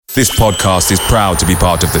This podcast is proud to be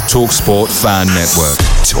part of the TalkSport Fan Network.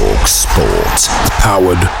 TalkSport.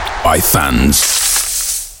 Powered by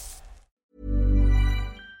fans.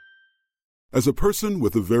 As a person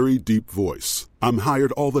with a very deep voice, I'm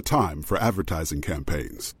hired all the time for advertising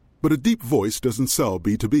campaigns. But a deep voice doesn't sell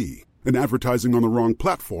B2B, and advertising on the wrong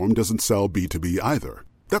platform doesn't sell B2B either.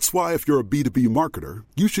 That's why if you're a B2B marketer,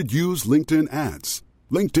 you should use LinkedIn ads.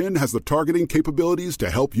 LinkedIn has the targeting capabilities to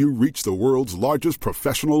help you reach the world's largest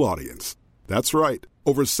professional audience. That's right,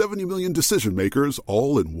 over 70 million decision makers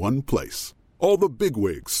all in one place. All the big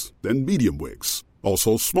wigs, then medium wigs,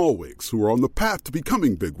 also small wigs who are on the path to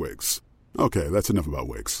becoming big wigs. Okay, that's enough about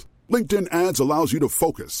wigs. LinkedIn ads allows you to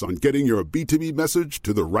focus on getting your B2B message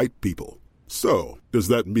to the right people. So, does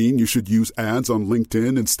that mean you should use ads on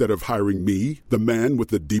LinkedIn instead of hiring me, the man with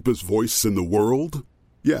the deepest voice in the world?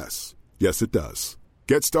 Yes. Yes, it does.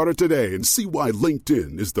 Get started today and see why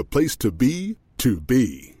LinkedIn is the place to be to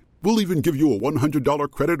be. We'll even give you a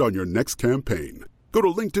 $100 credit on your next campaign. Go to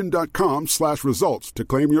linkedin.com/results to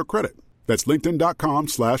claim your credit. That's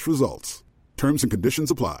linkedin.com/results. Terms and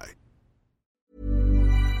conditions apply.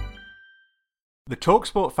 The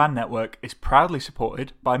TalkSport Fan Network is proudly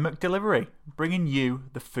supported by McDelivery, bringing you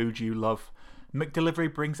the food you love.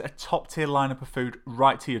 McDelivery brings a top-tier lineup of food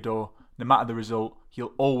right to your door. No matter the result,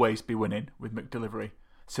 you'll always be winning with McDelivery.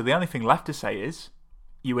 So the only thing left to say is,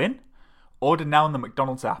 you in? Order now on the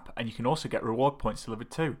McDonald's app, and you can also get reward points delivered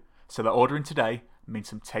too. So that ordering today means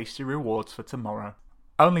some tasty rewards for tomorrow.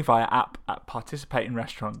 Only via app at participating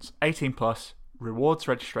restaurants. 18 plus. Rewards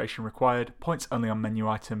registration required. Points only on menu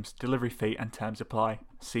items. Delivery fee and terms apply.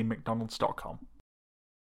 See mcdonalds.com.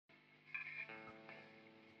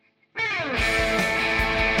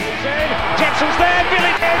 Jepson's there,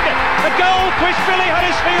 Billy in. A goal, Chris Billy,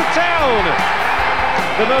 Huddersfield Town.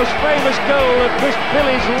 The most famous goal of Chris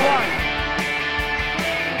Billy's life.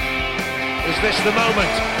 Is this the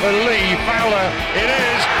moment for Lee Fowler? It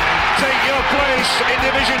is. Take your place in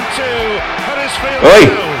Division 2, Huddersfield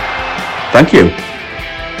Town. Thank you.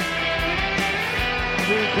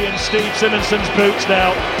 Champion Steve Simonson's boots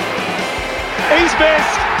now. He's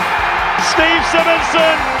missed. Steve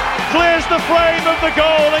Simonson clears the frame of the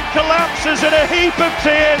goal and collapses in a heap of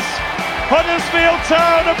tears. Huddersfield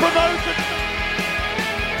Town are promoted.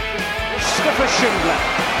 Mustafa Schindler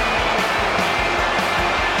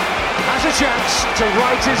has a chance to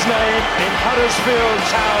write his name in Huddersfield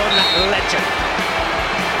Town legend.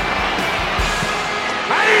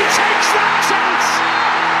 And he takes that chance!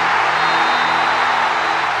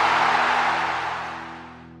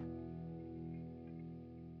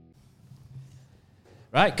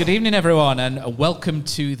 Right, good evening everyone, and welcome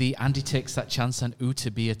to the Andy Takes That Chance and Who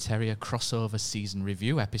to Be a Terrier crossover season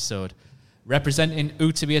review episode. Representing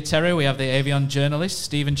Who to Be a Terrier, we have the Avion journalist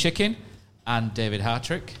Stephen Chicken and David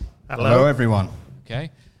Hartrick. Hello everyone. Okay.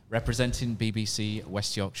 Representing BBC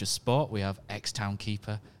West Yorkshire Sport, we have ex-town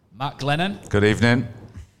keeper Matt Glennon. Good evening.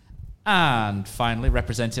 And finally,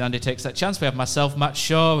 representing Andy Takes That Chance, we have myself, Matt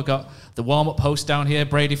Shaw. We've got the warm-up host down here,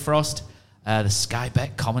 Brady Frost. The Sky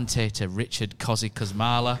Bet commentator, Richard Kozi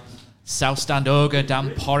Kuzmala. South Stand Ogre,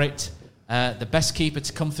 Dan Porritt. The best keeper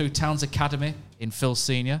to come through Town's Academy in Phil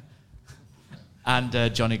Senior. And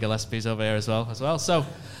Johnny Gillespie's over here as well. So,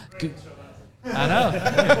 I know.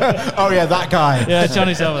 Oh, yeah, that guy. Yeah,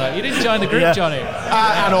 Johnny's over there. You didn't join the group, Johnny.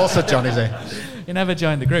 And also Johnny's here. You never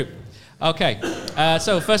joined the group. Okay.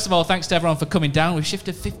 So, first of all, thanks to everyone for coming down. We've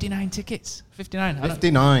shifted 59 tickets. 59.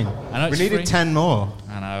 59. I know we needed free. 10 more.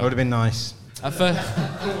 I know. That would have been nice.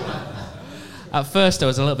 At first, I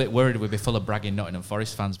was a little bit worried we'd be full of bragging Nottingham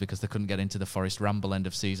Forest fans because they couldn't get into the Forest Ramble end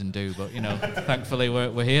of season 2. But, you know, thankfully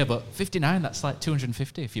we're here. But 59, that's like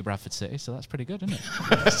 250 if you're Bradford City. So that's pretty good, isn't it?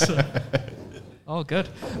 So, all good.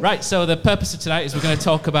 Right, so the purpose of tonight is we're going to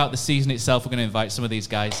talk about the season itself. We're going to invite some of these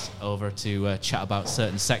guys over to chat about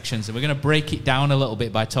certain sections. And we're going to break it down a little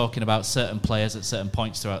bit by talking about certain players at certain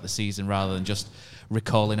points throughout the season rather than just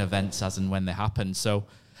recalling events as and when they happen. So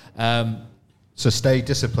stay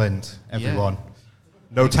disciplined, everyone. Yeah.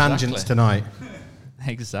 No tangents tonight.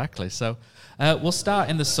 Exactly. So we'll start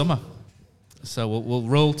in the summer. So we'll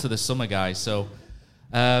roll to the summer, guys. So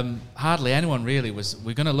hardly anyone really was.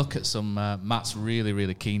 We're going to look at some. Matt's really,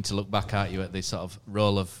 really keen to look back at you at the sort of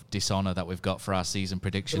roll of dishonour that we've got for our season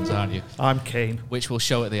predictions, aren't you? I'm keen. Which we'll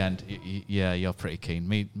show at the end. Yeah, you're pretty keen.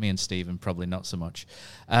 Me and Stephen probably not so much.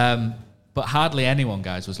 But hardly anyone,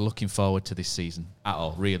 guys, was looking forward to this season at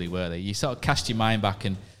all, really, were they? You sort of cast your mind back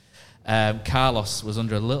and Carlos was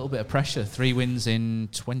under a little bit of pressure. 3 wins in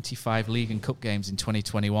 25 league and cup games in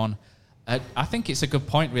 2021. I think it's a good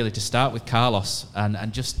point, really, to start with Carlos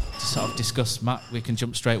and just to sort of discuss. Matt, we can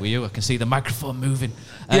jump straight with you. I can see the microphone moving.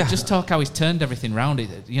 Just talk how he's turned everything round.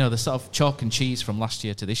 The sort of chalk and cheese from last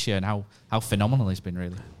year to this year, and how phenomenal he's been,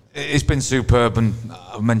 really. It's been superb, and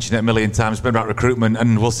I've mentioned it a million times. It's been about recruitment,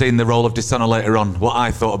 and we'll see in the role of Di Stefano later on what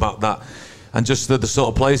I thought about that. And just the sort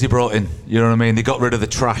of players he brought in, you know what I mean? They got rid of the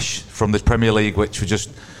trash from the Premier League, which was just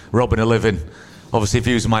robbing a living. Obviously,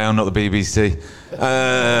 views of my own, not the BBC.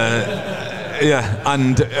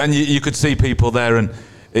 And you could see people there, and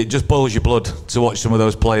it just boils your blood to watch some of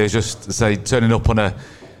those players just say turning up on a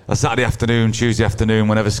Saturday afternoon, Tuesday afternoon,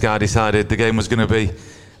 whenever Sky decided the game was going to be,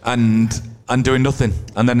 and doing nothing.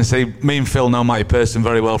 And then I say, me and Phil know Matty Pearson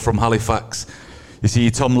very well from Halifax. You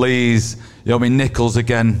see Tom Lees, Nichols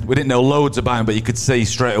again. We didn't know loads about him, but you could see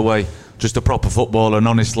straight away just a proper footballer, an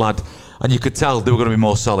honest lad. And you could tell they were going to be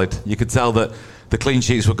more solid. You could tell that the clean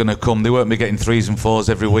sheets were going to come. They weren't be getting 3s and 4s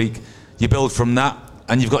every week. You build from that,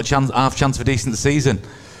 and you've got half chance of a decent season.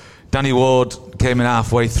 Danny Ward came in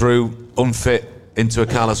halfway through, unfit, into a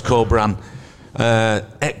Carlos Corberán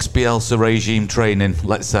ex-Bielsa regime training,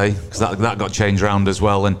 let's say, because that got changed around as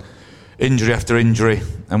well, and injury after injury.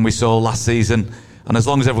 And we saw last season, and as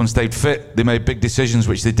long as everyone stayed fit, they made big decisions,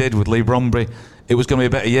 which they did with Lee Bromby. It was going to be a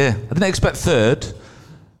better year. I didn't expect third,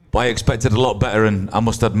 but I expected a lot better, and I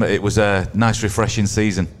must admit it was a nice, refreshing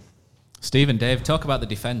season. Stephen, Dave, talk about the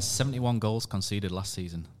defence. 71 goals conceded last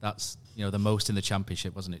season. That's the most in the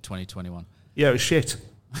Championship, wasn't it, 2021? Yeah, it was shit.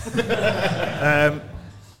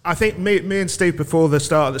 I think me and Steve, before the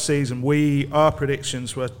start of the season, our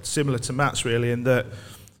predictions were similar to Matt's, really, in that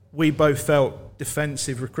we both felt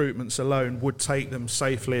defensive recruitments alone would take them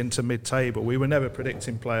safely into mid-table. We were never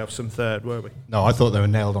predicting playoffs and third, were we? No, I thought they were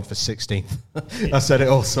nailed on for 16th. I said it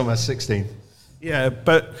all summer, 16th. Yeah,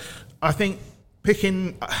 but I think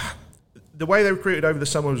picking... the way they recruited over the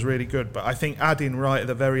summer was really good, but I think adding right at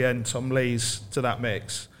the very end Tom Lees to that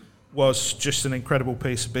mix was just an incredible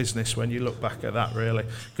piece of business when you look back at that, really.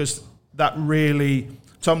 Because that really...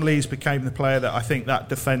 Tom Lees became the player that I think that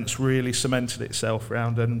defence really cemented itself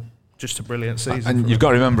around, and just a brilliant season. And you've got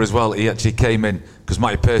to remember as well, he actually came in, because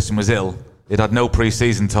Matty Pearson was ill. He'd had no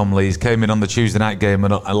pre-season, Tom Lees. Came in on the Tuesday night game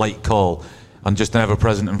and a late call, and just an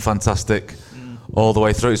ever-present and fantastic all the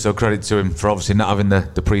way through. So credit to him for obviously not having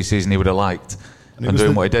the pre-season he would have liked and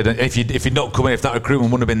doing what he did. And if he'd not come in, if that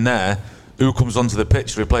recruitment wouldn't have been there, who comes onto the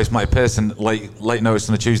pitch to replace Matty Pearson late notice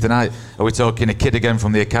on a Tuesday night? Are we talking a kid again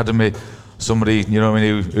from the academy? Somebody,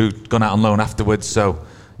 who'd gone out on loan afterwards? So,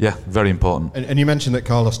 yeah, very important. And you mentioned that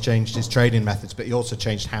Carlos changed his training methods, but he also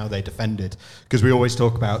changed how they defended. Because we always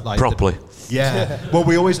talk about... properly. Well,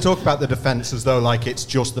 we always talk about the defence as though it's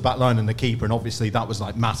just the back line and the keeper, and obviously that was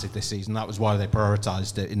massive this season. That was why they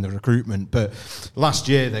prioritised it in the recruitment. But last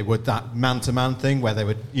year they would that man-to-man thing where they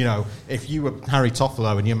would, if you were Harry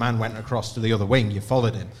Toffolo and your man went across to the other wing, you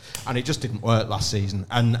followed him. And it just didn't work last season.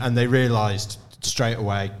 And they realised straight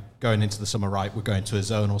away, going into the summer, we're going to a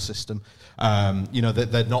zonal system.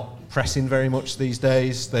 They're not pressing very much these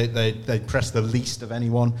days. They press the least of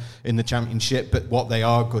anyone in the Championship, but what they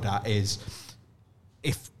are good at is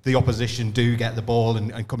if the opposition do get the ball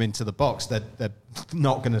and come into the box, they're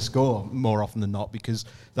not going to score more often than not, because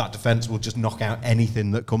that defence will just knock out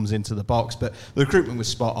anything that comes into the box. But the recruitment was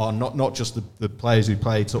spot on, not just the players who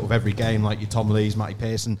played sort of every game, like your Tom Lees, Matty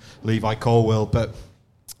Pearson, Levi Colwill, but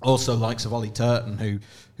also likes of Ollie Turton, who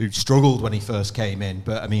struggled when he first came in.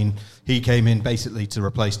 But, I mean, he came in basically to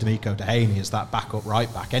replace D'Amico Dehaney as that backup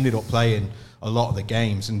right-back, ended up playing a lot of the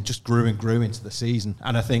games and just grew into the season.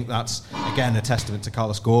 And I think that's, again, a testament to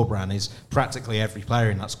Carlos Corberán, is practically every player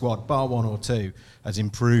in that squad, bar one or two, has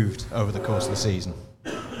improved over the course of the season.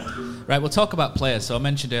 Right, we'll talk about players. So I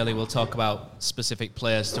mentioned earlier we'll talk about specific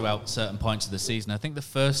players throughout certain points of the season. I think the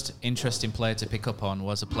first interesting player to pick up on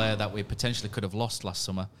was a player that we potentially could have lost last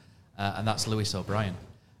summer, and that's Lewis O'Brien.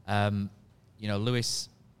 Lewis,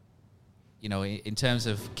 in terms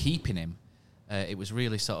of keeping him, it was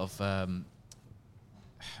really sort of...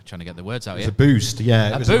 trying to get the words out here. It was a boost,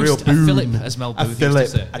 yeah. It was a real boom. A fillip, as Mel Booth used to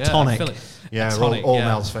say. A tonic. Yeah, all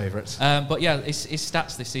Mel's favourites. But yeah, his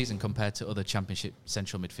stats this season compared to other Championship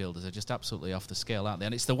central midfielders are just absolutely off the scale, aren't they?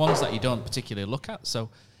 And it's the ones that you don't particularly look at. So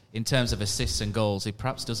in terms of assists and goals, he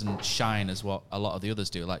perhaps doesn't shine as what a lot of the others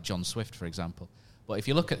do, like John Swift, for example. But if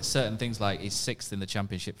you look at certain things like he's 6th in the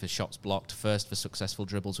Championship for shots blocked, 1st for successful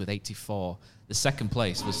dribbles with 84. The second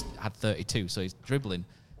place had 32, so he's dribbling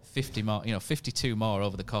 50 more, 52 more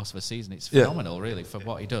over the course of a season. It's phenomenal, really, for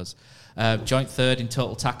what he does. Joint 3rd in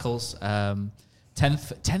total tackles.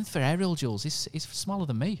 10th for aerial duels. He's smaller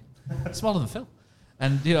than me. Smaller than Phil.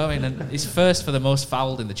 And you know, I mean, and he's first for the most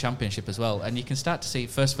fouled in the championship as well. And you can start to see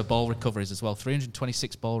first for ball recoveries as well,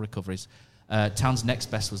 326 ball recoveries. Town's next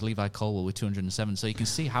best was Levi Colwell with 207. So you can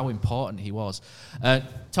see how important he was.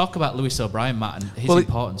 Talk about Lewis O'Brien, Matt, and his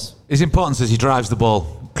importance. His importance is he drives the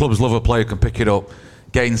ball. Clubs love a player who can pick it up,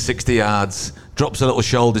 gains 60 yards, drops a little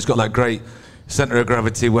shoulder. He's got that great centre of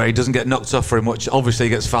gravity where he doesn't get knocked off very much. Obviously, he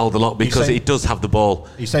gets fouled a lot because he does have the ball.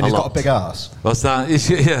 You saying he's got a big arse? What's that?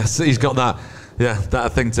 Yes, he's got that. Yeah,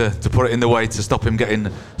 that thing to put it in the way to stop him getting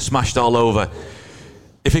smashed all over.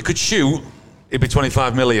 If he could shoot, it'd be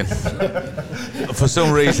 25 million. For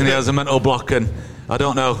some reason, he has a mental block, and I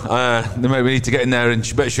don't know. Maybe we need to get in there and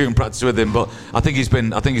better shooting practice with him. But I think he's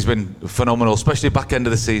been phenomenal, especially back end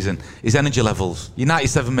of the season. His energy levels. You're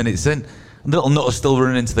 97 minutes in. Little Nutter's still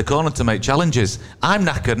running into the corner to make challenges. I'm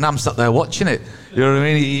knackered and I'm sat there watching it. You know what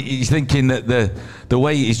I mean? He's thinking that the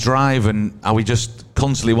way he's drive and how he just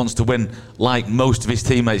constantly wants to win, like most of his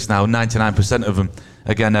teammates now, 99% of them.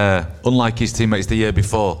 Again, unlike his teammates the year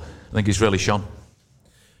before, I think he's really shone.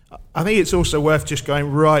 I think it's also worth just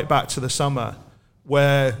going right back to the summer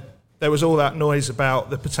where there was all that noise about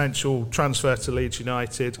the potential transfer to Leeds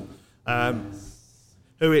United.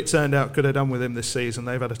 Who it turned out could have done with him this season.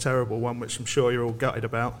 They've had a terrible one, which I'm sure you're all gutted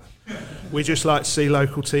about. We just like to see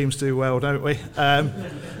local teams do well, don't we?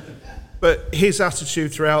 But his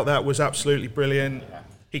attitude throughout that was absolutely brilliant.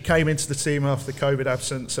 He came into the team after the COVID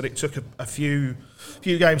absence, and it took a few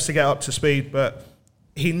games to get up to speed, but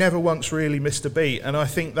he never once really missed a beat. And I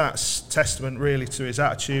think that's testament really to his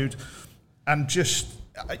attitude. And just,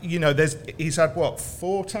 you know, he's had,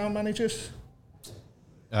 4 town managers?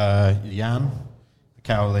 Jan,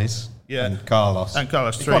 Cowleys, and Carlos. And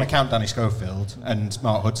Carlos, if you want to count Danny Schofield and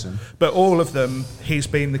Mark Hudson. But all of them, he's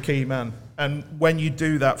been the key man. And when you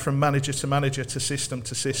do that from manager to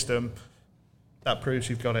system, that proves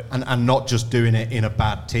you've got it. And not just doing it in a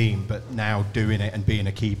bad team, but now doing it and being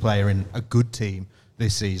a key player in a good team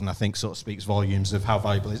this season, I think sort of speaks volumes of how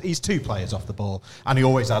valuable he is. He's 2 players off the ball, and he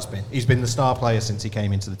always has been. He's been the star player since he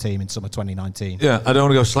came into the team in summer 2019. Yeah, I don't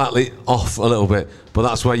want to go slightly off a little bit, but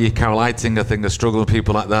that's where Carol Eiting, I think, are struggling with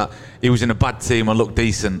people like that. He was in a bad team and looked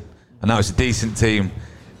decent, and now it's a decent team.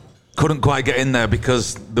 Couldn't quite get in there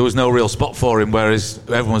because there was no real spot for him, whereas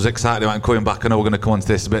everyone was excited about him coming back. I know we're going to come on to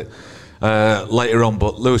this a bit later on,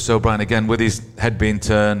 but Lewis O'Brien, again, with his head being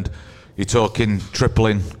turned, you're talking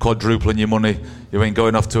tripling, quadrupling your money. You ain't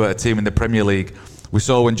going off to a team in the Premier League. We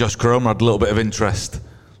saw when Josh Cromer had a little bit of interest.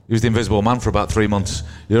 He was the invisible man for about 3 months.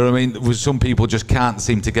 You know what I mean? Some people just can't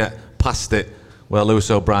seem to get past it, where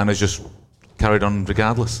Lewis O'Brien has just carried on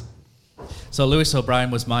regardless. So Lewis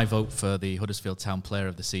O'Brien was my vote for the Huddersfield Town Player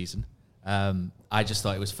of the Season. I just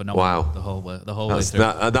thought it was phenomenal. Wow. the whole way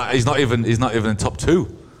through. He's not even in top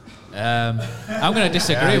 2. I'm going to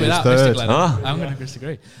disagree with that, Mr. Glenn. I'm going to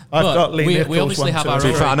disagree. I've got Lee Nichols. We obviously have our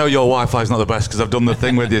own. I know your Wi-Fi is not the best because I've done the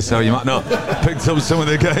thing with you, so you might not picked up some of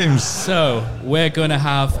the games. So we're going to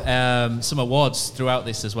have some awards throughout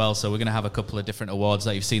this as well. So we're going to have a couple of different awards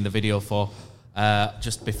that you've seen the video for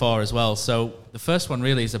just before as well. So the first one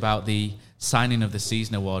really is about the Signing of the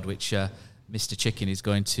Season award, which Mr. Chicken is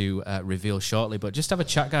going to reveal shortly. But just have a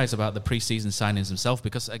chat, guys, about the pre-season signings themselves,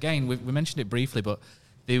 because again, we mentioned it briefly, but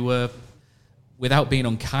they were, without being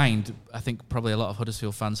unkind, I think probably a lot of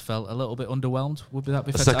Huddersfield fans felt a little bit underwhelmed. Would that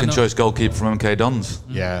be fair? A second choice goalkeeper from MK Dons.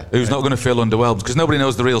 Yeah. Who's not going to feel underwhelmed because nobody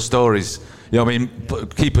knows the real stories. You know what I mean?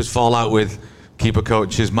 Keepers fall out with keeper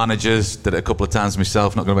coaches, managers. Did it a couple of times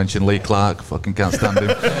myself. Not going to mention Lee Clark. Fucking can't stand him.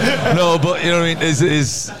 No, but you know what I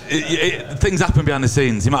mean? Things happen behind the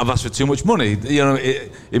scenes. He might have asked for too much money. You know,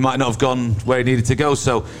 he might not have gone where he needed to go.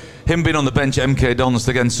 So him being on the bench at MK Dons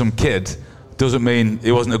against some kid doesn't mean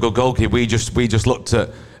he wasn't a good goalkeeper. We just looked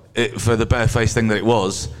at it for the barefaced thing that it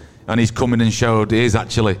was, and he's come in and showed he is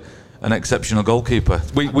actually an exceptional goalkeeper.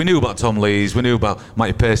 We knew about Tom Lees, we knew about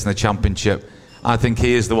Matty Pearce in the Championship. I think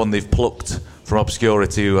he is the one they've plucked from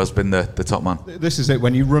obscurity who has been the top man. This is it,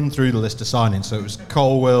 when you run through the list of signings, so it was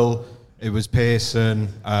Colwell, it was Pearson,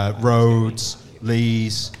 Rhodes,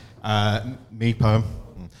 Lees, Meepo.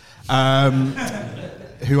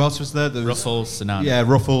 Who else was there? Ruffles, Sinani. Yeah,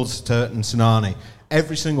 Ruffles, Turton, Sinani.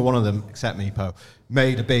 Every single one of them, except Meepo,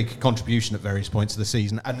 made a big contribution at various points of the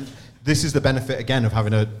season. And this is the benefit, again, of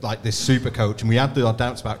having this super coach. And we had our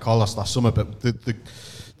doubts about Carlos last summer, but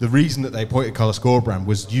the reason that they appointed Carlos Gorbran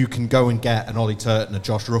was you can go and get an Ollie Turton, a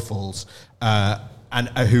Josh Ruffles, and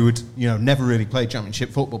who would never really played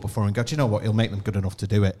Championship football before, and go, do you know what? He'll make them good enough to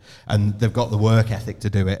do it. And they've got the work ethic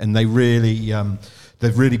to do it. And they really...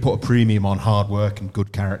 they've really put a premium on hard work and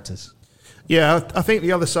good characters. Yeah, I think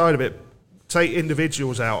the other side of it, take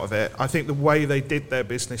individuals out of it, I think the way they did their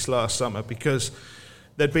business last summer, because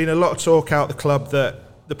there'd been a lot of talk out the club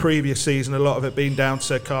that the previous season, a lot of it being down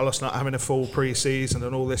to Carlos not having a full pre-season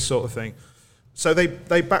and all this sort of thing. So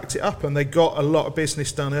they backed it up and they got a lot of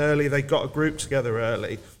business done early. They got a group together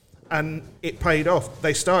early. And it paid off.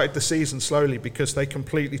 They started the season slowly because they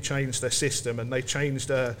completely changed their system and they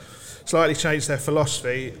slightly changed their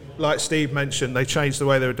philosophy. Like Steve mentioned, they changed the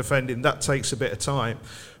way they were defending. That takes a bit of time.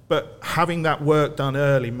 But having that work done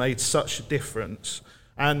early made such a difference.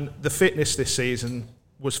 And the fitness this season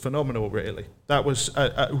was phenomenal, really. That was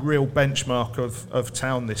a real benchmark of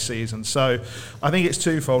Town this season. So I think it's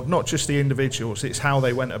twofold, not just the individuals, it's how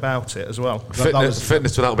they went about it as well.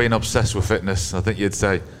 Fitness without being obsessed with fitness, I think you'd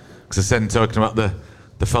say. Because I said, talking about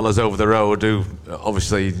the fellas over the road who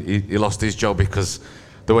obviously he lost his job because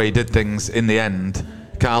the way he did things in the end.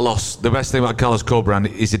 Carlos, the best thing about Carlos Corberán,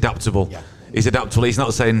 he's adaptable. Yeah. He's adaptable. He's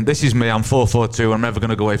not saying, this is me, I'm 4-4-2, I'm never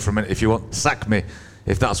going to go away from it. If you want, sack me,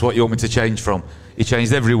 if that's what you want me to change from. He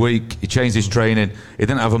changed every week, he changed his training. He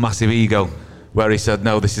didn't have a massive ego where he said,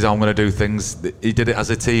 no, this is how I'm going to do things. He did it as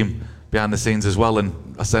a team behind the scenes as well, and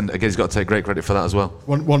I said, again, he's got to take great credit for that as well.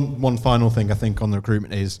 One final thing I think on the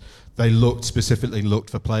recruitment is they specifically looked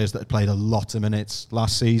for players that had played a lot of minutes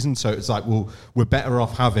last season. So it's like, well, we're better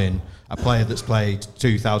off having a player that's played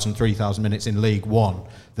 2,000, 3,000 minutes in League One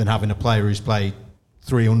than having a player who's played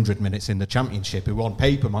 300 minutes in the Championship, who on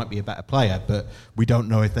paper might be a better player, but we don't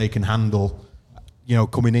know if they can handle,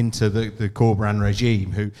 coming into the Corberán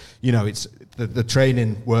regime, who, it's the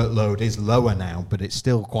training workload is lower now, but it's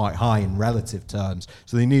still quite high in relative terms.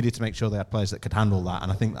 So they needed to make sure they had players that could handle that,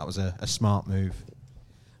 and I think that was a smart move.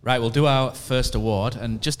 Right, we'll do our first award,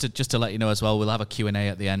 and just to let you know as well, we'll have a Q&A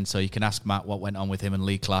at the end, so you can ask Matt what went on with him and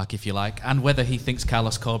Lee Clark if you like, and whether he thinks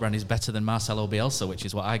Carlos Corberán is better than Marcelo Bielsa, which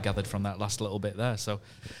is what I gathered from that last little bit there. So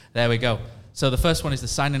there we go. So the first one is the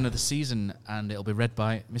signing of the season, and it'll be read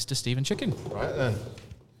by Mr. Stephen Chicken. Right then.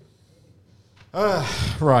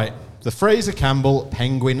 Right, the Fraser Campbell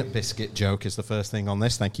penguin biscuit joke is the first thing on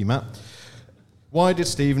this. Thank you, Matt. Why did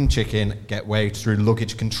Stephen Chicken get waived through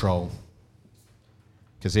luggage control?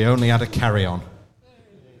 Because he only had a carry-on.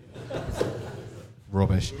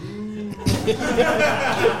 Rubbish.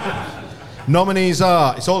 Nominees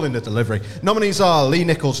are, it's all in the delivery. Nominees are Lee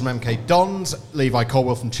Nichols from MK Dons, Levi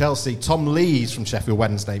Colwill from Chelsea, Tom Lees from Sheffield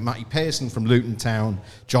Wednesday, Matty Pearson from Luton Town,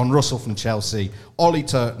 John Russell from Chelsea, Ollie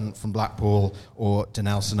Turton from Blackpool, or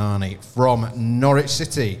Danel Sinani from Norwich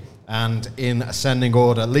City. And in ascending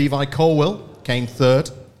order, Levi Colwill came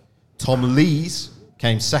third, Tom Lees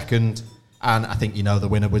came second, and I think the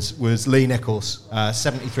winner was Lee Nichols,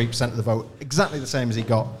 73% of the vote, exactly the same as he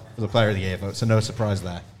got for the Player of the Year vote, so no surprise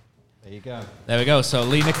there. There you go. There we go, so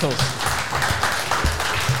Lee Nichols.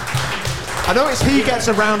 I notice he gets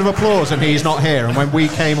a round of applause and he's not here, and when we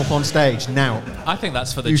came up on stage, now... I think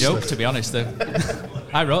that's for the joke, to be honest.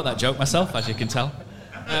 I wrote that joke myself, as you can tell.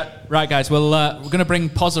 Right, guys, we're going to bring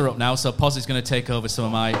Pozza up now, so Pozza's going to take over some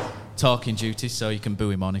of my talking duties, so you can boo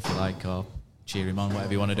him on if you like, or cheer him on,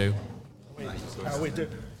 whatever you want to do. How we do?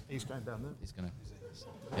 He's going down there. He's going to...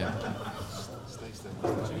 Yeah.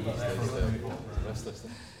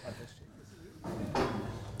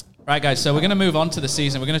 Right, guys, so we're going to move on to the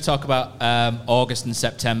season. We're going to talk about August and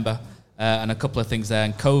September and a couple of things there.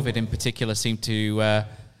 And COVID in particular seemed to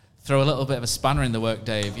throw a little bit of a spanner in the work,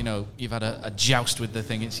 Dave. You've had a joust with the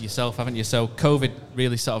thing yourself, haven't you? So COVID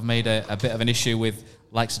really sort of made a bit of an issue with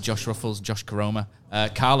likes of Josh Ruffles, Josh Koroma.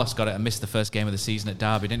 Carlos got it and missed the first game of the season at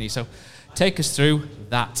Derby, didn't he? So take us through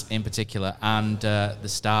that in particular and the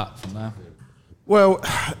start from there. Well,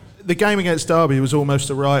 the game against Derby was almost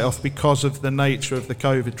a write-off because of the nature of the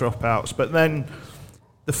COVID dropouts. But then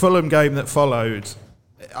the Fulham game that followed,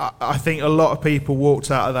 I think a lot of people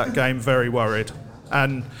walked out of that game very worried.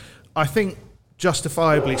 And I think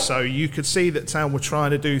justifiably so. You could see that Town were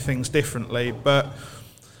trying to do things differently, but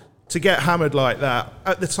to get hammered like that,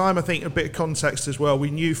 at the time, I think a bit of context as well, we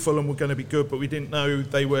knew Fulham were going to be good, but we didn't know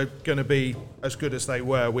they were going to be as good as they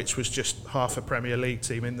were, which was just half a Premier League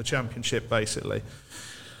team in the Championship, basically.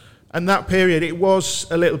 And that period, it was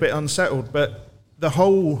a little bit unsettled, but the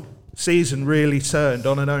whole season really turned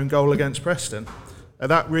on an own goal against Preston. And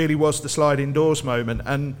that really was the sliding doors moment,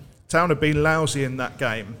 and Town had been lousy in that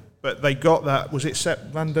game, but they got that, was it Sepp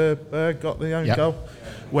van der Berg got the own goal?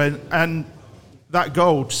 And that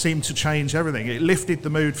goal seemed to change everything. It lifted the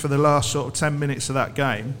mood for the last sort of 10 minutes of that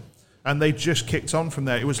game, and they just kicked on from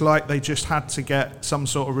there. It was like they just had to get some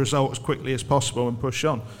sort of result as quickly as possible and push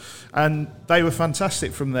on. And they were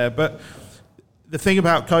fantastic from there. But the thing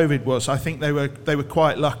about COVID was I think they were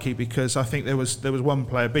quite lucky, because I think there was one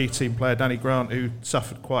player, B team player Danny Grant, who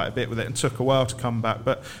suffered quite a bit with it and took a while to come back.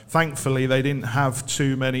 But thankfully they didn't have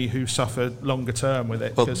too many who suffered longer term with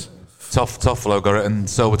it. Well, Toffolo got it, and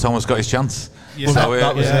Sober Thomas got his chance. Yeah. Well,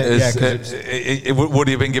 that was it. Would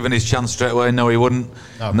he have been given his chance straight away? No, he wouldn't.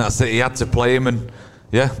 No. And that's it. He had to play him, and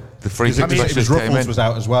the free kick specialist came in. Was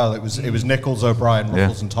out as well. It was Nichols, O'Brien,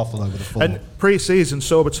 Ruffles, and Toffolo with the full. And pre-season,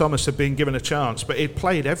 Sober Thomas had been given a chance, but he'd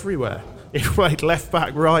played everywhere. He played left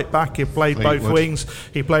back, right back. He played both wings.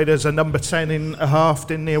 He played as a number 10 in a half,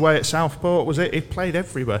 didn't he, away at Southport? Was it? He played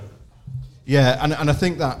everywhere. Yeah, and I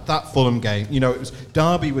think that Fulham game,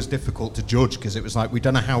 Derby was difficult to judge, because it was like, we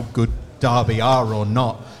don't know how good Derby are or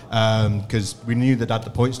not, because we knew they'd had the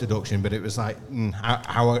points deduction, but it was like,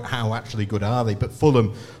 how actually good are they? But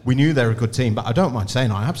Fulham, we knew they were a good team, but I don't mind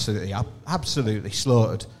saying I absolutely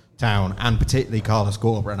slaughtered Town, and particularly Carlos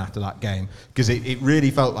Corberán after that game, because it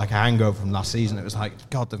really felt like a hangover from last season. It was like,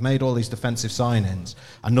 God, they've made all these defensive signings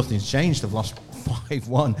and nothing's changed. They've lost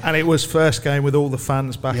 5-1. And it was first game with all the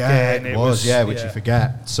fans back in. It was, which you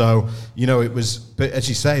forget. So, it was, but as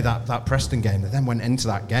you say, that Preston game, they then went into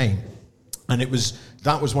that game, and that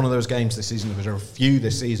was one of those games this season. There was a few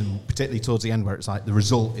this season, particularly towards the end, where it's like the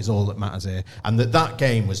result is all that matters here. And that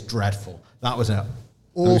game was dreadful. That was an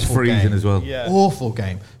awful it was freezing game as well. Yeah. Awful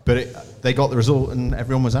game. But they got the result and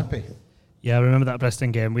everyone was happy. Yeah, I remember that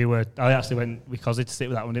Preston game. I actually went with Cosy to sit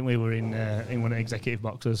with that one, didn't we? We were in one of the executive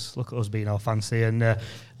boxes. Look at us being all fancy. And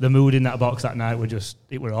the mood in that box that night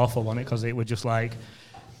it were awful, wasn't it? Because it was just like,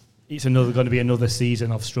 it's going to be another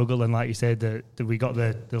season of struggle. And like you said, we got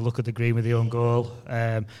the look of the green with the own goal.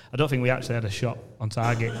 I don't think we actually had a shot on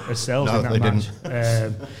target ourselves in that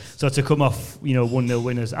match. So to come off, 1-0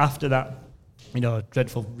 winners after that, a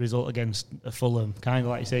dreadful result against Fulham, kind of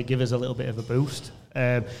like you say, give us a little bit of a boost.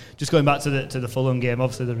 Just going back to the Fulham game,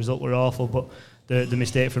 obviously the result were awful, but the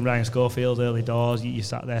mistake from Ryan Schofield early doors, you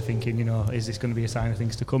sat there thinking, is this going to be a sign of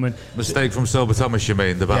things to come? And mistake from Sober Thomas, you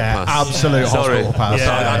mean, the back pass? Absolute hospital pass.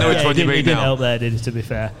 Yeah, I know which one you mean now. It didn't help there, did it, to be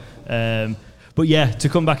fair. But to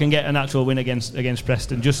come back and get an actual win against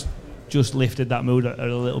Preston, just lifted that mood a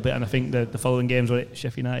little bit, and I think the following games were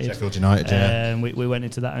Sheffield United, yeah. We went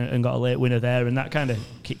into that and got a late winner there, and that kind of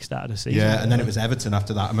kick-started the season. Yeah, and then it was Everton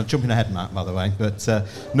after that. I'm jumping ahead, Matt, by the way, but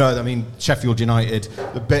no, I mean, Sheffield United,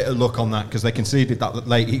 a bit of luck on that, because they conceded that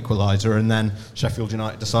late equaliser, and then Sheffield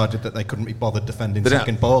United decided that they couldn't be bothered defending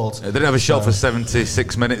second balls. They didn't have a shot for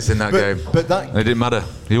 76 minutes in that game, but it didn't matter.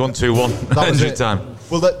 He won 2-1 at injury time.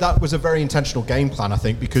 Well, that was a very intentional game plan, I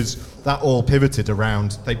think, because that all pivoted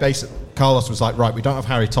around. Carlos was like, right, we don't have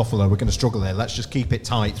Harry Toffolo, we're going to struggle there. Let's just keep it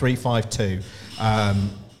tight, 3-5-2,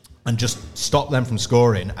 and just stop them from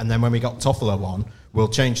scoring. And then when we got Toffolo on, we'll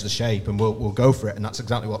change the shape and we'll go for it. And that's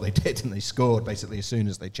exactly what they did, and they scored basically as soon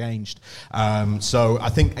as they changed. So I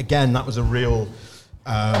think, again, that was a real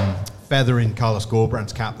feather in Carlos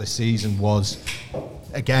Corberán's cap this season, was,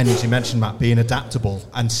 again, as you mentioned, Matt, being adaptable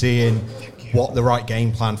and seeing what the right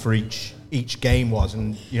game plan for each game was,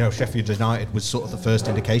 and Sheffield United was sort of the first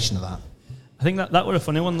indication of that. I think that were a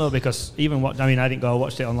funny one though, because I didn't go, I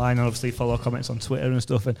watched it online and obviously follow comments on Twitter and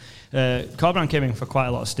stuff, and Corberán came in for quite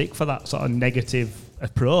a lot of stick for that sort of negative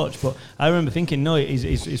approach, but I remember thinking, no,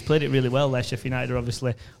 he's played it really well there. Sheffield United are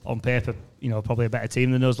obviously on paper, probably a better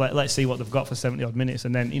team than us. Let's see what they've got for 70 odd minutes,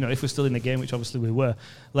 and then if we're still in the game, which obviously we were,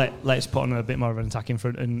 let's put on a bit more of an attacking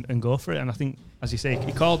front and go for it. And I think, as you say,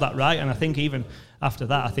 he called that right, and I think even after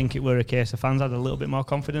that, I think it were a case of fans had a little bit more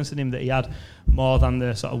confidence in him, that he had more than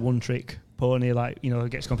the sort of one trick pony,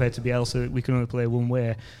 gets compared to Bielsa, we can only play one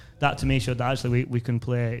way. That to me showed that actually we can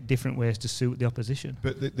play different ways to suit the opposition.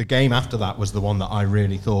 But the game after that was the one that I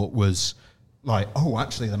really thought was like, oh,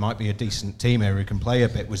 actually there might be a decent team here who can play a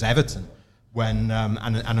bit, was Everton. When and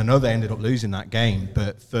I know they ended up losing that game,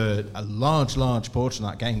 but for a large portion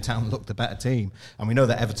of that game, Town looked the better team. And we know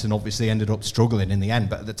that Everton obviously ended up struggling in the end,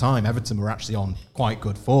 but at the time Everton were actually on quite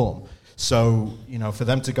good form. So, for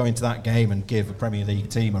them to go into that game and give a Premier League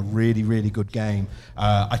team a really, really good game,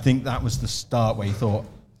 I think that was the start where you thought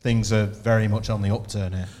things are very much on the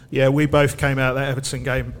upturn here. Yeah, we both came out of that Everton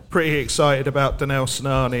game pretty excited about Danel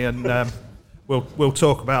Sinani, and we'll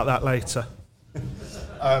talk about that later.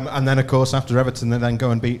 And then, of course, after Everton, they then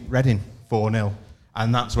go and beat Reading 4-0.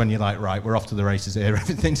 And that's when you're like, right, we're off to the races here.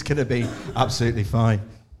 Everything's going to be absolutely fine.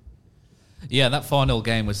 Yeah, that 4-0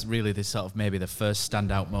 game was really this sort of maybe the first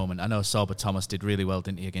standout moment. I know Sober Thomas did really well,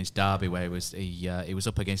 didn't he, against Derby, where he was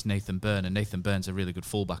up against Nathan Byrne, and Nathan Byrne's a really good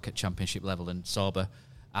fullback at Championship level, and Sober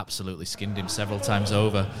absolutely skinned him several times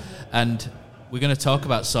over. And we're going to talk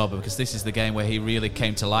about Sorba because this is the game where he really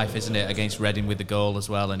came to life, isn't it, against Reading with the goal as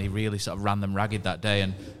well, and he really sort of ran them ragged that day.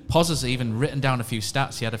 And Poz has even written down a few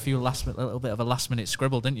stats. He had a little bit of a last-minute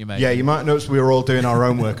scribble, didn't you, mate? Yeah, you might notice we were all doing our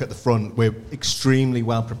own work at the front. We're extremely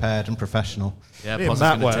well prepared and professional. Yeah, Poz is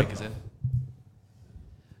going to take us in.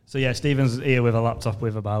 So yeah, Stephen's here with a laptop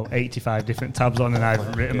with about 85 different tabs on, and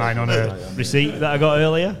I've written mine on a receipt that I got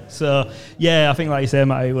earlier. So yeah, I think like you say,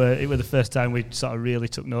 Matt, it was the first time we sort of really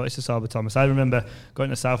took notice of Sorba Thomas. I remember going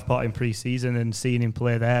to Southport in pre-season and seeing him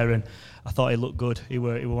play there, and I thought he looked good. He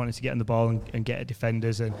were wanting to get in the ball and get at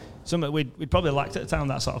defenders, and something we'd probably lacked at the time,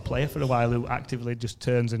 that sort of player for a while who actively just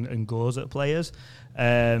turns and goes at players.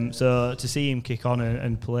 So to see him kick on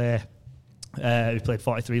and play. He played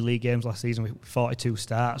 43 league games last season with 42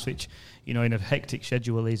 starts, which, you know, in a hectic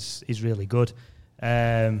schedule is really good.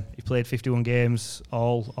 He played 51 games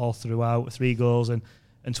all throughout, 3 goals and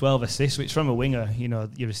 12 assists, which from a winger, you know,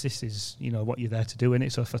 your assist is, you know, what you're there to do,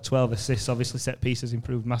 innit? So for 12 assists, obviously set pieces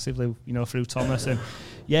improved massively, you know, through Thomas. And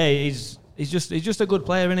yeah, he's just a good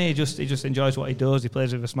player, innit? He just enjoys what he does. He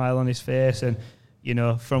plays with a smile on his face, and you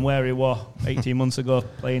know, from where he was 18 months ago,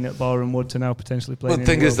 playing at Boreham Wood to now potentially playing. Well, the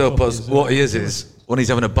thing is, though, Poz, what he is when he's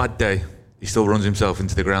having a bad day, he still runs himself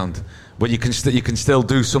into the ground. But you can still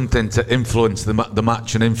do something to influence the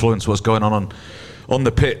match and influence what's going on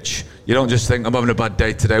the pitch. You don't just think, I'm having a bad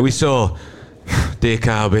day today. We saw Dear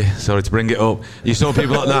Carby, sorry to bring it up. You saw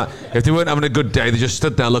people like that. If they weren't having a good day, they just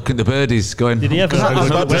stood there looking at the birdies going... Did he ever have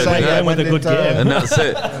a good game? And that's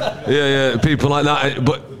it. Yeah, people like that.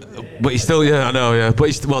 But he still, yeah, I know, yeah. But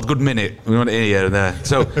he's, well, a good minute. We want it in here and there.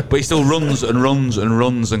 So, but he still runs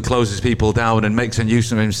and closes people down and makes a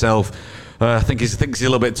nuisance of himself. I think he's a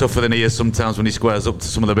little bit tougher than he is sometimes when he squares up to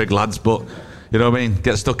some of the big lads. But you know what I mean?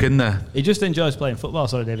 Get stuck in there. He just enjoys playing football.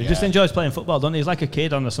 Sorry, David. He just enjoys playing football, doesn't he? He's like a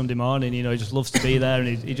kid on a Sunday morning. You know, he just loves to be there,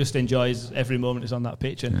 and he just enjoys every moment he's on that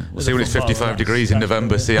pitch. And we'll see when it's 55 degrees in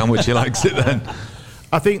November. See how much he likes it then.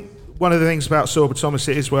 I think one of the things about Sorba Thomas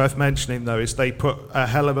it is worth mentioning, though, is they put a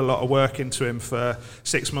hell of a lot of work into him for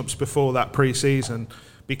 6 months before that pre-season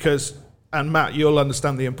because, and Matt, you'll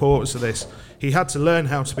understand the importance of this, he had to learn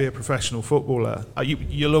how to be a professional footballer.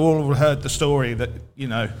 You'll all have heard the story that, you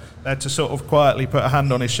know, they had to sort of quietly put a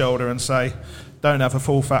hand on his shoulder and say, don't have a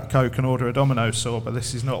full fat Coke and order a Domino's, Sorba.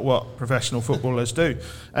 This is not what professional footballers do.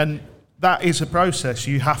 And that is a process.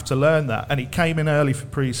 You have to learn that. And he came in early for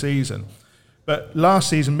pre-season. But last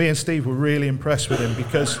season, me and Steve were really impressed with him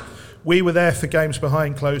because we were there for games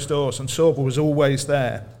behind closed doors, and Sorba was always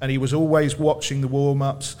there, and he was always watching the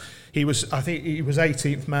warm-ups. I think he was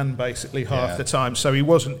 18th man basically half the time, so he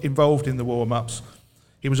wasn't involved in the warm-ups.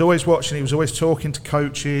 He was always watching, he was always talking to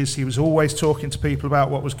coaches, he was always talking to people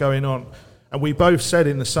about what was going on. And we both said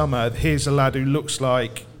in the summer, here's a lad who looks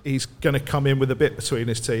like he's going to come in with a bit between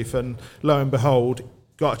his teeth, and lo and behold,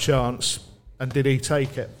 got a chance, and did he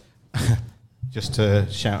take it? Just to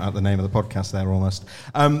shout out the name of the podcast there almost.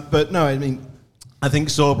 But no, I mean, I think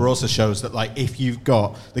Sorba also shows that, like, if you've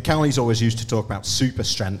got... The Cowleys always used to talk about super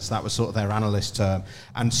strengths. That was sort of their analyst term.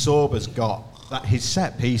 And Sorba's got... that his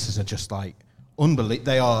set pieces are just, like, unbelievable.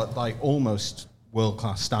 They are, like, almost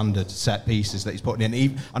world-class standard set pieces that he's putting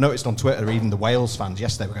in. I noticed on Twitter, even the Wales fans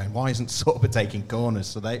yesterday were going, why isn't Sorba taking corners?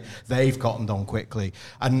 So they've cottoned on quickly.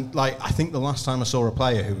 And, like, I think the last time I saw a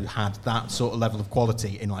player who had that sort of level of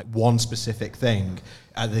quality in, like, one specific thing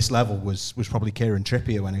at this level was probably Kieran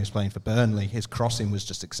Trippier when he was playing for Burnley. His crossing was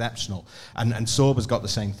just exceptional. And Sorba's got the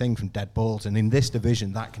same thing from dead balls. And in this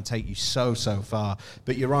division, that can take you so far.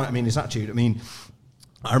 But you're right, I mean, his attitude, I mean...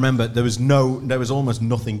 I remember there was almost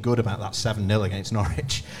nothing good about that 7-0 against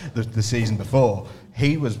Norwich the season before.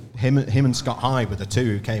 Him and Scott Hyde were the two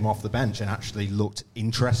who came off the bench and actually looked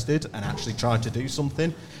interested and actually tried to do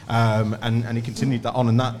something. And he continued that on.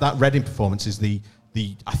 And that Reading performance is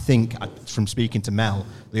I think, from speaking to Mel,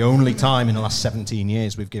 the only time in the last 17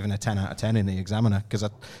 years we've given a 10 out of 10 in the Examiner, because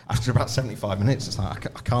after about 75 minutes, it's like,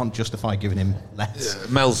 I can't justify giving him less.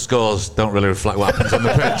 Yeah, Mel's scores don't really reflect what happens on the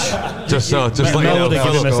pitch. Just like you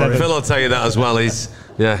know, Phil will tell you that as well. He's,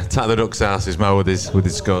 tap the duck's ass is Mel with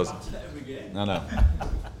his scores. I know.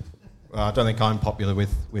 Well, I don't think I'm popular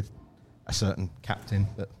with a certain captain,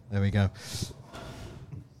 but there we go.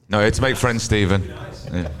 No, it's make friends, Stephen.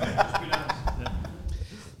 Yeah.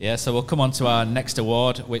 Yeah, so we'll come on to our next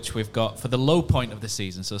award, which we've got for the low point of the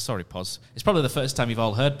season. So sorry, Poz. It's probably the first time you've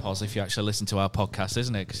all heard Poz if you actually listen to our podcast,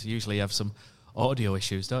 isn't it? Because usually you have some audio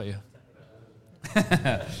issues, don't you?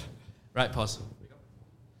 Right, Poz.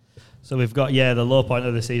 So we've got, the low point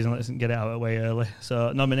of the season. Let's get it out of the way early.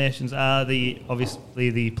 So nominations are obviously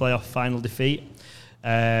the playoff final defeat,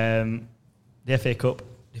 the FA Cup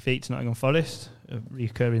defeat to Nottingham Forest, a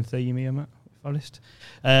recurring theme here, Matt. Forest.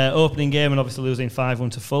 Opening game and obviously losing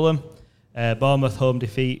 5-1 to Fulham. Bournemouth home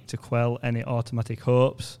defeat to quell any automatic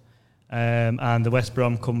hopes. And the West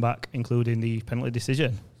Brom comeback, including the penalty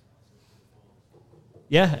decision.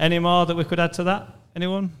 Yeah, any more that we could add to that?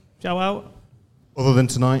 Anyone? Shout out? Other than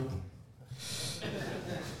tonight?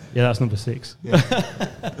 Yeah, that's number 6. Yeah.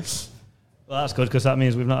 Well, that's good because that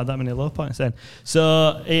means we've not had that many low points then.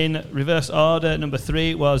 So, in reverse order, number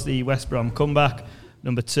 3 was the West Brom comeback.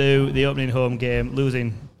 Number 2, the opening home game,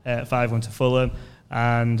 losing 5-1 to Fulham.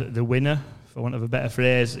 And the winner, for want of a better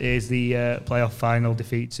phrase, is the playoff final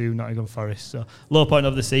defeat to Nottingham Forest. So, low point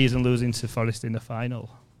of the season, losing to Forest in the final.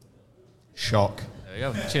 Shock. There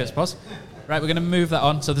you go. Cheers, boss. Right, we're going to move that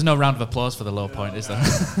on. So there's no round of applause for the low point, is there?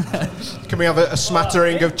 Can we have a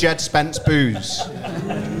smattering of Jed Spence boos?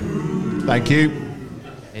 Thank you.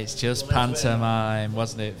 It's just pantomime,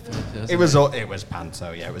 wasn't it? It was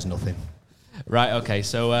panto, yeah, it was nothing. Right, okay,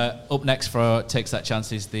 so up next for Takes That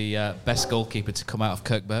Chance is the best goalkeeper to come out of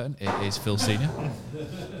Kirkburton. It is Phil Senior.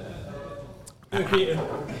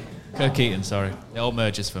 Kirk Keaton, sorry. It all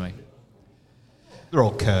merges for me. They're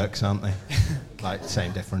all Kirks, aren't they? Like,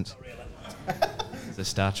 same difference. There's a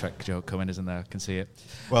Star Trek joke coming, isn't there? I can see it.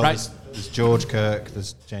 Well, right. there's George Kirk,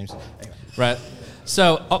 there's James. Right.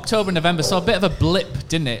 So October, November saw a bit of a blip,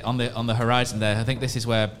 didn't it, on the horizon there? I think this is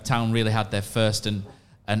where Town really had their first and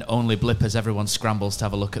only blip as everyone scrambles to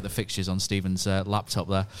have a look at the fixtures on Stephen's laptop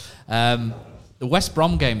there. The West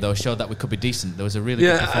Brom game, though, showed that we could be decent. There was a really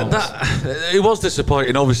good performance. It was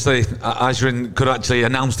disappointing. Obviously, Azrin could actually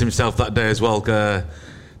announced himself that day as well.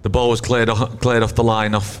 The ball was cleared off the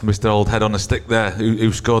line off Mr. Old Head on a stick there,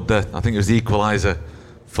 who scored I think it was the equaliser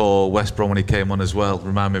for West Brom when he came on as well.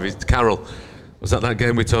 Remind me of it. Carroll. Was that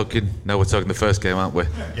game we're talking? No, we're talking the first game, aren't we?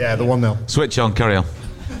 Yeah, the 1-0. Switch on, carry on.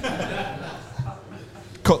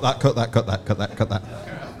 Cut that.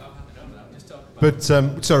 But,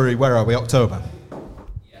 sorry, where are we? October?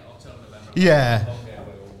 Yeah, October, November.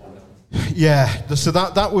 Yeah. So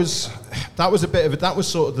that was a bit of that was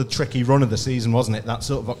sort of the tricky run of the season, wasn't it? That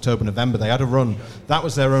sort of October, November. They had a run. That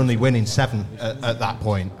was their only win in 7 at that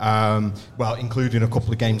point. Well, including a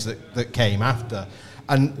couple of games that came after.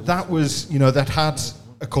 And that was, they'd had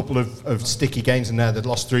a couple of sticky games in there. They'd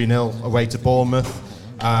lost 3-0 away to Bournemouth.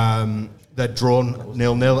 They'd drawn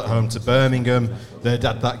 0-0 at home to Birmingham. They'd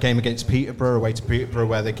had that game against Peterborough, away to Peterborough,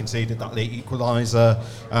 where they conceded that late equaliser.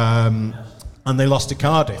 And they lost to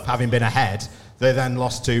Cardiff, having been ahead. They then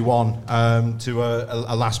lost 2-1 to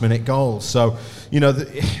a last-minute goal. So,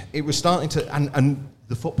 it was starting to... And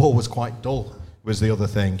the football was quite dull, was the other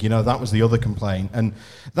thing. That was the other complaint. And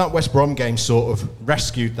that West Brom game sort of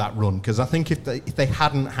rescued that run, because I think if they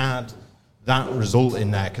hadn't had that result in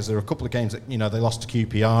there, because there were a couple of games that, they lost to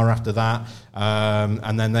QPR after that,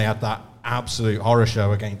 and then they had that absolute horror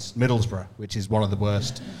show against Middlesbrough, which is one of the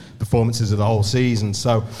worst performances of the whole season.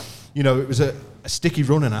 So, it was a sticky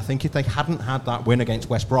run, and I think if they hadn't had that win against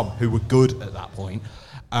West Brom, who were good at that point,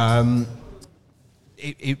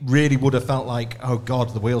 it really would have felt like, oh God,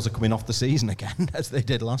 the wheels are coming off the season again, as they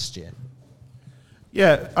did last year.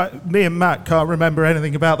 Yeah, me and Matt can't remember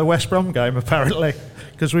anything about the West Brom game, apparently,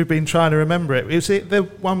 because we've been trying to remember it. Is it the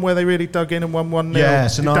one where they really dug in and won 1-0? Yeah,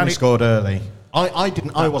 Sonani scored early.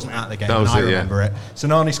 I wasn't at the game, and I remember it.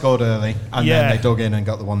 Sonani scored early, and then they dug in and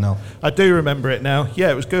got the 1-0. I do remember it now. Yeah,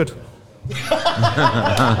 it was good.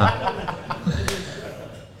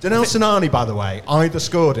 Danel Sonani, by the way, either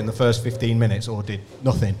scored in the first 15 minutes or did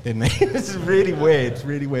nothing, didn't he? It's a really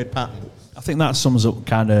weird pattern. I think that sums up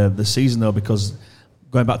kind of the season, though, because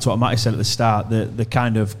going back to what Matty said at the start, the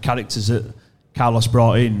kind of characters that Carlos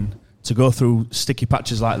brought in to go through sticky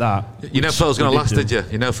patches like that. You never thought it was going to last, did you?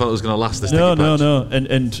 You never thought it was going to last, the sticky patch? No.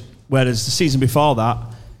 And whereas the season before that,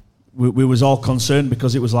 we was all concerned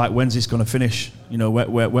because it was like, when's this going to finish? Where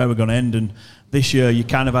we're going to end. And this year, you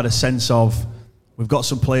kind of had a sense of, we've got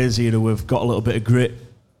some players here who have got a little bit of grit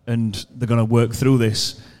and they're going to work through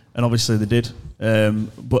this. And obviously they did.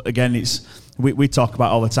 But again, we talk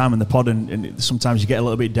about all the time in the pod, and sometimes you get a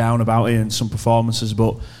little bit down about it and some performances,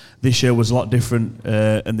 but this year was a lot different,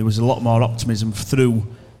 and there was a lot more optimism through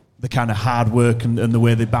the kind of hard work and the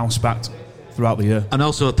way they bounced back throughout the year. And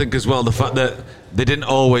also I think as well the fact that they didn't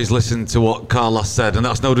always listen to what Carlos said, and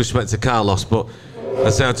that's no disrespect to Carlos, but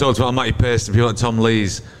as I talked about Matty Pearce and people like Tom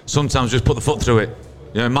Lees, sometimes just put the foot through it.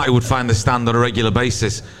 Matty would find the stand on a regular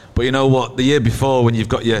basis, but you know what, the year before when you've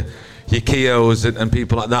got your Keoghs and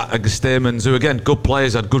people like that, Agustemans, who again, good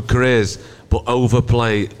players, had good careers, but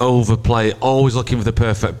overplay, always looking for the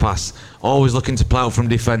perfect pass, always looking to play out from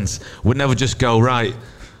defence, would never just go, right,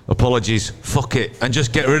 apologies, fuck it, and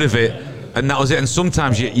just get rid of it. And that was it. And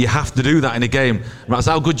sometimes you have to do that in a game. No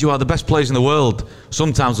matter how good you are, the best players in the world,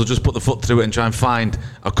 sometimes they'll just put the foot through it and try and find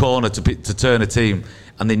a corner to turn a team.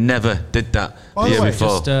 And they never did that the year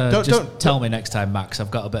before. Just tell me next time, Max.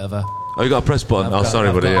 I've got a bit of a... Oh, you got a press button?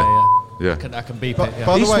 Sorry, buddy. Yeah. I can beep it.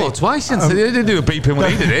 He swore twice and said he didn't do a beeping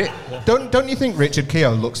when he did it. Don't you think Richard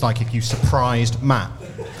Keogh looks like if you surprised Matt?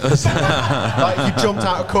 Like if you jumped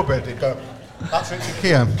out of a cupboard, he'd go, that's Richard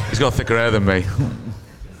Keogh. He's got thicker hair than me.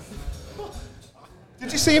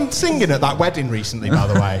 Did you see him singing at that wedding recently, by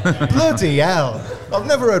the way? Bloody hell. I've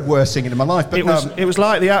never heard worse singing in my life. But it was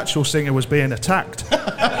like the actual singer was being attacked.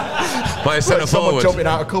 By a centre someone forward. jumping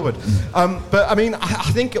out of a cupboard. But I mean,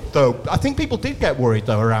 I think people did get worried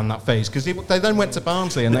though around that phase because they then went to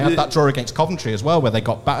Barnsley and they had that draw against Coventry as well, where they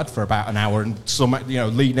got battered for about an hour, and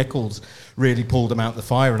Lee Nichols really pulled them out the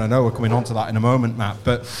fire. And I know we're coming on to that in a moment, Matt,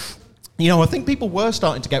 but. I think people were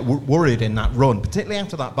starting to get worried in that run, particularly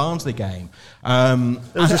after that Barnsley game. There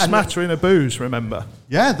was a smattering of boos, remember?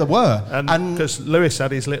 Yeah, there were. And because Lewis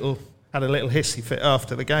had a little hissy fit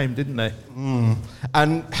after the game, didn't he?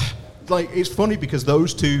 And it's funny because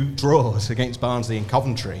those two draws against Barnsley and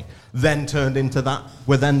Coventry then turned into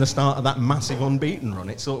were then the start of that massive unbeaten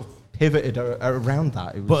run. It sort of pivoted around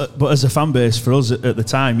that. But as a fan base, for us at the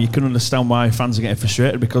time, you can understand why fans are getting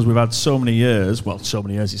frustrated because we've had so many years,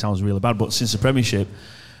 it sounds really bad, but since the Premiership,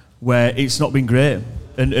 where it's not been great,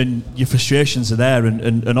 and your frustrations are there,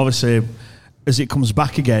 and obviously, as it comes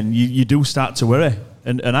back again, you do start to worry.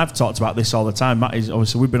 And I've talked about this all the time. Matt,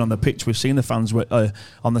 obviously, we've been on the pitch, we've seen the fans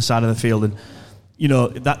on the side of the field, and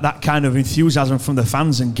that kind of enthusiasm from the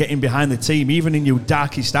fans and getting behind the team, even in your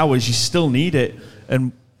darkest hours, you still need it.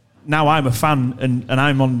 And now I'm a fan and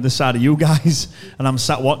I'm on the side of you guys and I'm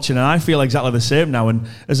sat watching and I feel exactly the same now. And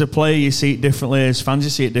as a player, you see it differently. As fans,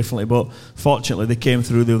 you see it differently. But fortunately, they came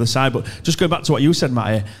through the other side. But just going back to what you said,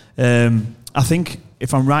 Matty, I think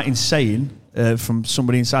if I'm right in saying from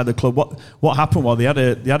somebody inside the club, what happened was they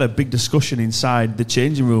had a big discussion inside the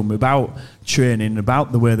changing room about training,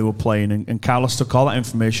 about the way they were playing, and Carlos took all that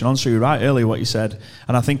information on. So you're right earlier what you said,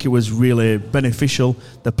 and I think it was really beneficial.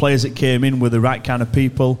 The players that came in were the right kind of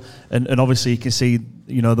people, and obviously you can see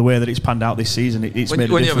the way that it's panned out this season. It's made a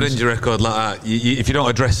difference. When you have an injury record like that, if you don't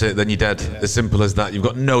address it, then you're dead. Yeah. As simple as that. You've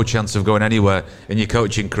got no chance of going anywhere in your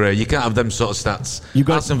coaching career. You can't have them sort of stats.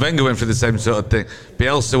 Arsene Wenger went through the same sort of thing.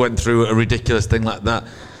 Bielsa went through a ridiculous thing like that.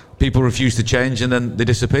 People refuse to change and then they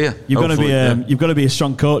disappear. You've got to be a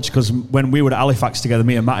strong coach, because when we were at Halifax together,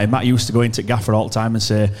 me and Matt used to go into Gaffer all the time and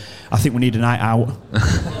say, I think we need a night out.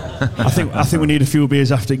 I think we need a few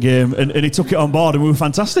beers after the game, and he took it on board and we were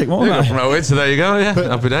fantastic, weren't we? So there you go, yeah.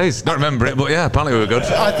 Happy days. Don't remember it, but yeah, apparently we were good.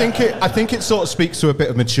 I think it sort of speaks to a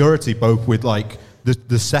bit of maturity, both with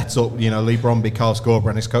the setup, Lee Bromby, Carl Scorber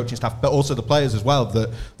and his coaching staff, but also the players as well,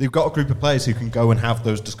 that they've got a group of players who can go and have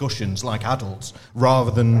those discussions like adults,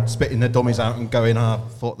 rather than spitting their dummies out and going,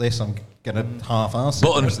 fuck this, I'm going to half-arse it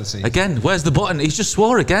the rest of the season. Again, where's the button? He's just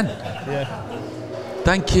swore again. Yeah.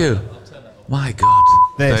 Thank you. My God.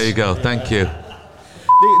 There you go, thank you.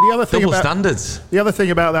 The other thing Double standards. The other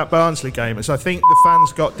thing about that Barnsley game is I think the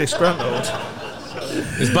fans got disgruntled.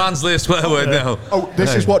 Is Barnsley a swear word now? Oh,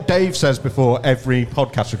 this is what Dave says before every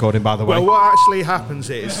podcast recording, by the way. Well, what actually happens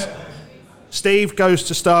is Steve goes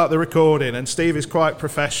to start the recording, and Steve is quite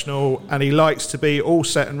professional and he likes to be all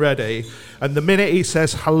set and ready. And the minute he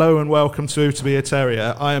says hello and welcome to Be a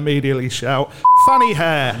Terrier, I immediately shout, funny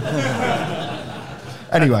hair.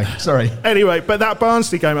 Anyway, sorry. But that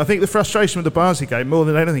Barnsley game, I think the frustration with the Barnsley game more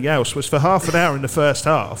than anything else was for half an hour in the first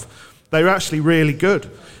half, they were actually really good.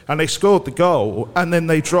 And they scored the goal, and then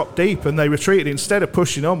they dropped deep and they retreated instead of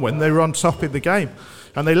pushing on when they were on top of the game.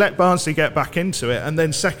 And they let Barnsley get back into it, and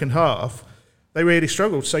then second half, they really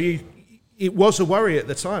struggled. So it was a worry at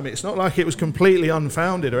the time. It's not like it was completely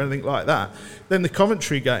unfounded or anything like that. Then the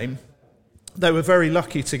Coventry game, they were very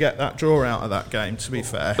lucky to get that draw out of that game, to be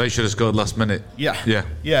fair. They should have scored last minute.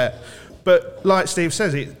 Yeah. But like Steve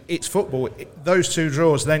says, it's football. Those two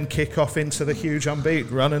draws then kick off into the huge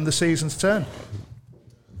unbeaten run and the season's turn.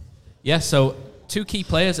 Yeah, so two key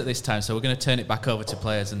players at this time, so we're going to turn it back over to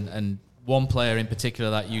players, and one player in particular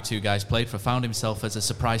that you two guys played for found himself as a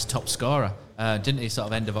surprise top scorer, didn't he, sort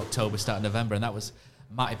of end of October, start of November, and that was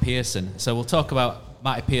Matty Pearson. So we'll talk about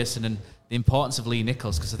Matty Pearson and the importance of Lee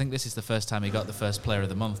Nichols, because I think this is the first time he got the first Player of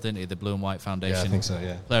the Month, didn't he, the Blue and White Foundation. Yeah, I think so,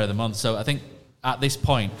 yeah. Player of the Month. So I think at this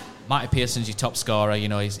point, Matty Pearson's your top scorer.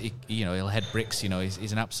 He'll head bricks.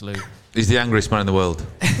 He's an absolute. He's the angriest man in the world.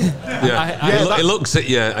 He looks at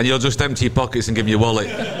you, and you'll just empty your pockets and give him your wallet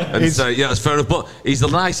and say, "Yeah, that's fair enough." But he's the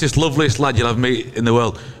nicest, loveliest lad you'll ever meet in the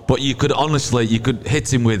world. But you could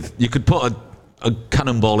hit him with. You could put a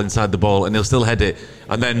cannonball inside the ball and he'll still head it,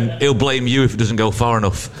 and then he'll blame you if it doesn't go far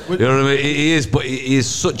enough. You know what I mean? He is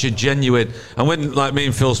such a genuine. And when, like, me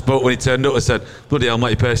and Phil spoke when he turned up, I said, bloody hell,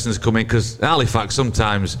 Matty Pearson's coming, because Halifax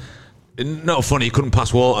sometimes, not funny, he couldn't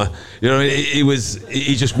pass water. You know,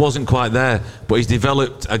 he just wasn't quite there. But he's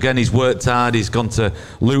developed again. He's worked hard. He's gone to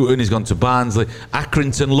Luton. He's gone to Barnsley.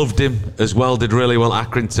 Accrington loved him as well. Did really well.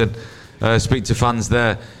 Accrington. Speak to fans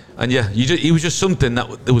there, and yeah, he was just something that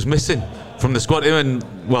was missing from the squad. Him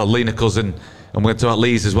and, well, Lee Nichols, and we're going to talk about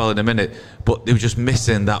Lees as well in a minute. But they were just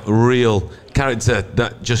missing that real character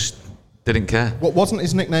that just didn't care. What wasn't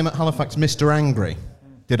his nickname at Halifax, Mr. Angry?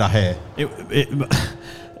 Did I hear?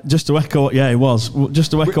 Just to echo, it was.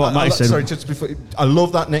 Just to echo what Matty said. Sorry, just before, I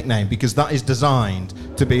love that nickname because that is designed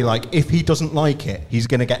to be like, if he doesn't like it, he's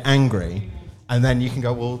going to get angry, and then you can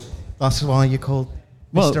go, well, that's why you're called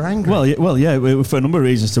Mr. Angry. Well, yeah, for a number of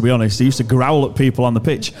reasons, to be honest. He used to growl at people on the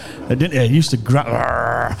pitch, didn't he? He used to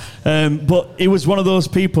growl. But it was one of those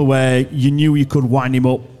people where you knew you could wind him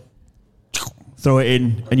up, throw it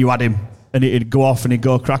in, and you had him, and it'd go off and he'd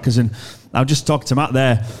go crackers. And I just talked to Matt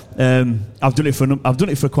there. I've done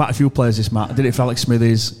it for quite a few players. This, Matt. I did it for Alex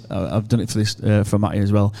Smithies. I've done it for this for Matty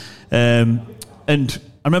as well. And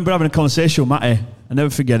I remember having a conversation with Matty. I never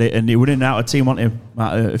forget it. And he went in and out of team, wasn't he,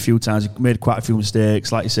 Matt, a few times. He made quite a few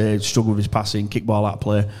mistakes. Like you say, struggled with his passing, kickball out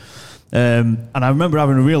play. And I remember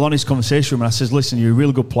having a real honest conversation with him. And I says, listen, you're a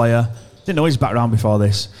real good player. Didn't know his background before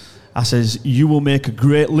this. I says, you will make a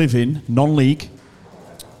great living, non-league.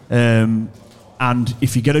 And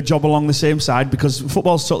if you get a job along the same side, because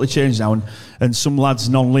football's totally changed now, and some lads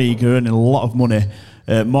non-league are earning a lot of money,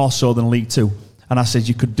 more so than League Two. And I said,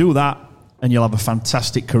 you could do that and you'll have a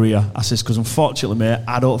fantastic career. I says, because unfortunately, mate,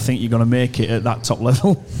 I don't think you're going to make it at that top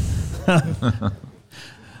level. I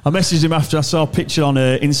messaged him after I saw a picture on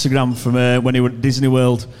Instagram from when he was at Disney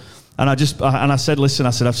World. And I said, listen,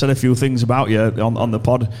 I've said a few things about you on the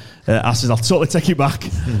pod. I said, I'll totally take it back.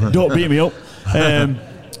 Don't beat me up.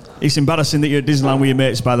 It's embarrassing that you're at Disneyland with your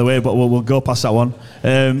mates, by the way, but we'll go past that one.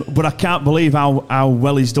 But I can't believe how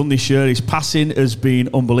well he's done this year. His passing has been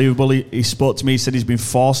unbelievable. He spoke to me, he said he's been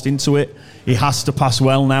forced into it. He has to pass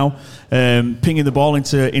well now. Pinging the ball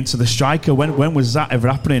into the striker, when was that ever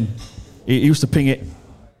happening? He used to ping it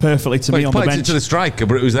perfectly to me on the bench. He into the striker,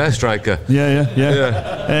 but it was their striker.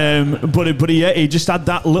 Yeah. But he just had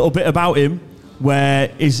that little bit about him where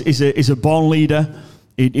he's a born leader.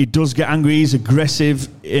 He does get angry, he's aggressive,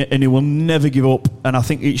 and he will never give up. And I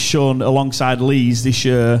think it's shown alongside Lees this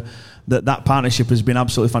year that partnership has been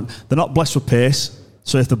absolutely fun. They're not blessed with pace,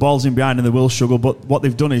 so if the ball's in behind, then they will struggle. But what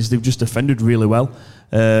they've done is they've just defended really well,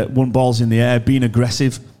 won balls in the air, being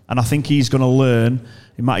aggressive. And I think he's going to learn,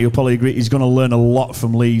 Matt, you'll probably agree, he's going to learn a lot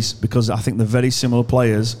from Lees, because I think they're very similar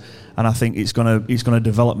players, and I think it's going to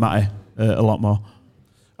develop Matty a lot more.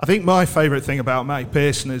 I think my favourite thing about Matty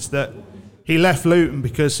Pearson is that he left Luton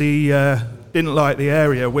because he didn't like the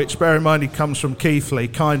area, which, bear in mind, he comes from Keighley,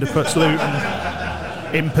 kind of puts Luton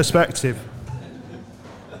in perspective.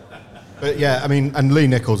 But yeah, I mean, and Lee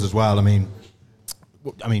Nichols as well. I mean,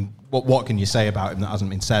 what can you say about him that hasn't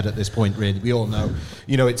been said at this point? Really, we all know.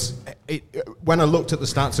 You know, when I looked at the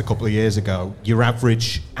stats a couple of years ago, your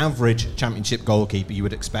average Championship goalkeeper, you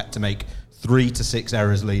would expect to make 3 to 6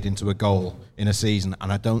 errors leading to a goal in a season,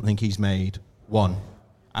 and I don't think he's made one.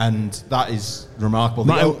 And that is remarkable.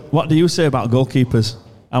 Matt, what do you say about goalkeepers?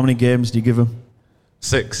 How many games do you give them?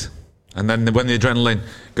 6. And then when the adrenaline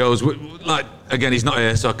goes, like, again, he's not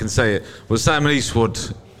here, so I can say it, but Simon Eastwood,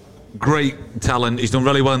 great talent. He's done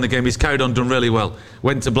really well in the game. He's carried on, done really well.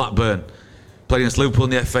 Went to Blackburn, played against Liverpool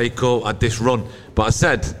in the FA Cup, had this run. But I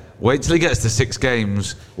said, wait till he gets to 6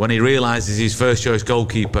 games when he realises he's first choice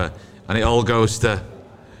goalkeeper and it all goes to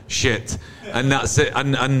shit. And that's it.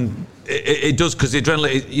 And it does, because the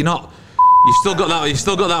adrenaline, you've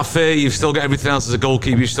still got that fear, you've still got everything else as a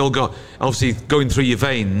goalkeeper, you've still got obviously going through your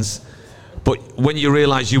veins. But when you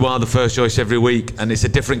realise you are the first choice every week, and it's a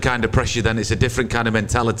different kind of pressure, then it's a different kind of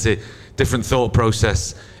mentality, different thought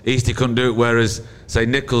process. Eastie couldn't do it, whereas, say,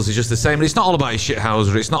 Nichols is just the same. And it's not all about his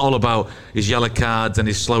shithousery, it's not all about his yellow cards and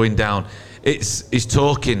his slowing down. It's his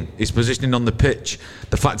talking, his positioning on the pitch,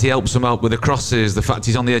 the fact he helps them out with the crosses, the fact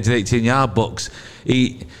he's on the edge of the 18-yard box.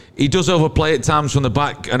 He does overplay at times from the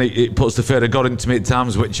back, and it puts the fear of God into me at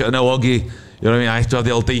times, which I know Oggy, you know what I mean, I have to have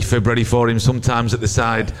the old defib ready for him sometimes at the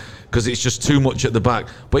side, because it's just too much at the back.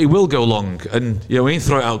 But he will go long, and when he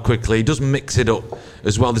throw it out quickly, he does mix it up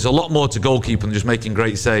as well. There's a lot more to goalkeeping than just making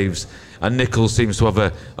great saves, and Nichols seems to have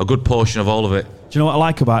a good portion of all of it. Do you know what I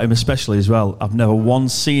like about him especially as well? I've never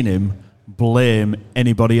once seen him blame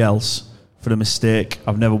anybody else for the mistake.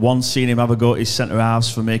 I've never once seen him have a go at his centre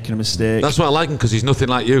halves for making a mistake. That's why I like him, because he's nothing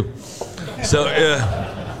like you. So,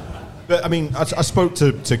 yeah. But I mean, I spoke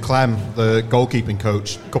to Clem, the goalkeeping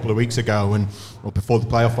coach, a couple of weeks ago, before the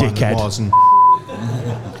playoff final was, and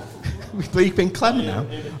we're bleeping Clem now.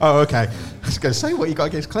 Oh, okay. I was going to say what you got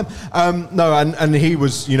against Clem. No, and he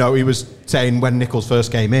was saying when Nichols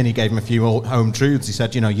first came in, he gave him a few home truths. He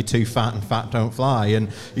said, you're too fat and fat don't fly. And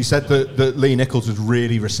he said that Lee Nichols was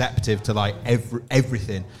really receptive to like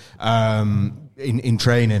everything in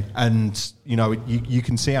training, and you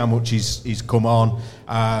can see how much he's come on.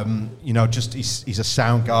 He's a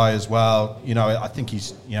sound guy as well. I think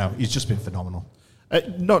he's just been phenomenal.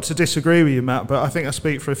 Not to disagree with you, Matt, but I think I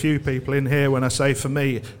speak for a few people in here when I say, for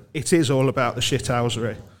me, it is all about the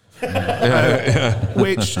shithousery.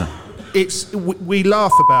 Which we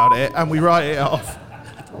laugh about it and we write it off.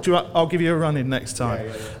 I'll give you a run in next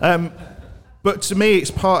time. But to me,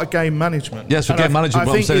 it's part of game management. Yes, for game management,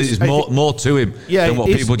 but I'm saying there's more to him than what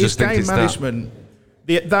people just think it's management.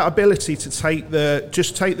 That ability to take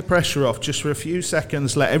the pressure off just for a few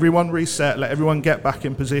seconds, let everyone reset, let everyone get back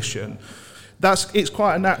in position. It's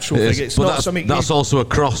quite a natural thing. It's not something. That's also a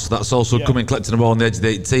cross. That's also coming, collecting the ball on the edge of the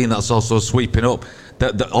 18. That's also sweeping up.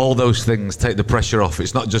 All those things take the pressure off.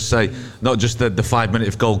 It's not just the 5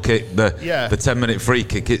 minute goal kick, the 10-minute free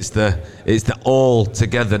kick. It's the all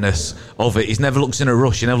togetherness of it. He never looks in a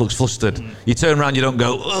rush. He never looks flustered. You turn around, you don't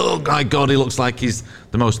go, oh my God, he looks like he's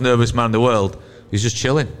the most nervous man in the world. He's just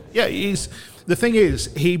chilling. Yeah, the thing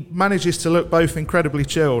is, he manages to look both incredibly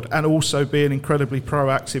chilled and also be an incredibly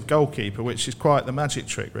proactive goalkeeper, which is quite the magic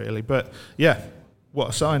trick, really. But yeah, what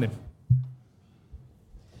a signing.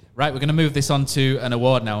 Right, we're going to move this on to an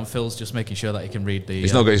award now, and Phil's just making sure that he can read the...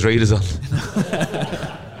 He's not got his readers on.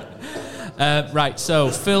 Right,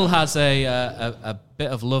 so Phil has a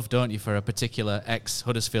bit of love, don't you, for a particular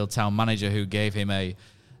ex-Huddersfield Town manager who gave him a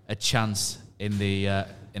chance in the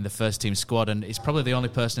first team squad, and he's probably the only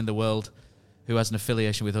person in the world who has an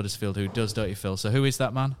affiliation with Huddersfield who does, don't you, Phil? So who is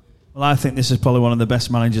that man? Well, I think this is probably one of the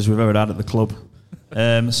best managers we've ever had at the club.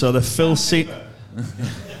 So the Phil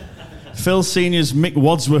Senior's Mick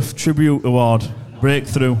Wadsworth Tribute Award,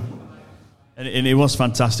 Breakthrough. And it was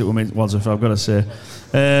fantastic with Mick Wadsworth, I've got to say.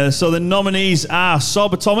 So the nominees are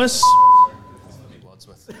Sorba Thomas,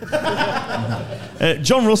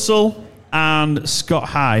 John Russell, and Scott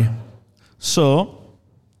High. So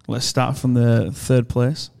let's start from the third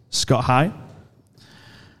place. Scott High.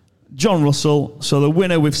 John Russell. So the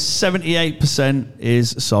winner with 78%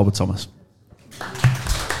 is Sorba Thomas.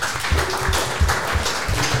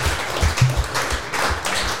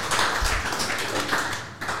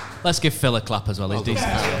 Let's give Phil a clap as well. He's decent.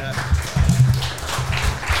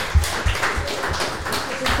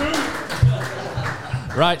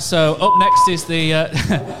 Right, so up next is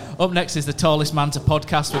the tallest man to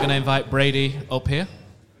podcast. We're going to invite Brady up here.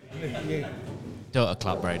 Don't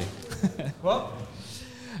clap, Brady. What?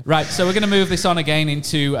 Right, so we're going to move this on again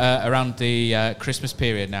into around the Christmas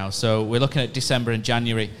period now. So we're looking at December and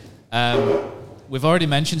January. We've already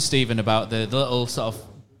mentioned, Stephen, about the little sort of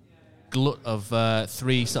glut of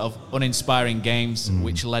three sort of uninspiring games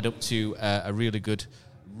which led up to a really good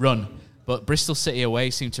run. But Bristol City away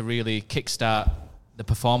seemed to really kickstart the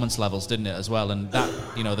performance levels, didn't it, as well? And that,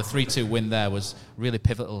 the 3-2 win there was really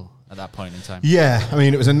pivotal at that point in time. Yeah, I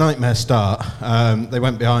mean, it was a nightmare start. They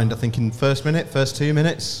went behind, I think, in first 2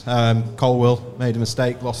 minutes. Colwill made a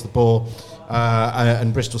mistake, lost the ball,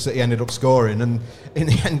 and Bristol City ended up scoring. And in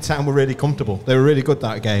the end, Town were really comfortable. They were really good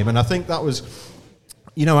that game. And I think that was,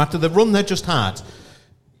 after the run they just had,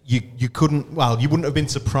 you wouldn't have been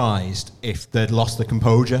surprised if they'd lost the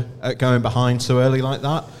composure at going behind so early like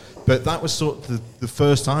that. But that was sort of the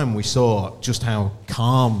first time we saw just how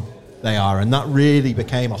calm they are, and that really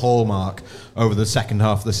became a hallmark over the second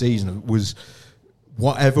half of the season. It was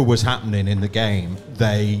whatever was happening in the game,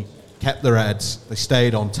 they kept their heads, they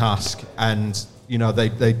stayed on task, and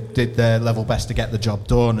they did their level best to get the job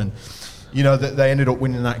done. And they ended up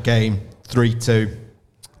winning that game 3-2,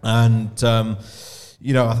 and I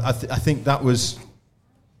think that was.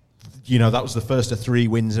 That was the first of 3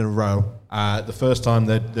 wins in a row. The first time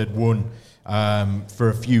they'd won for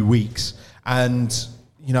a few weeks. And,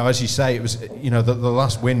 as you say, it was, the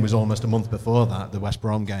last win was almost a month before that, the West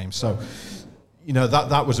Brom game. So,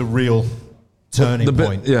 that was a real turning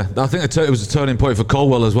point. Yeah, I think it was a turning point for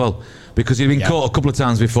Colwill as well, because he'd been caught a couple of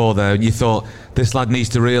times before there, and you thought, this lad needs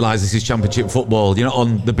to realise this is Championship football. You're not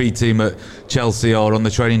on the B team at Chelsea or on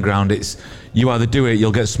the training ground. It's you either do it,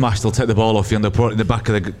 you'll get smashed, they'll take the ball off you, and they'll put it in the back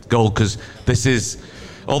of the goal, because this is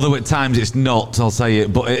although at times it's not, I'll say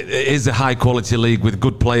it, but it is a high quality league with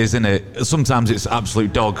good players in it. Sometimes it's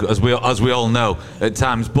absolute dog, as we all know at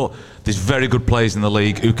times, but there's very good players in the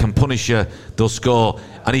league who can punish you, they'll score,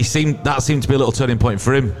 and that seemed to be a little turning point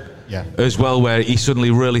for him. Yeah. As well, where he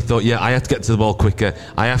suddenly really thought, I have to get to the ball quicker,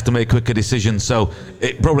 I have to make quicker decisions, so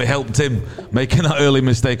it probably helped him making that early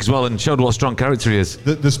mistake as well, and showed what a strong character he is.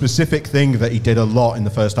 The specific thing that he did a lot in the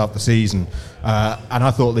first half of the season, and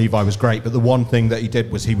I thought Levi was great, but the one thing that he did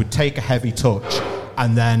was he would take a heavy touch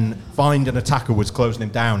and then find an attacker was closing him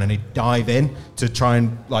down, and he'd dive in to try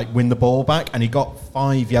and win the ball back, and he got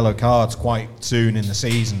 5 yellow cards quite soon in the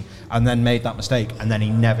season, and then made that mistake, and then he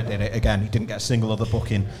never did it again. He didn't get a single other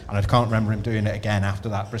booking, and I can't remember him doing it again after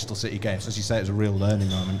that Bristol City game. So as you say, it was a real learning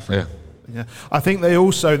moment for him. Yeah, I think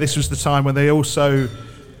this was the time when they also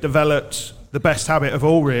developed the best habit of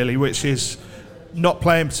all, really, which is not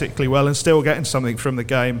playing particularly well and still getting something from the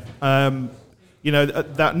game.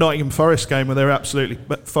 That Nottingham Forest game where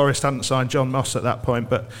but Forest hadn't signed John Moss at that point,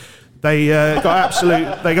 but they got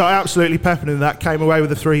absolutely peppered in that, came away with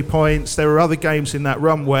the 3 points. There were other games in that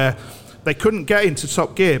run where they couldn't get into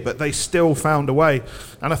top gear, but they still found a way.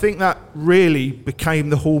 And I think that really became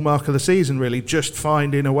the hallmark of the season, really, just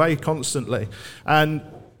finding a way constantly. And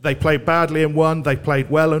they played badly and won, they played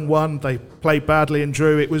well and won, they played badly and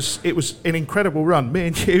drew. It was an incredible run. Me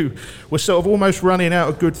and you were sort of almost running out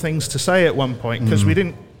of good things to say at one point, because we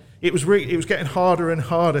didn't. It was getting harder and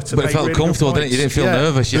harder to make. But it felt really comfortable, didn't it? You didn't feel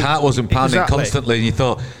nervous. Your heart wasn't pounding constantly, and you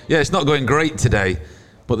thought, it's not going great today,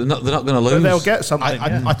 but they're not going to lose. But they'll get something.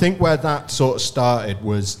 I think where that sort of started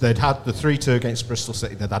was they'd had the 3-2 against Bristol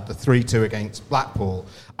City, they'd had the 3-2 against Blackpool,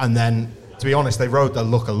 and then, to be honest, they rode their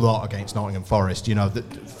luck a lot against Nottingham Forest. The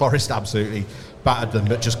Forest absolutely battered them,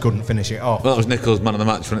 but just couldn't finish it off. Well, that was Nichols' man of the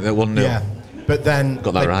match, wasn't it? That 1-0. Yeah, but then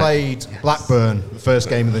they played Blackburn the first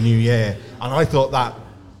game of the new year, and I thought that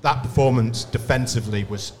performance defensively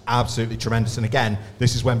was absolutely tremendous. And again,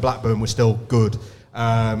 this is when Blackburn was still good,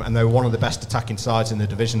 and they were one of the best attacking sides in the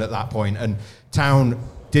division at that point. And Town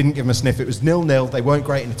didn't give them a sniff. It was 0-0. They weren't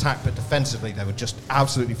great in attack, but defensively they were just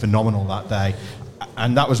absolutely phenomenal that day.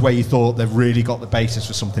 And that was where you thought they've really got the basis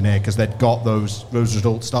for something here, because they'd got those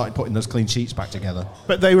results, started putting those clean sheets back together.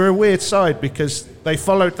 But they were a weird side, because they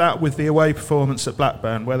followed that with the away performance at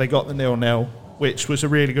Blackburn, where they got the 0-0, which was a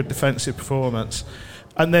really good defensive performance.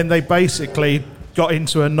 And then they basically got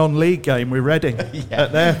into a non-league game with Reading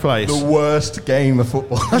at their place. The worst game of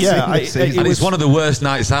football I've seen this season. And it's one of the worst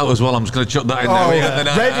nights out as well. I'm just going to chuck that in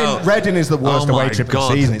there. Reading is the worst away trip of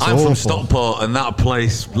the season. It's I'm awful. from Stockport, and that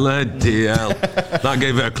place, bloody hell, that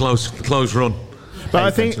gave it a close run. But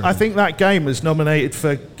I think that game was nominated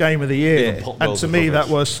for Game of the Year, and to me that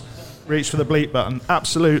was reach for the bleep button.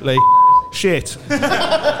 Absolutely shit.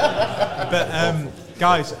 But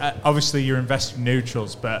guys, obviously you're invested in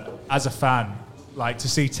neutrals, but as a fan, to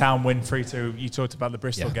see Town win 3-2, you talked about the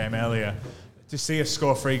Bristol game earlier, to see us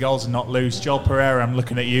score 3 goals and not lose. Joel Pereira, I'm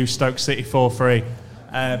looking at you, Stoke City 4-3.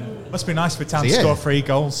 Must be nice for Town to score 3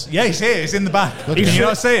 goals. Yeah, he's here, he's in the back. Can you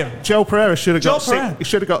not see him? Joel Pereira should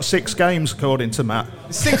have got 6 games, according to Matt.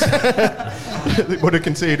 6. They would have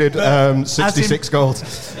conceded 66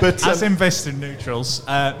 goals. But as invested in neutrals,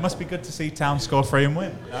 must be good to see Town score 3 and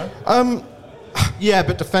win, no? Yeah,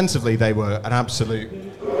 but defensively they were an absolute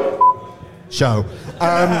show.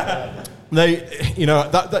 That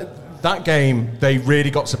game, they really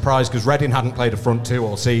got surprised because Reading hadn't played a front 2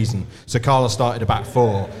 all season. So Carlos started a back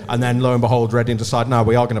 4, and then lo and behold, Reading decided, no,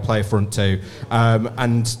 we are going to play a front 2.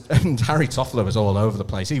 And Harry Toffler was all over the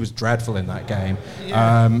place. He was dreadful in that game.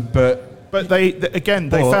 Yeah. But they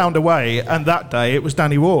found a way, and that day it was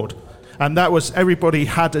Danny Ward. And that was, everybody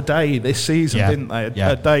had a day this season, didn't they?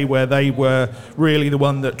 A day where they were really the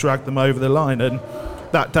one that dragged them over the line. And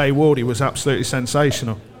that day, Wardy was absolutely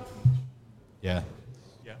sensational. Yeah.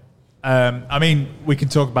 I mean, we can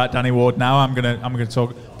talk about Danny Ward now. I'm gonna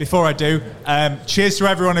talk. Before I do, cheers to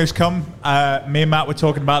everyone who's come. Me and Matt were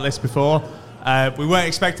talking about this before. We weren't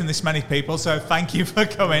expecting this many people, so thank you for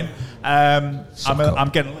coming. I'm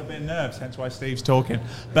getting a little bit nervous, hence why Steve's talking.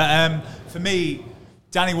 But for me,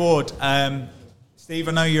 Danny Ward, Steve,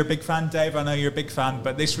 I know you're a big fan. Dave, I know you're a big fan.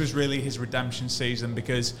 But this was really his redemption season,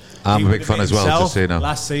 because I'm a big fan as well, just so you know.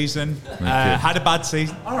 Last season, had a bad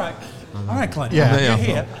season. All right, Clint. Yeah. You're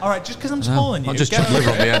here. All right, just because I'm spoiling you. I'll just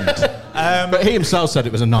liver on the end. But he himself said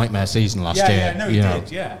it was a nightmare season last year. Yeah, no, he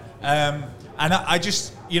did. Yeah. And I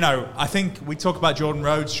just, I think we talk about Jordan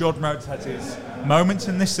Rhodes. Jordan Rhodes had his moments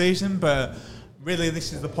in this season, but really,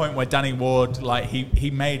 this is the point where Danny Ward, like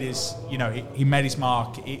he made his, he made his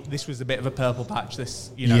mark. This was a bit of a purple patch. He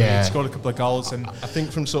scored a couple of goals, and I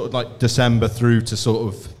think from sort of like December through to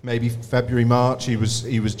sort of maybe February, March, he was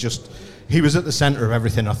at the centre of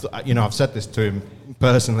everything. I've said this to him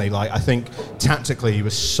personally. Like, I think tactically he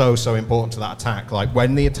was so important to that attack. Like,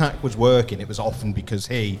 when the attack was working, it was often because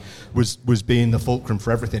he was being the fulcrum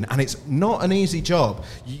for everything. And it's not an easy job.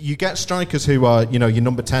 You get strikers who are, your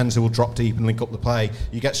number 10s who will drop deep and link up the play.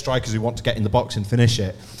 You get strikers who want to get in the box and finish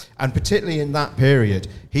it. And particularly in that period,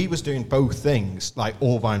 he was doing both things, like,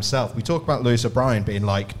 all by himself. We talk about Lewis O'Brien being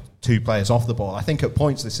like 2 players off the ball. I think at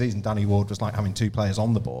points this season, Danny Ward was like having 2 players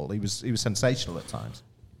on the ball. He was sensational at times.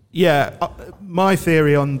 Yeah, my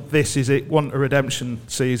theory on this is it wasn't a redemption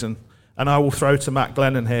season. And I will throw to Matt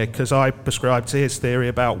Glennon here, because I prescribe to his theory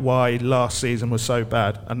about why last season was so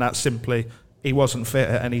bad. And that's simply he wasn't fit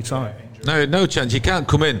at any time. No chance. You can't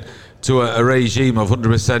come in to a regime of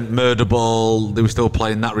 100% murder ball. They were still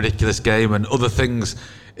playing that ridiculous game and other things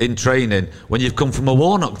in training when you've come from a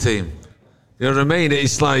Warnock team. You know what I mean?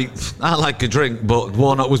 It's like, I like a drink, but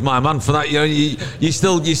Warnock was my man for that. You're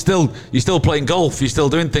still playing golf. You're still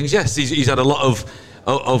doing things. Yes, he's had a lot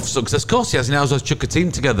of success. Of course he has. He knows how to chuck a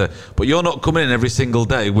team together. But you're not coming in every single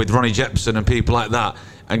day with Ronnie Jepson and people like that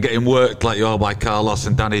and getting worked like you are by Carlos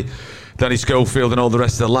and Danny Schofield and all the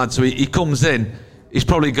rest of the lads. So he comes in. He's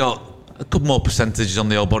probably got a couple more percentages on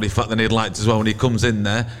the old body fat than he'd like to as well when he comes in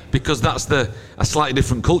there, because that's a slightly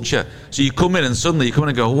different culture. So you come in and suddenly you come in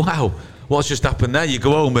and go, wow, what's just happened there? You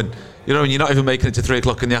go home and you're not even making it to 3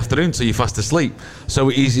 o'clock in the afternoon till you're fast asleep. So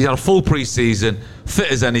he's had a full pre-season, fit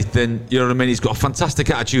as anything. You know what I mean? He's got a fantastic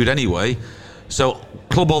attitude anyway. So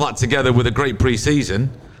club all that together with a great pre-season.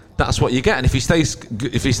 That's what you get. And if he stays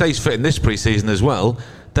fit in this pre-season as well,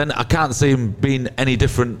 then I can't see him being any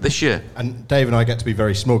different this year. And Dave and I get to be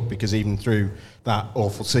very smug, because even through that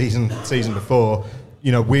awful season before,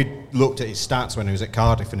 we looked at his stats when he was at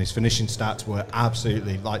Cardiff, and his finishing stats were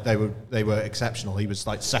absolutely, like, they were exceptional. He was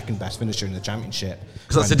like second best finisher in the Championship.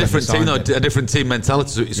 Because that's a different team, though, a different team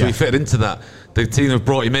mentality. So he fitted into that. The team have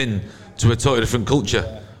brought him in to a totally different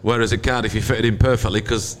culture. Whereas at Cardiff, he fitted in perfectly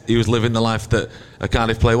because he was living the life that a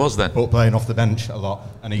Cardiff player was then. But playing off the bench a lot,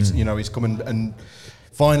 and he's coming and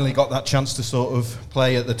finally got that chance to sort of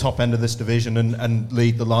play at the top end of this division and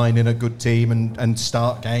lead the line in a good team and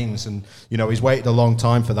start games. And, he's waited a long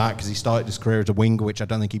time for that, because he started his career as a winger, which I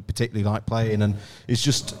don't think he particularly liked playing. And it's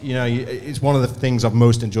just, it's one of the things I've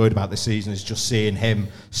most enjoyed about this season is just seeing him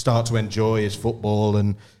start to enjoy his football,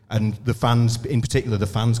 and the fans, in particular, the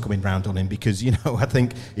fans coming round on him, because, I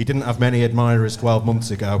think he didn't have many admirers 12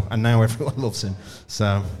 months ago, and now everyone loves him.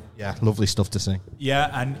 So, yeah, lovely stuff to see.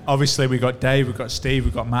 Yeah, and obviously we've got Dave, we've got Steve,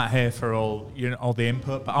 we've got Matt here for all the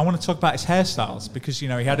input. But I want to talk about his hairstyles, because, he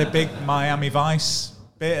had a big Miami Vice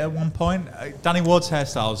bit at one point. Danny Ward's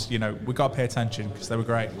hairstyles, we've got to pay attention, because they were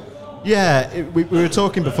great. Yeah, we were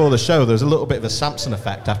talking before the show. There was a little bit of a Samson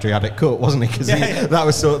effect after he had it cut, wasn't he? Because that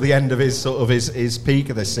was sort of the end of his peak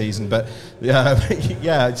of this season. But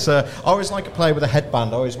it's I always like a player with a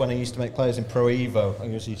headband. When I used to make players in Pro Evo, I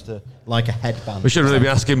always used to like a headband. We should really be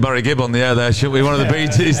asking Barry Gibb on the air there, shouldn't we? One of the Bee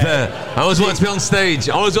Gees there. I always wanted to be on stage.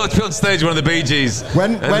 One of the Bee Gees.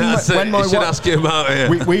 When my should ask you about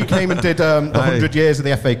it. We came and did the 100 years of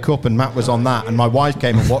the FA Cup, and Matt was on that, and my wife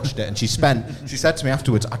came and watched it, and she said to me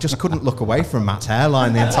afterwards, I just couldn't look away from Matt's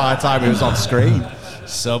hairline the entire time he was on screen.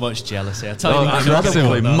 So much jealousy. I tell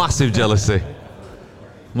you, massive jealousy.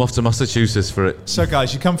 I'm off to Massachusetts for it. So,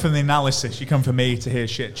 guys, you come from the analysis, you come from me to hear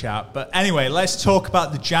shit chat. But anyway, let's talk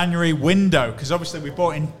about the January window, because obviously we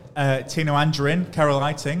brought in Tino Anjorin, Carol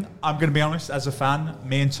Eiting. I'm going to be honest, as a fan,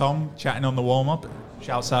 me and Tom chatting on the warm-up.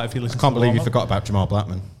 Shouts out if you listen to the warm-up. I can't believe you forgot about Jamal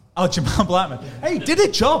Blackman. Oh, Jamal Blackman. Hey, did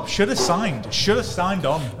a job. Should have signed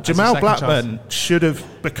on. Jamal Blackman should have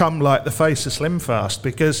become like the face of Slim Fast,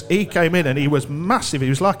 because he came in and he was massive. He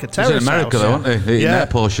was like a terrace. He's in America, though, wasn't he? Eating their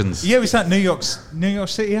portions. Yeah, was that New York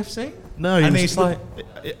City FC? No, he's like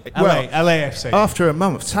LAFC. After a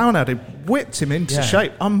month, Town had whipped him into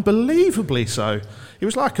shape, unbelievably so. He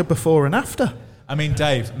was like a before and after. I mean,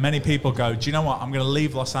 Dave, many people go, do you know what? I'm going to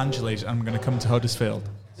leave Los Angeles and I'm going to come to Huddersfield.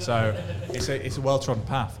 So it's a well-trodden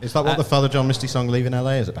path. Is that what the Father John Misty song "Leaving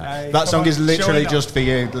LA" is about? That song is literally just for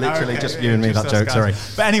you, just for you and me. That joke, sorry.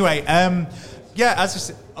 But anyway,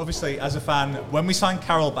 obviously as a fan, when we signed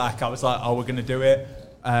Carroll back, I was like, oh, we're going to do it.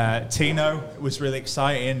 Tino was really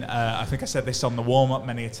exciting. I think I said this on the warm-up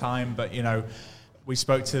many a time, but we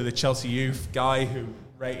spoke to the Chelsea youth guy who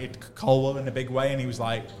rated Colwell in a big way, and he was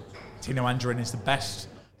like, Tino Anjorin is the best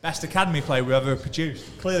academy player we ever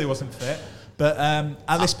produced. Clearly wasn't fit. But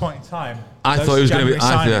at this point in time, I thought it was going to be.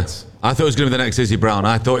 I thought it was going to be the next Izzy Brown.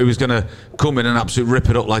 I thought he was going to come in and absolutely rip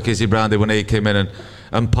it up like Izzy Brown did when he came in,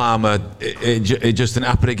 and Palmer. It just didn't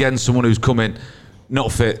happen again. Someone who's come in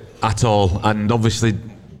not fit at all, and obviously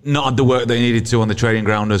not had the work that he needed to on the training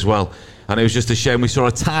ground as well. And it was just a shame. We saw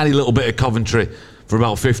a tiny little bit of Coventry for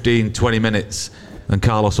about 15-20 minutes, and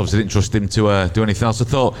Carlos obviously didn't trust him to do anything else. I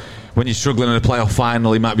thought when you're struggling in a playoff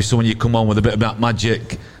final, he might be someone you come on with a bit of that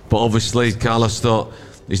magic. But obviously, Carlos thought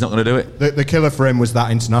he's not going to do it. The killer for him was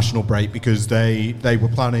that international break, because they were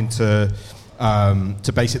planning to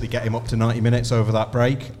basically get him up to 90 minutes over that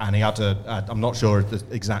break, and he had I'm not sure the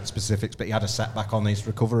exact specifics, but he had a setback on his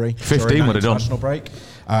recovery. 15 would have done. International break.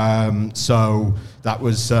 So that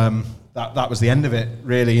was that was the end of it,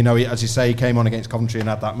 really. You know, as you say, he came on against Coventry and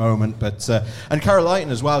had that moment. But and Carol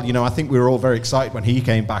Lighton as well. You know, I think we were all very excited when he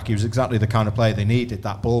came back. He was exactly the kind of player they needed,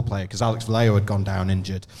 that ball player, because Alex Vallejo had gone down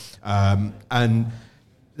injured, and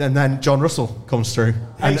then John Russell comes through.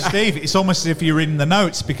 Hey, Steve, it's almost as if you're reading the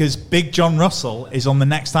notes, because Big John Russell is on the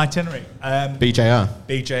next itinerary.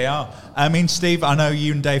 BJR. I mean, Steve, I know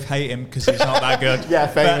you and Dave hate him because he's not that good. Yeah,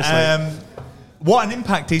 famously. But, what an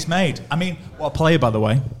impact he's made. I mean, what a player, by the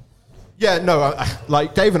way. Yeah, no,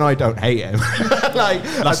 like Dave and I don't hate him.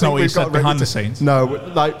 That's not what you said behind the scenes. No,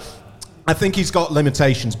 like I think he's got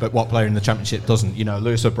limitations, but what player in the Championship doesn't? You know,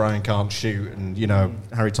 Lewis O'Brien can't shoot, and you know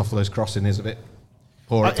Harry Toffolo's crossing is a bit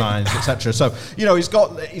poor at times, etc. So you know he's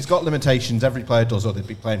got limitations. Every player does, or they'd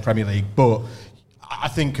be playing Premier League. But I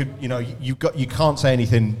think you know you can't say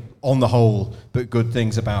anything on the whole but good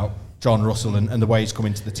things about John Russell and the way he's come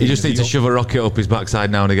into the team. You just need to shove a rocket up his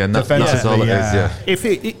backside now and again. That's all it is.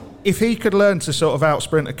 Yeah. If he could learn to sort of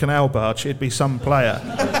out-sprint a canal barge, he'd be some player.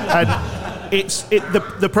 And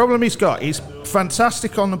the problem he's got, he's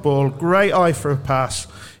fantastic on the ball, great eye for a pass.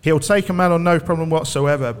 He'll take a man on no problem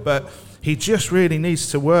whatsoever, but he just really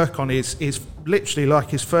needs to work on his literally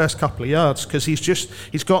like his first couple of yards, because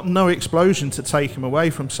he's got no explosion to take him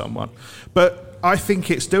away from someone. But I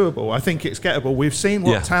think it's doable. I think it's gettable. We've seen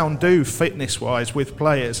what Town do fitness-wise with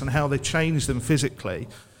players and how they change them physically.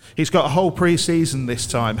 He's got a whole pre-season this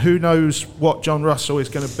time. Who knows what John Russell is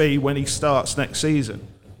going to be when he starts next season?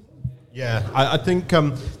 Yeah, I think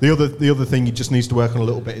the other thing he just needs to work on a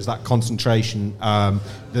little bit is that concentration.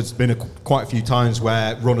 There's been quite a few times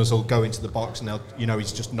where runners will go into the box and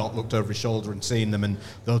he's just not looked over his shoulder and seen them, and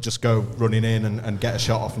they'll just go running in and get a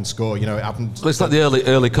shot off and score. You know, it happens. Well, it's like the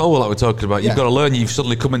early Colwell that we're talking about. You've got to learn. You've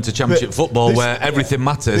suddenly come into Championship football where everything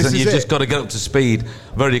matters, and you've just got to get up to speed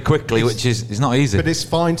very quickly, which is not easy. But it's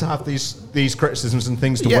fine to have these criticisms and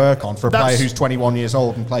things to work on for a player who's 21 years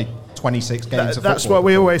old and played 26 games of football. That's what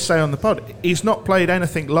we always say on the pod. He's not played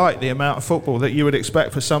anything like the amount of football that you would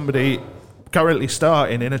expect for somebody currently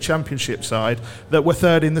starting in a Championship side that were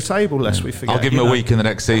third in the table, lest we forget. I'll give him a week in the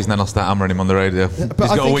next season, then I'll start hammering him on the radio. He's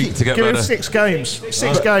got a week to get better. Give him 6 games.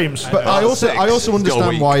 6 games. But I also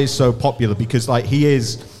understand why he's so popular, because like he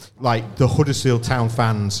is like the Huddersfield Town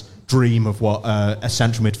fans' dream of what a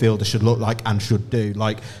central midfielder should look like and should do.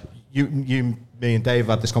 Like me and Dave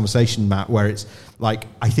had this conversation, Matt, where it's like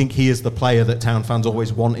I think he is the player that Town fans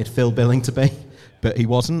always wanted Phil Billing to be, but he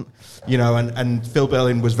wasn't. You know, and Phil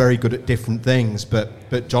Billing was very good at different things,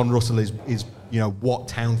 but John Russell is you know what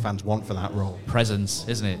Town fans want for that role. Presence,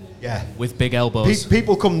 isn't it? Yeah, with big elbows.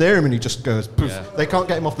 People come near him and he just goes poof. Yeah. They can't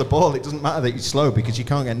get him off the ball. It doesn't matter that he's slow because you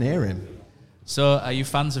can't get near him. So, are you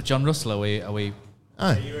fans of John Russell? Are we? Are you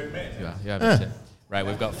admit it? Yeah, admit it. Right,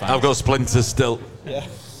 we've got fans. I've got splinters still. Yeah.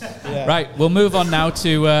 Right, we'll move on now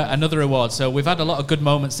to another award. So we've had a lot of good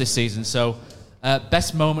moments this season. So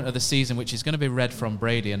best moment of the season, which is going to be read from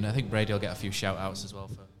Brady, and I think Brady will get a few shout-outs as well.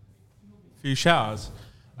 A few shout-outs?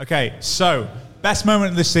 Okay, so best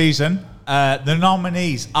moment of the season, the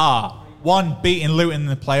nominees are 1, beating Luton in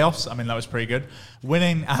the playoffs. I mean, that was pretty good.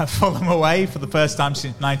 Winning at Fulham away for the first time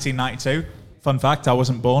since 1992. Fun fact, I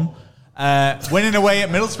wasn't born. Winning away at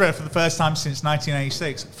Middlesbrough for the first time since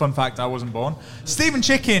 1986. Fun fact, I wasn't born. Stephen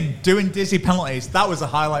Chicken doing dizzy penalties. That was a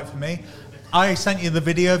highlight for me. I sent you the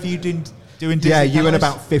video of you doing dizzy penalties. Yeah, you and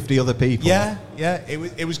about 50 other people. Yeah,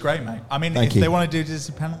 it was great, mate. I mean, if they want to do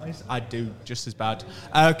dizzy penalties, I'd do just as bad.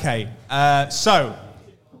 Okay, so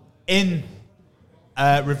in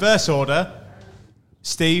reverse order,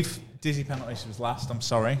 Steve, dizzy penalties was last, I'm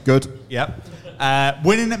sorry. Good. Yep.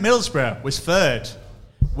 Winning at Middlesbrough was third.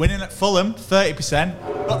 Winning at Fulham, 30%.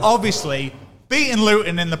 But obviously, beating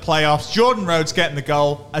Luton in the playoffs, Jordan Rhodes getting the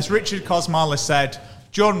goal. As Richard Kosmala said,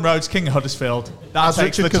 Jordan Rhodes, King of Huddersfield. That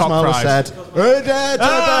takes the top prize. Said,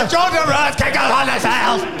 Jordan Rhodes, King of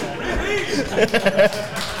Huddersfield!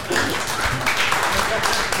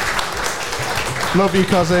 Love you,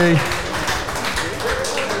 Cosy.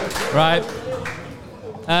 Right.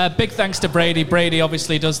 Big thanks to Brady. Brady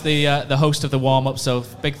obviously does the host of the warm-up, so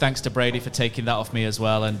big thanks to Brady for taking that off me as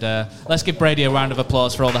well. And let's give Brady a round of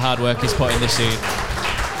applause for all the hard work he's put in this season.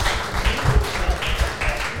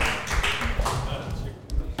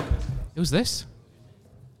 Who's this?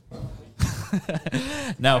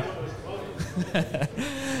 No.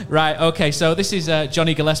 Right, okay, so this is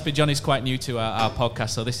Johnny Gillespie. Johnny's quite new to our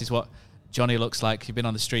podcast, so this is what Johnny looks like. You've been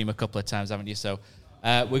on the stream a couple of times, haven't you? So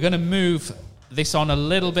we're going to move this on a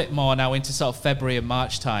little bit more now into sort of February and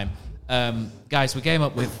March time. Guys, we came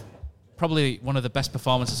up with probably one of the best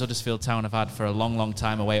performances Huddersfield Town have had for a long, long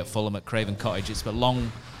time away at Fulham at Craven Cottage. It's been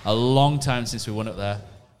a long time since we won up there.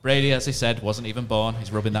 Brady, as he said, wasn't even born.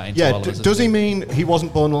 He's rubbing that into all of us. Does he mean he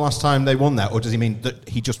wasn't born the last time they won that, or does he mean that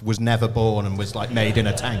he just was never born and was like made in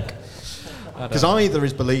a tank? Because either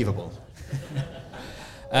is believable.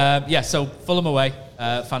 So Fulham away,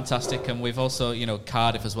 fantastic, and we've also,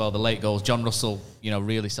 Cardiff as well. The late goals, John Russell,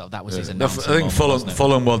 really sort of that was his announcement. I think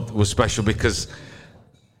Fulham was special because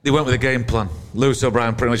they went with a game plan. Lewis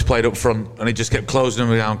O'Brien pretty much played up front, and he just kept closing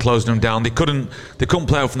them down. They couldn't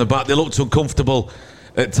play out from the back. They looked uncomfortable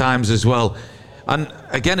at times as well. And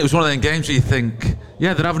again, it was one of them games where you think,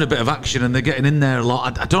 yeah, they're having a bit of action and they're getting in there a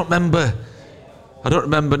lot. I don't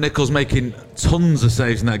remember Nichols making tons of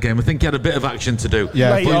saves in that game. I think he had a bit of action to do.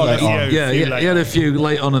 Yeah, he had a few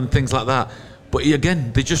late on and things like that. But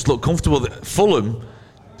again, they just looked comfortable. Fulham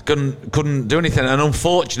couldn't do anything, and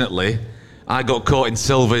unfortunately, I got caught in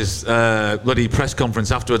Silva's bloody press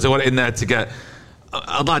conference afterwards. I went in there to get,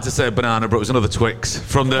 I'd like to say a banana, but it was another Twix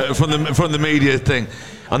from the media thing.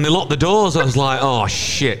 And they locked the doors. I was like, oh,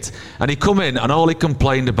 shit. And he come in, and all he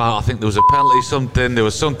complained about, I think there was a penalty, there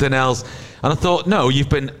was something else. And I thought, no, you've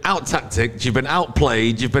been out-tacticked, you've been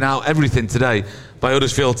outplayed, you've been out everything today by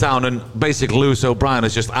Huddersfield Town, and basically Lewis O'Brien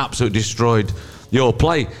has just absolutely destroyed your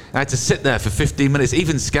play. I had to sit there for 15 minutes.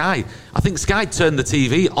 Even Sky, I think Sky turned the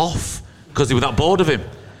TV off because they were that bored of him.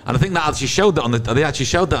 And I think that actually showed that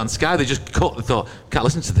on Sky. They just cut. They thought, can't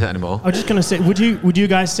listen to that anymore. I was just going to say, would you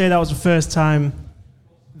guys say that was the first time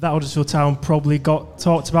that Huddersfield Town probably got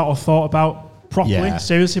talked about or thought about properly,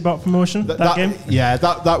 seriously about promotion that game? Yeah,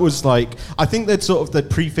 that was like, I think they'd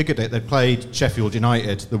prefigured it. They'd played Sheffield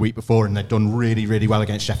United the week before, and they'd done really, really well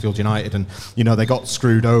against Sheffield United, and they got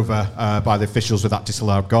screwed over by the officials with that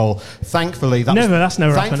disallowed goal. Thankfully,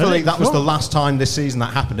 that was the last time this season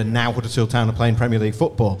that happened, and now Huddersfield Town are playing Premier League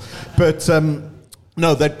football. But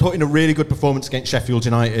no, they'd put in a really good performance against Sheffield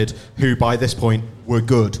United, who by this point were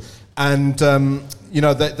good, and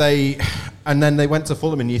and then they went to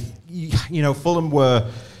Fulham, and Fulham were.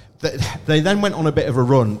 They then went on a bit of a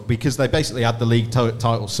run because they basically had the league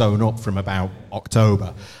title sewn up from about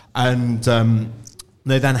October, and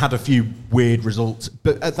they then had a few weird results.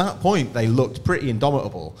 But at that point, they looked pretty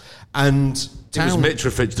indomitable. And it was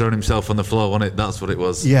Mitrovic throwing himself on the floor, wasn't it? That's what it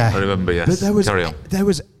was. Yeah, I remember. Yes. But Carry on. There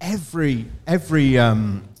was every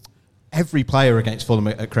player against Fulham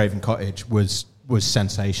at Craven Cottage was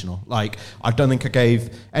sensational. Like, I don't think I gave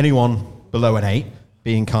anyone below an 8,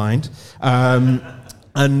 being kind.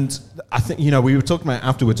 And I think, we were talking about it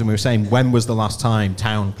afterwards, and we were saying, when was the last time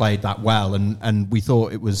Town played that well? And we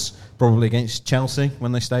thought it was probably against Chelsea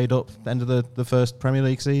when they stayed up at the end of the first Premier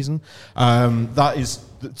League season. That is,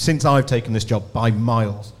 since I've taken this job, by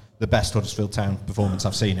miles, the best Huddersfield Town performance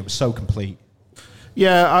I've seen. It was so complete.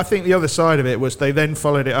 Yeah, I think the other side of it was they then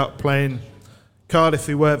followed it up playing Cardiff,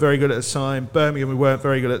 who weren't very good at the time, Birmingham, who weren't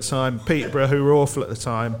very good at the time, Peterborough, who were awful at the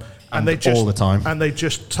time, and they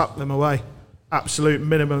just tucked them away. Absolute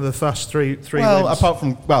minimum of the first three wins. Apart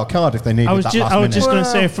from Cardiff, they needed I was that just going to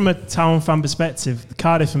say, from a Town fan perspective,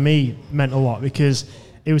 Cardiff for me meant a lot because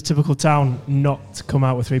it was typical Town not to come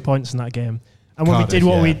out with 3 points in that game. And when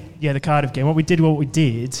the Cardiff game, what we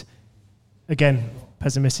did, again,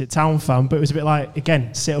 pessimistic Town fan, but it was a bit like,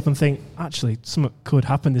 again, sit up and think, actually, something could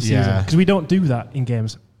happen this season. Because we don't do that in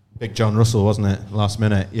games. Big John Russell, wasn't it? Last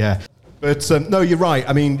minute, yeah. But no, you're right.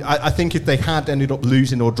 I mean, I think if they had ended up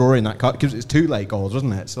losing or drawing that Cardiff, because it's 2 late goals,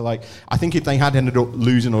 wasn't it? So, I think if they had ended up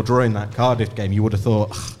losing or drawing that Cardiff game, you would have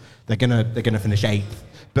thought they're gonna finish 8th.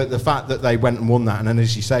 But the fact that they went and won that, and then,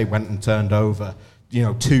 as you say, went and turned over,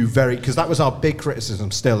 2 because that was our big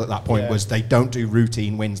criticism still at that point, was they don't do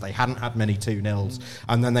routine wins. They hadn't had many 2-0s,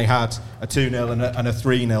 and then they had a 2-0 and a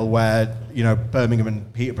 3-0 where Birmingham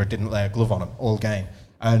and Peterborough didn't lay a glove on them all game.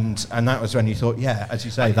 And that was when you thought, as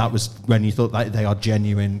you say, that was when you thought that they are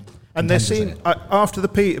genuine. And there seemed, after the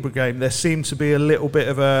Peterborough game, there seemed to be a little bit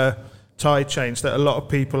of a tide change that a lot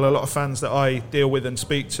of fans that I deal with and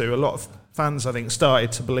speak to, a lot of fans, I think,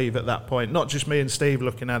 started to believe at that point. Not just me and Steve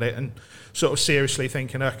looking at it and sort of seriously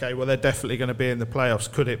thinking, okay, well, they're definitely going to be in the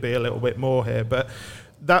playoffs. Could it be a little bit more here? But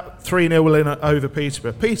that 3-0 win over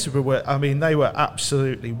Peterborough they were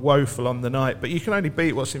absolutely woeful on the night, but you can only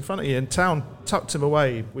beat what's in front of you, and Town tucked them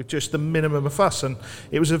away with just the minimum of fuss, and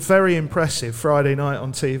it was a very impressive Friday night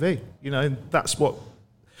on TV. That's what,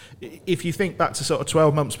 if you think back to sort of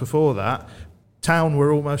 12 months before that, Town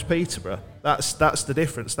were almost Peterborough. That's the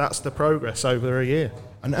difference. That's the progress over a year.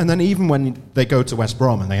 And then even when they go to West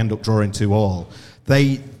Brom and they end up drawing 2-2,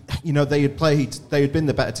 they had been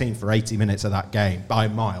the better team for 80 minutes of that game by a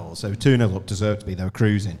mile. So 2-0 up, deserved to be. They were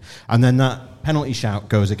cruising. And then that penalty shout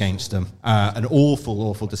goes against them. An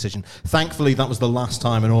awful decision. Thankfully, that was the last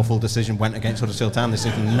time an awful decision went against Huddersfield Town this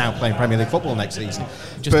season, now playing Premier League football next season.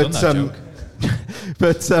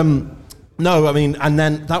 No, I mean, and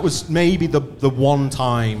then that was maybe the one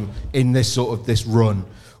time in this run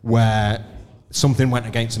where something went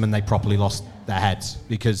against them and they properly lost their heads,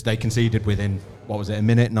 because they conceded within, what was it, a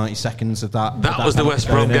minute, 90 seconds of that. That was the West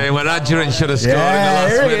Brom game where Adrian should have scored in the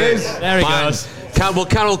last minute. There he goes.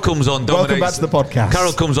 Carroll comes on, dominates. Welcome back to the podcast.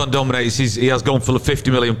 Carroll comes on, dominates. He has gone for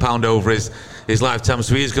 £50 million over his lifetime,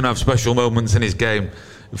 so he's going to have special moments in his game,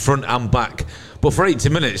 front and back. But for 80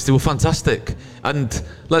 minutes, they were fantastic. And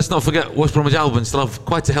let's not forget, West Bromwich Albion still have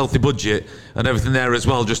quite a healthy budget and everything there as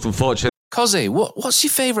well, just unfortunate. Cozzy, what's your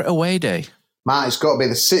favourite away day? Matt, it's got to be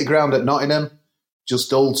the City Ground at Nottingham.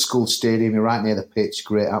 Just old school stadium, you're right near the pitch,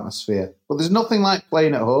 great atmosphere. But there's nothing like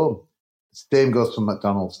playing at home. The same goes for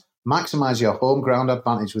McDonald's. Maximise your home ground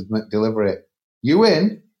advantage with McDelivery. You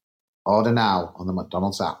in? Order now on the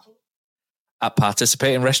McDonald's app. At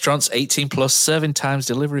participating restaurants, 18 plus, serving times,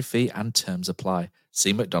 delivery fee and terms apply.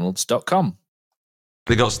 See mcdonalds.com.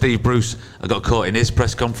 They got Steve Bruce. I got caught in his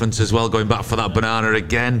press conference as well, going back for that banana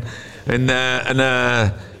again. And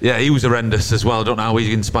he was horrendous as well. I don't know how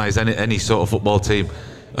he inspires any sort of football team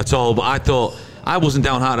at all. But I thought, I wasn't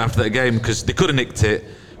downhearted after that game because they could have nicked it.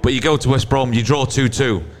 But you go to West Brom, you draw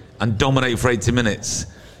 2-2 and dominate for 80 minutes.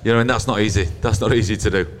 And that's not easy. That's not easy to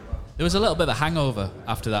do. There was a little bit of a hangover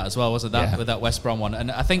after that as well, wasn't there, with that West Brom one? And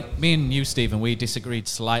I think me and you, Stephen, we disagreed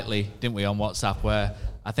slightly, didn't we, on WhatsApp, where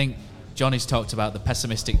I think Johnny's talked about the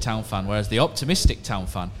pessimistic Town fan, whereas the optimistic Town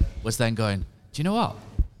fan was then going, do you know what?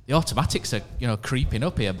 The automatics are, creeping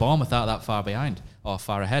up here. Bournemouth aren't that far behind or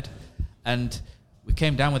far ahead. And we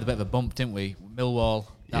came down with a bit of a bump, didn't we? Millwall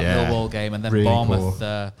game, and then really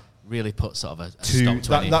Bournemouth really put sort of a stop to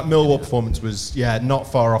that Millwall performance was not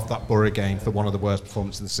far off that Borough game for one of the worst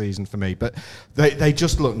performances of the season for me. But they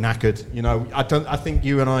just look knackered. I think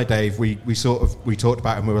you and I, Dave, we talked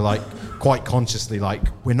about it and we were like quite consciously like,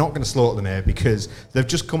 we're not going to slaughter them here because they've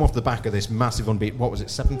just come off the back of this massive unbeaten. What was it,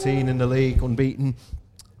 17 in the league unbeaten,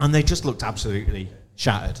 and they just looked absolutely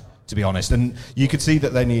shattered, to be honest. And you could see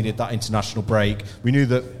that they needed that international break. We knew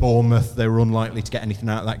that Bournemouth, they were unlikely to get anything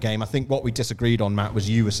out of that game. I think what we disagreed on, Matt, was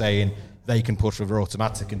you were saying they can push with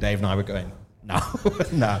automatic, and Dave and I were going, no,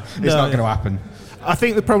 it's not going to happen. I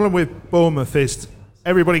think the problem with Bournemouth is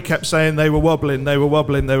everybody kept saying they were wobbling,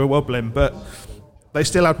 but they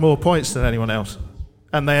still had more points than anyone else.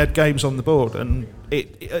 And they had games on the board, and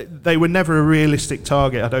they were never a realistic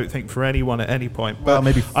target, I don't think, for anyone at any point. But well,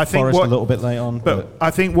 maybe I think Forest a little bit late on. But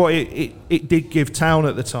I think what it did give Town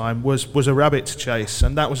at the time was a rabbit to chase,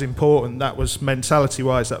 and that was important. That was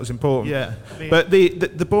mentality-wise, that was important. Yeah. But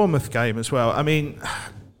the Bournemouth game as well. I mean,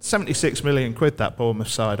 76 million quid that Bournemouth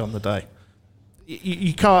side on the day.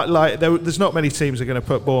 You can't there's not many teams that are going to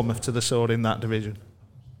put Bournemouth to the sword in that division.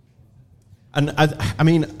 And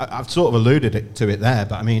I've sort of alluded to it there,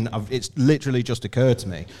 but it's literally just occurred to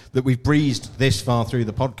me that we've breezed this far through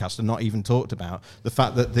the podcast and not even talked about the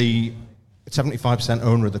fact that the 75%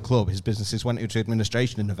 owner of the club, his businesses went into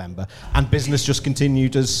administration in November, and business just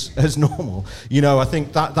continued as normal. I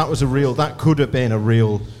think that was that could have been a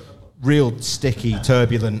real sticky,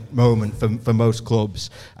 turbulent moment for most clubs.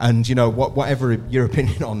 And whatever your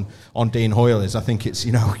opinion on Dean Hoyle is, I think it's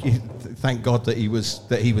thank God that he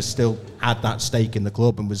was still had that stake in the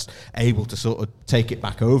club and was able to sort of take it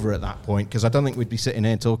back over at that point. Because I don't think we'd be sitting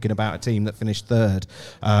here talking about a team that finished third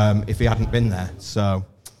if he hadn't been there. So,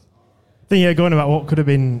 I think going about what could have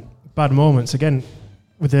been bad moments again.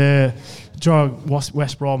 With the draw,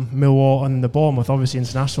 West Brom, Millwall and the Bournemouth, obviously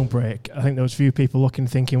international break, I think there was a few people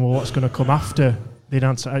thinking, well, what's going to come after the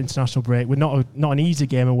international break? With not an easy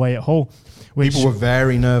game away at Hull. People were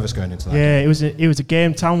very nervous going into that game. It was a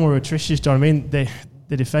game. Town were atrocious, John. The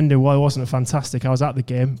defender, well, it wasn't fantastic. I was at the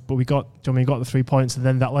game, but we got the 3 points, and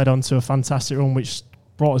then that led on to a fantastic run, which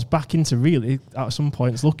brought us back into really, at some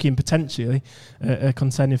points, looking potentially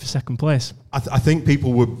contending for second place. I think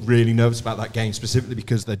people were really nervous about that game specifically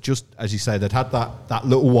because they'd just, as you say, they'd had that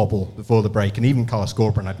little wobble before the break, and even Carlos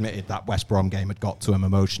Corberan admitted that West Brom game had got to him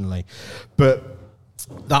emotionally. But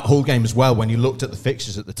that whole game as well, when you looked at the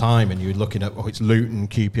fixtures at the time and you were looking at, it's Luton,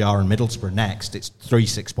 QPR and Middlesbrough next, it's 3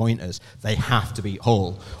 6-pointers. They have to beat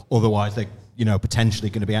Hull, otherwise they're potentially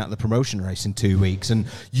going to be out of the promotion race in 2 weeks. And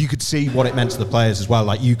you could see what it meant to the players as well.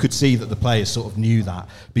 Like, you could see that the players sort of knew that,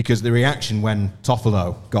 because the reaction when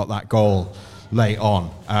Toffolo got that goal late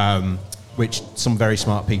on, which some very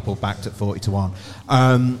smart people backed at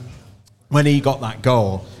 40-1, when he got that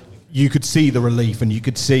goal, you could see the relief, and you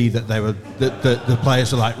could see that the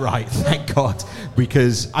players were like, right, thank God,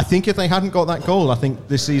 because I think if they hadn't got that goal, I think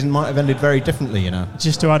this season might have ended very differently.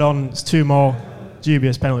 Just to add on, it's 2 more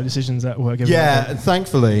dubious penalty decisions that were given. Yeah, and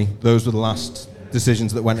thankfully those were the last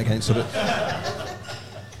decisions that went against sort of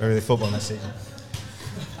very football this season.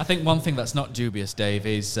 I think one thing that's not dubious, Dave,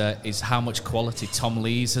 is how much quality Tom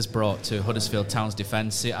Lees has brought to Huddersfield Town's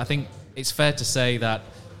defence. I think it's fair to say that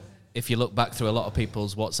if you look back through a lot of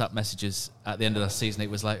people's WhatsApp messages at the end of the season,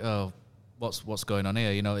 it was like, oh, what's going on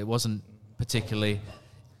here? It wasn't particularly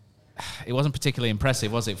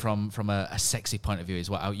impressive, was it? From a sexy point of view, is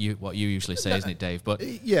what you usually say, isn't it, Dave? But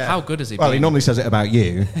how good has he been? Well, he normally says it about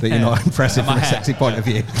you, that you're not impressive from a sexy point of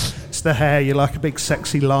view. It's the hair. You're like a big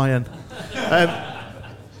sexy lion.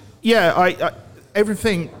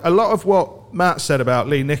 Everything. A lot of what Matt said about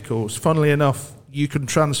Lee Nicholls, funnily enough, you can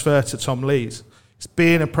transfer to Tom Lees. It's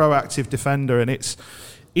being a proactive defender, and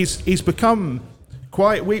he's become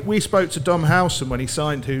quite. We spoke to Dom Howson when he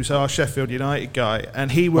signed, who's our Sheffield United guy,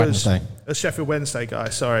 and he was a Sheffield Wednesday guy.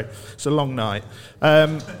 Sorry, it's a long night,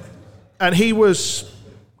 and he was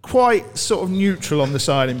quite sort of neutral on the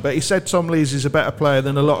signing, but he said Tom Lees is a better player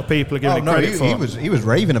than a lot of people are giving him credit for. He was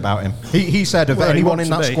raving about him. He said of anyone in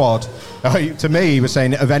that squad, to me, he was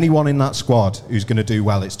saying of anyone in that squad who's going to do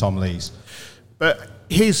well, it's Tom Lees. But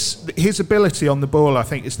his ability on the ball, I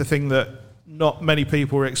think, is the thing that not many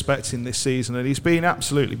people were expecting this season, and he's been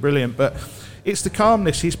absolutely brilliant. But it's the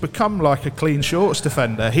calmness. He's become like a clean shorts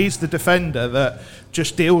defender. He's the defender that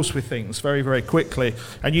just deals with things very, very quickly.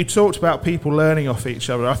 And you talked about people learning off each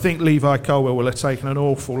other. I think Levi Colwill will have taken an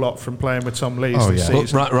awful lot from playing with Tom Lees this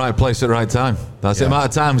season. Right place at right time. That's the amount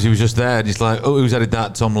of times he was just there, and he's like, oh, who's headed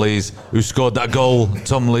that? Tom Lees. Who scored that goal?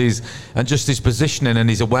 Tom Lees. And just his positioning and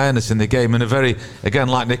his awareness in the game in a very, again,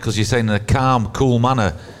 like Nicholas, you're saying, in a calm, cool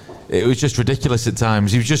manner. It was just ridiculous at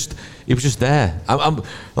times. He was just there.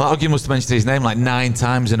 Oggy must have mentioned his name like 9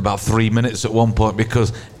 times in about 3 minutes at one point,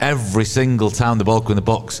 because every single time the ball came in the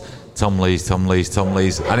box, Tom Lees, and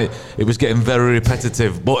it was getting very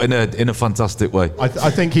repetitive, but in a fantastic way. I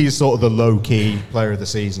think he's sort of the low-key player of the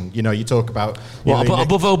season. You talk about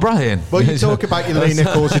above O'Brien. Well, you talk about your Lee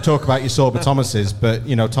Nicholls, you talk about your Sorba Thomases, but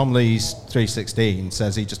Tom Lees 316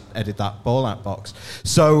 says he just headed that ball out box.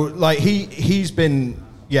 So like he's been.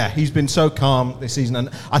 Yeah, he's been so calm this season, and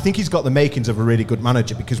I think he's got the makings of a really good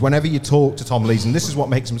manager, because whenever you talk to Tom Lees, and this is what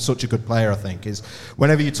makes him such a good player, I think, is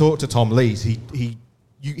whenever you talk to Tom Lees, he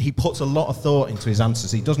puts a lot of thought into his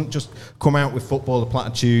answers. He doesn't just come out with footballer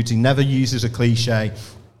platitudes. He never uses a cliche.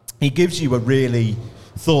 He gives you a really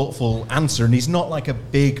thoughtful answer, and he's not like a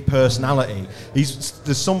big personality.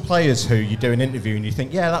 There's some players who you do an interview and you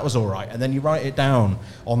think, yeah, that was all right, and then you write it down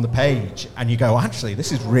on the page and you go, actually,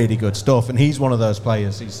 this is really good stuff. And he's one of those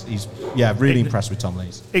players. He's really impressed with Tom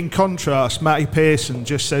Lees. In contrast, Matty Pearson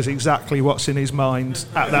just says exactly what's in his mind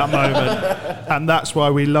at that moment, and that's why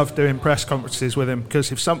we love doing press conferences with him,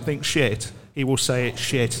 because if something's shit, he will say it's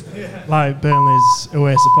shit. Like Burnley's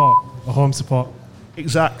away support or home support.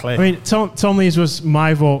 Exactly. I mean, Tom Lees was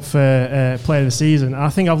my vote for player of the season. I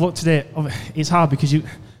think I've looked at it. It's hard because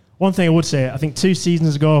one thing I would say, I think 2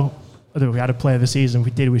 seasons ago, we had a player of the season.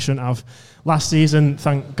 We shouldn't have. Last season,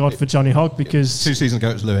 thank God for Johnny Hogg, because 2 seasons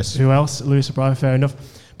ago it was Lewis. Who else? Lewis O'Brien, fair enough.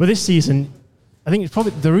 But this season, I think it's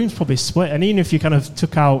probably the room's probably split. And even if you kind of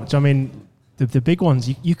took out, the big ones,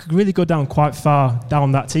 you could really go down quite far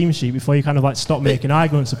down that team sheet before you kind of like stop making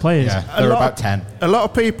arguments to players. Yeah, there are about 10. A lot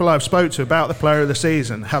of people I've spoke to about the player of the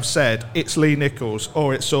season have said it's Lee Nicholls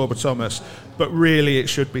or it's Sorba Thomas, but really it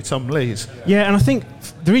should be Tom Lees. Yeah, and I think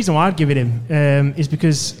the reason why I'd give it him is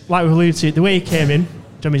because, like we alluded to, the way he came in,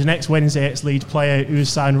 he's an ex-Wednesday, ex-Leeds player who was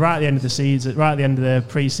signed right at the end of the season, right at the end of the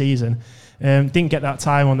pre-season, didn't get that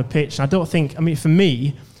time on the pitch. And I don't think, for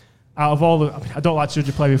me, out of all I don't like to judge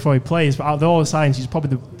a player before he plays, but out of all the signings, he's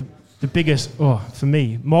probably the biggest, for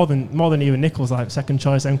me, more than even Nicholls, like second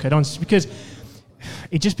choice MK Dons, just because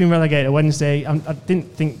he'd just been relegated Wednesday. I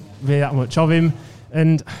didn't think really that much of him,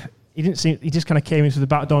 and he didn't seem. He just kind of came in through the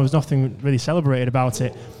back door. There was nothing really celebrated about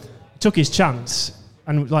it. Took his chance,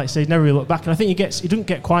 and like I say, he never really looked back. And I think he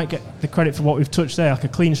doesn't quite get the credit for what we've touched there, like a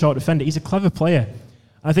clean shot defender. He's a clever player.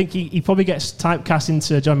 I think he probably gets typecast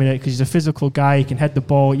into John Minute because he's a physical guy. He can head the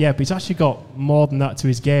ball, but he's actually got more than that to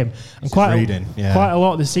his game. And quite a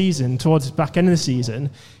lot of the season, towards the back end of the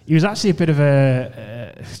season, he was actually a bit of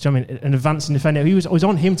an advancing defender. It was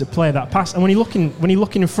on him to play that pass. And when you're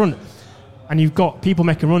looking in front, and you've got people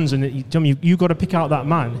making runs, and you've got to pick out that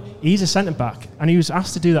man. He's a centre back, and he was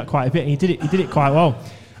asked to do that quite a bit, and he did it quite well.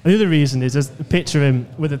 And the other reason is there's a picture of him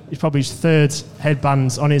with probably his third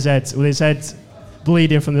headbands on his head, with his head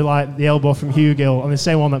bleeding from the elbow from Hugh Gill, and the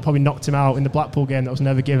same one that probably knocked him out in the Blackpool game that was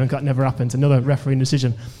never given, that never happened, another refereeing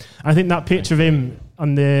decision. And I think that picture of him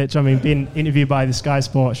on being interviewed by the Sky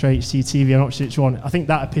Sports or HCTV, I'm not sure which one, I think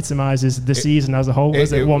that epitomises the season as a whole.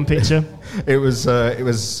 Was it one picture? It was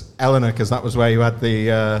Eleanor, because that was where you had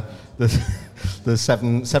the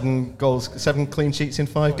 7 goals, 7 clean sheets in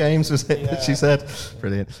 5 games, was it? That she said.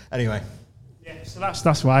 Brilliant. Anyway. So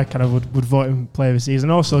that's why I kind of would vote him player of the season.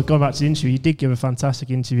 Also, going back to the interview, he did give a fantastic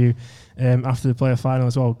interview after the player final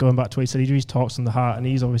as well. Going back to what he said, he talks from the heart, and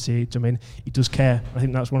he's obviously, he does care. I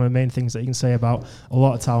think that's one of the main things that you can say about a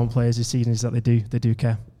lot of talent players this season is that they do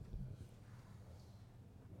care.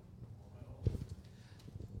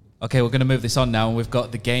 Okay, we're going to move this on now, and we've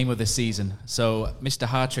got the game of the season. So Mr.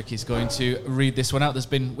 Hartrick is going to read this one out.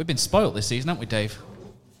 We've been spoilt this season, haven't we, Dave?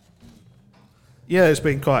 Yeah, there's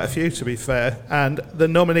been quite a few, to be fair. And the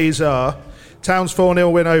nominees are Towns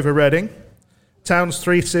 4-0 win over Reading, Towns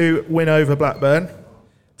 3-2 win over Blackburn,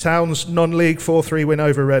 Towns non-league 4-3 win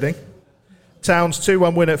over Reading, Towns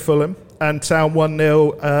 2-1 win at Fulham, and Town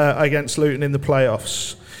 1-0 against Luton in the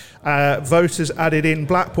playoffs. Voters added in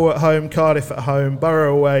Blackpool at home, Cardiff at home,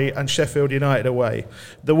 Borough away, and Sheffield United away.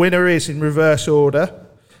 The winner is in reverse order.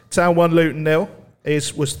 Town 1, Luton 0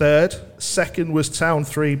 was third. Second was Town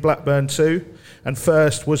 3, Blackburn 2. And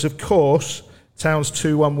first was, of course, Town's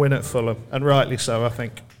 2-1 win at Fulham, and rightly so, I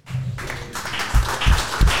think.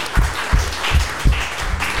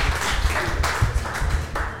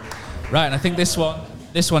 Right, and I think this one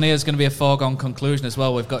here is going to be a foregone conclusion as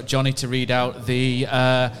well. We've got Johnny to read out the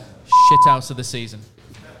shithouse of the season.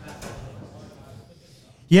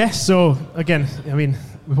 Yes, so, again, we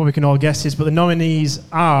probably can all guess this, but the nominees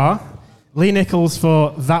are Lee Nichols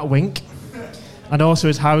for That Wink, and also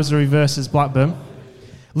his Housery versus Blackburn.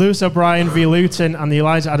 Lewis O'Brien v Luton, and the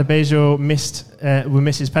Elijah Adebayo missed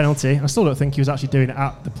his penalty. I still don't think he was actually doing it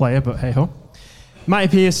at the player, but hey ho. Matty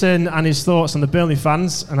Pearson and his thoughts on the Burnley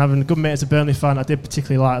fans, and having a good mate as a Burnley fan, I did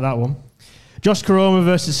particularly like that one. Josh Koroma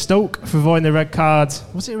versus Stoke for avoiding the red card.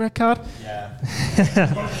 Was it a red card? Yeah.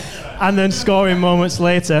 And then scoring moments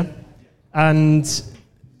later. And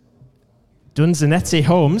Dunzanetti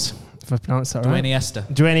Holmes, if I pronounced that right.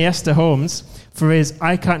 Dwayne Esther Holmes for his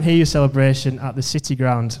I Can't Hear You celebration at the City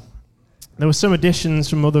Ground. There were some additions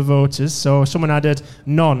from other voters, so someone added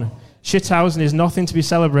none. Shithausen is nothing to be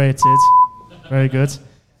celebrated. Very good.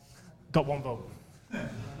 Got one vote.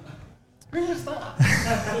 Who was that?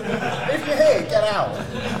 If you're here, get out.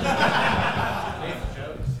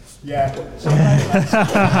 Yeah.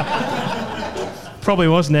 Probably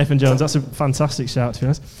was Nathan Jones. That's a fantastic shout, to be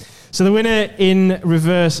honest. So the winner in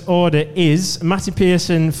reverse order is Matty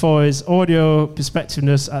Pearson for his audio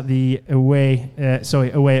perspectiveness at the away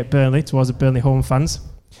at Burnley towards the Burnley home fans.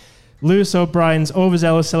 Lewis O'Brien's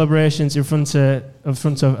overzealous celebrations in front of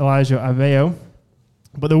Elijah Adebayo.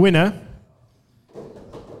 But the winner,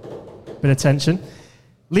 bit of tension,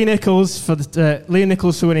 Lee Nichols for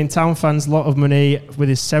winning Town fans a lot of money with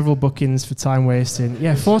his several bookings for time wasting.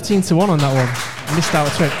 Yeah, 14-1 on that one. I missed out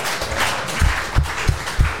a trick.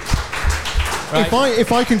 Right.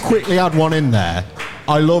 If I can quickly add one in there,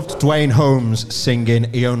 I loved Dwayne Holmes singing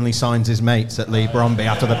 "He Only Signs His Mates" at Lee Bromby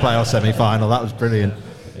after the playoff semi-final. That was brilliant.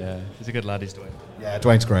 Yeah, he's a good lad, he's Dwayne. Yeah,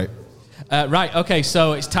 Dwayne's great. Right, okay,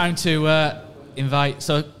 so it's time to invite...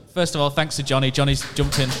 So, first of all, thanks to Johnny. Johnny's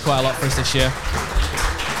jumped in quite a lot for us this year.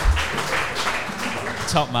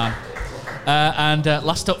 Top man. And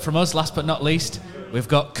last up from us, last but not least, we've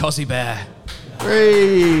got Cozzy Bear.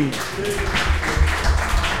 Hey.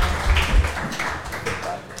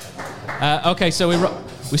 Okay, so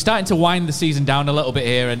we're starting to wind the season down a little bit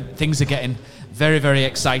here, and things are getting very, very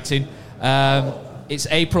exciting. It's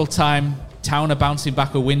April time. Town are bouncing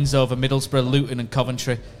back with wins over Middlesbrough, Luton and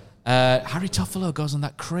Coventry. Harry Toffolo goes on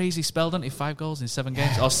that crazy spell, doesn't he? 5 goals in 7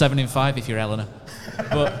 games. Or 7 in 5 if you're Eleanor.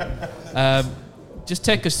 But just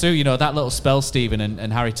take us through, that little spell, Stephen,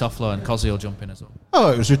 and Harry Toffolo, and Cozzy will jump in as well.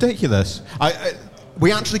 Oh, it was ridiculous.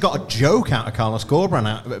 we actually got a joke out of Carlos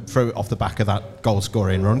Corberán off the back of that goal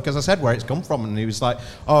scoring run, because I said where it's come from, and he was like,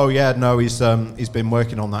 "Oh yeah, no, he's been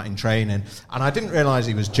working on that in training," and I didn't realise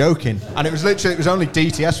he was joking, and it was only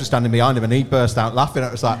DTS was standing behind him, and he burst out laughing.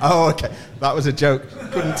 It was like, "Oh, okay, that was a joke."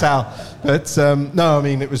 Couldn't tell, but no, I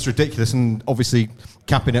mean, it was ridiculous, and obviously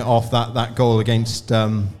capping it off, that goal against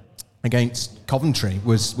Coventry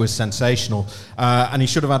was sensational, and he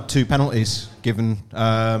should have had 2 penalties given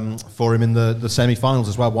for him in the semi-finals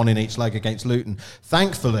as well, one in each leg against Luton.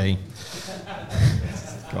 Thankfully,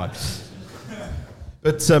 God.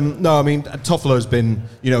 But no, I mean, Toffolo's been,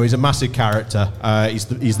 he's a massive character.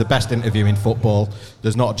 He's the best interview in football.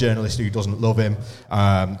 There's not a journalist who doesn't love him,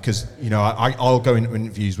 because I'll go into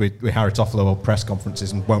interviews with Harry Toffolo or press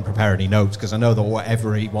conferences and won't prepare any notes, because I know that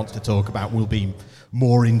whatever he wants to talk about will be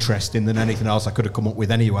more interesting than anything else I could have come up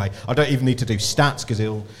with anyway. I don't even need to do stats, because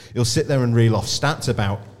he'll sit there and reel off stats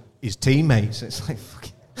about his teammates. It's like,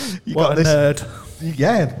 what a nerd.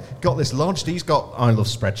 Yeah, got this lodged. He's got I Love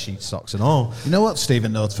Spreadsheet socks and all. You know what,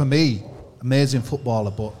 Stephen Notes? For me, amazing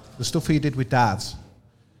footballer, but the stuff he did with dads,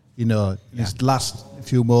 his last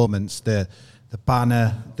few moments, the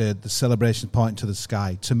banner, the celebration pointing to the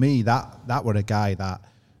sky. To me, that were a guy that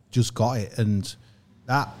just got it, and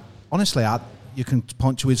that honestly, you can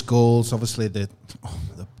point to his goals. Obviously, the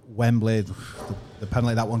Wembley, the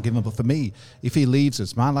penalty that one given. But for me, if he leaves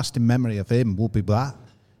us, my lasting memory of him will be that,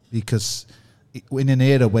 because in an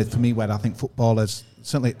era where I think footballers,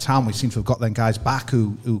 certainly at Town, we seem to have got them guys back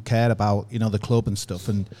who care about the club and stuff,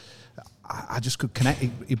 and I just could connect.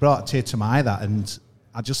 He brought a tear to my eye, that, and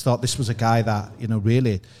I just thought this was a guy that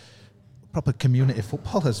really proper community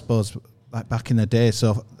footballer, I suppose, like back in the day.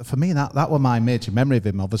 So for me, that was my major memory of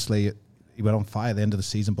him. Obviously, he went on fire at the end of the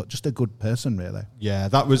season, but just a good person, really. Yeah,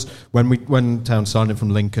 that was when Town signed him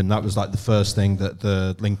from Lincoln. That was like the first thing that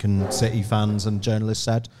the Lincoln City fans and journalists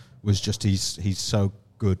said, was just he's so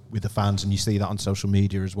good with the fans, and you see that on social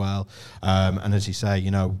media as well. And as you say,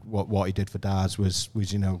 what he did for Daz was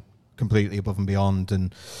completely above and beyond,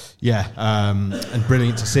 and and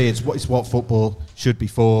brilliant to see. It's what football should be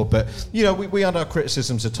for. But we had our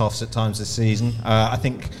criticisms of Toffs at times this season. I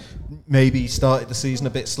think maybe he started the season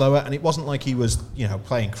a bit slower, and it wasn't like he was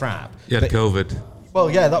playing crap. He had COVID.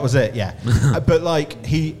 Well, yeah, that was it. Yeah, but like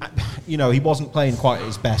he wasn't playing quite at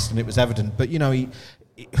his best, and it was evident. But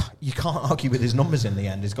you can't argue with his numbers in the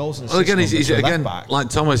end. His goals and assists. Well, again, he's again like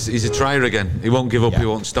Thomas. He's a trier again. He won't give up. He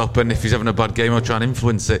won't stop. And if he's having a bad game, he'll try and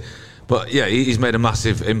influence it. But yeah, he's made a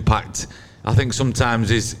massive impact. I think sometimes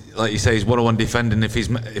he's, like you say, he's one-on-one defending. If his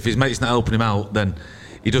mate's not helping him out, then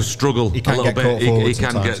he does struggle a little bit. He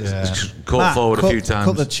can get caught forward a few times.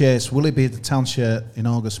 Cut the chase. Will he be the Town shirt in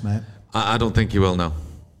August, mate? I don't think he will. No.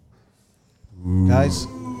 Guys,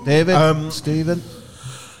 David, Stephen.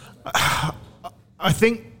 I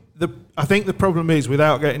think the problem is,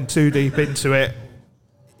 without getting too deep into it,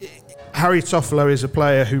 Harry Toffolo is a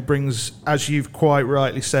player who brings, as you've quite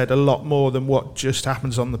rightly said, a lot more than what just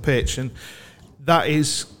happens on the pitch, and that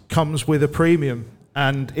comes with a premium,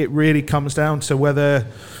 and it really comes down to whether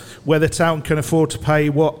Town can afford to pay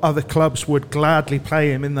what other clubs would gladly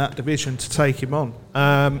pay him in that division to take him on.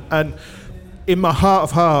 And in my heart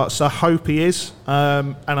of hearts, I hope he is,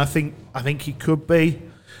 and I think he could be.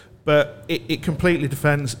 But it completely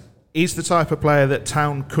depends. He's the type of player that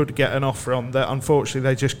Town could get an offer on that unfortunately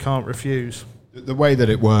they just can't refuse. The way that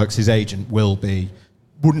it works, his agent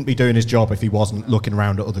wouldn't be doing his job if he wasn't looking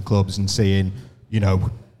around at other clubs and seeing,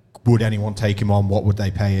 would anyone take him on? What would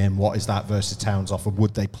they pay him? What is that versus Town's offer?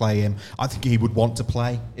 Would they play him? I think he would want to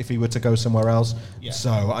play if he were to go somewhere else. Yeah.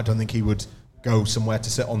 So I don't think he would go somewhere to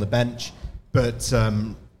sit on the bench. But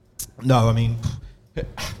no, I mean,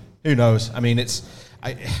 who knows? I mean,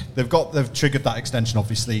 they've triggered that extension,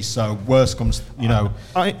 obviously. So worse comes,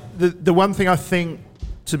 The one thing I think,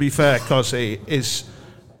 to be fair, Cosy, is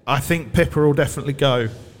I think Pippa will definitely go,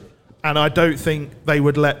 and I don't think they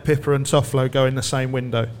would let Pippa and Toffolo go in the same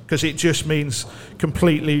window, because it just means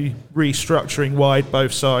completely restructuring wide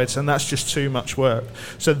both sides, and that's just too much work.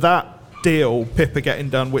 So that deal, Pippa getting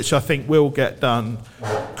done, which I think will get done,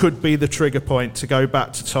 could be the trigger point to go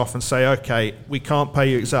back to Toff and say, okay, we can't pay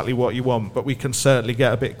you exactly what you want, but we can certainly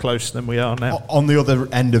get a bit closer than we are now. On the other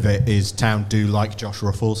end of it is Town do like Josh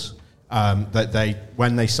Ruffles. That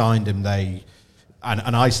when they signed him,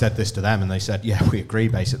 and I said this to them, and they said, yeah, we agree,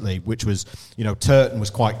 basically, which was, Turton was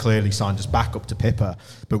quite clearly signed as backup to Pippa,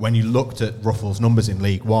 but when you looked at Ruffles' numbers in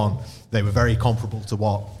League One, they were very comparable to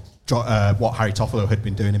what Harry Toffolo had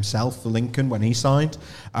been doing himself for Lincoln when he signed.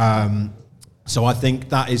 So I think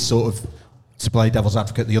that is sort of to play devil's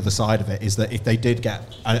advocate, the other side of it is that if they did get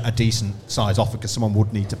a decent size offer, because someone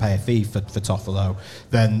would need to pay a fee for Toffolo,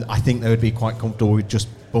 then I think they would be quite comfortable with just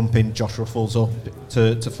bumping Josh Ruffels up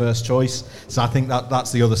to first choice. So I think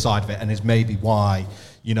that's the other side of it, and is maybe why,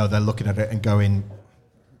 you know, they're looking at it and going,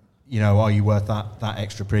 you know, are you worth that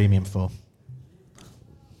extra premium for?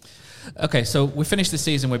 Okay, so we finished the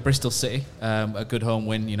season with Bristol City, a good home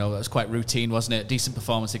win. You know, it was quite routine, wasn't it? Decent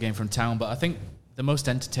performance again from town, but I think the most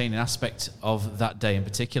entertaining aspect of that day in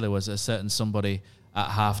particular was a certain somebody at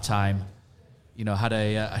half-time, you know, had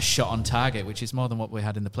a shot on target, which is more than what we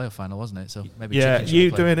had in the playoff final, wasn't it? So maybe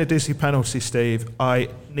you doing a dizzy penalty, Steve. I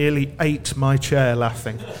nearly ate my chair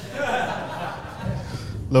laughing.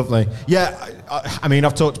 Lovely. Yeah, I mean,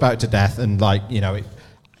 I've talked about it to death, and like, you know, it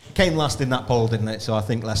came last in that poll, didn't it? So I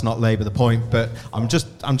think let's not labour the point. But I'm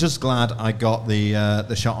just glad I got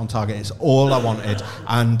the shot on target. It's all I wanted.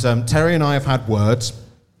 And Terry and I have had words,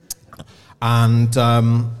 and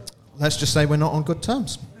let's just say we're not on good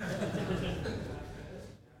terms.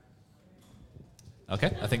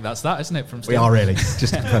 Okay, I think that's that, isn't it? From Steve? We are really.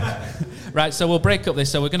 Just right, so we'll break up this.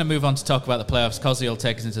 So we're going to move on to talk about the playoffs. Cosy will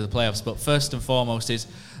take us into the playoffs. But first and foremost is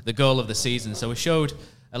the goal of the season. So we showed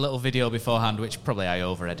a little video beforehand, which probably I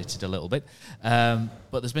over-edited a little bit. But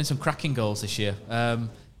there's been some cracking goals this year.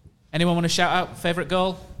 Anyone want to shout out favourite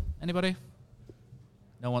goal? Anybody?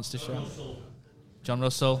 No one wants to shout? John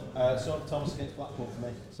Russell. Sorba Thomas against Blackpool for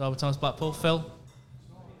me. Sorba Thomas, Blackpool. Phil?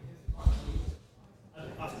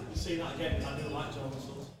 After seeing that again, I do like John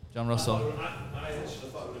Russell. John Russell. I actually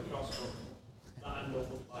thought it was a cross, but that angle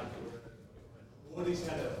looked like Woody's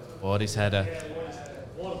header. Woody's header.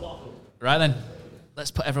 Right then.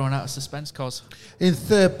 Let's put everyone out of suspense, Cos. In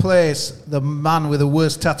third place, the man with the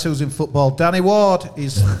worst tattoos in football, Danny Ward,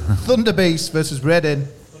 is Thunder Beast versus Reading.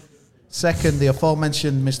 Second, the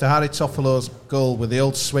aforementioned Mr. Harry Toffolo's goal with the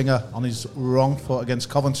old swinger on his wrong foot against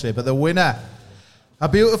Coventry. But the winner, a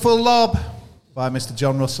beautiful lob by Mr.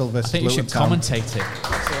 John Russell versus Luton Town. I think you should commentate it.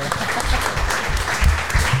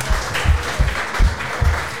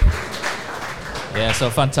 Yeah, so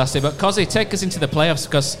fantastic. But Cosy, take us into the playoffs,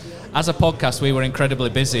 because as a podcast, we were incredibly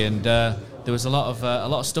busy, and there was a lot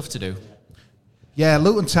of stuff to do. Yeah,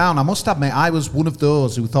 Luton Town, I must admit, I was one of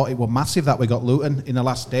those who thought it was massive that we got Luton in the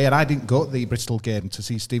last day, and I didn't go to the Bristol game to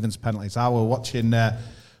see Stevens' penalties. I was watching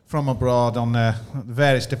from abroad on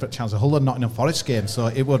various different channels, the Hull and Nottingham Forest game, so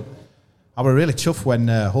I was really chuffed when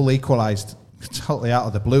Hull equalised totally out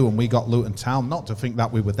of the blue and we got Luton Town. Not to think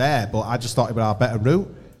that we were there, but I just thought it was our better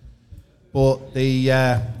route. But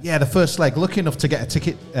the first leg, lucky enough to get a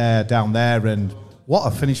ticket down there, and what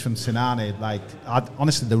a finish from Sinani! Like,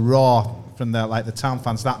 honestly, the roar from the town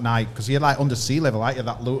fans that night, because you're like under sea level, like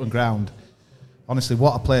that Luton ground. Honestly,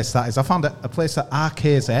 what a place that is! I found a place that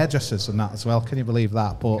Arcade's hairdressers and that as well. Can you believe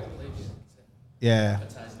that? But yeah,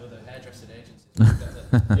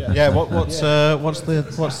 yeah. What's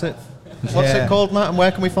it called, Matt? And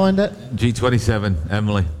where can we find it? G27,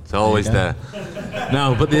 Emily. It's always there.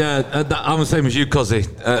 No, but I'm the same as you, Cozzy.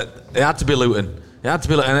 It had to be Luton. It had to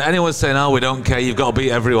be Luton. And anyone's saying, "Oh, we don't care. You've got to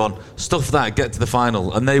beat everyone." Stuff that. Get to the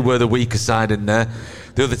final, and they were the weaker side in there.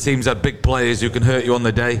 The other teams had big players who can hurt you on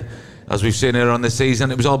the day, as we've seen here on this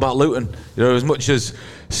season. It was all about Luton. You know, as much as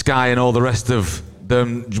Sky and all the rest of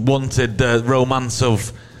them wanted the romance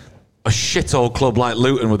of a shithole club like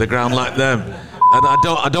Luton with a ground like them. And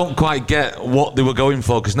I don't quite get what they were going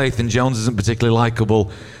for, because Nathan Jones isn't particularly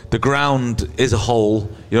likeable. The ground is a hole.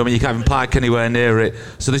 You know what I mean? You can't even park anywhere near it.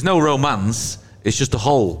 So there's no romance. It's just a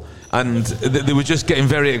hole. And they were just getting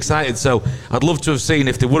very excited. So I'd love to have seen,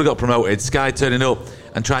 if they would have got promoted, Sky turning up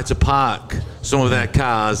and try to park some of their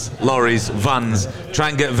cars, lorries, vans, try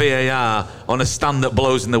and get VAR on a stand that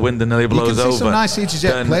blows in the wind and nearly blows over. You can see some nice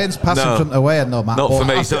EasyJet planes passing from the way, and no matter. Not for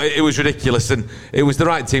me. So it was ridiculous, and it was the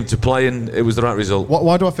right team to play, and it was the right result.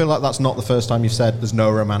 Why do I feel like that's not the first time you've said there's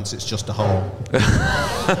no romance, it's just a hole?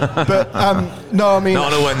 But no, I mean,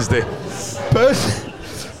 not on a Wednesday.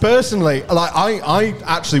 Personally, like I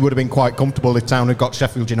actually would have been quite comfortable if Town had got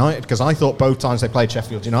Sheffield United, because I thought both times they played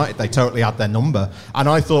Sheffield United, they totally had their number. And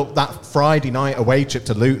I thought that Friday night away trip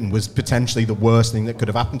to Luton was potentially the worst thing that could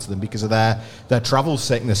have happened to them, because of their travel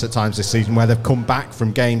sickness at times this season, where they've come back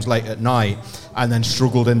from games late at night and then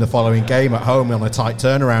struggled in the following game at home on a tight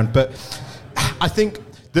turnaround. But I think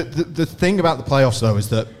the thing about the playoffs, though, is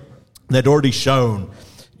that they'd already shown,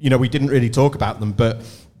 you know, we didn't really talk about them, but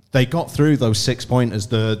they got through those 6 pointers,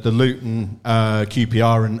 the Luton,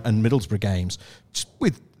 QPR and Middlesbrough games, just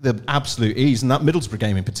with the absolute ease. And that Middlesbrough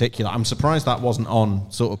game in particular, I'm surprised that wasn't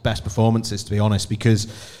on sort of best performances, to be honest,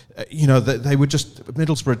 because, you know, they were just,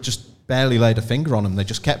 Middlesbrough just barely laid a finger on them. They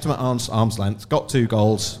just kept them at arm's length, got 2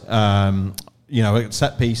 goals a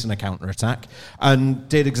set piece and a counter-attack, and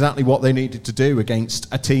did exactly what they needed to do against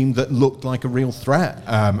a team that looked like a real threat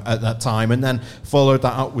at that time, and then followed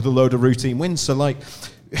that up with a load of routine wins. So, like,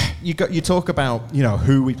 you talk about,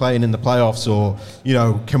 who we playing in the playoffs, or,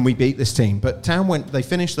 can we beat this team? But Town they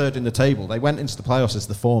finished third in the table. They went into the playoffs as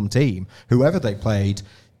the form team. Whoever they played,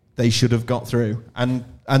 they should have got through. And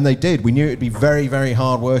they did. We knew it'd be very, very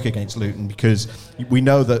hard work against Luton, because we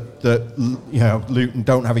know that Luton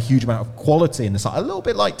don't have a huge amount of quality in the side. A little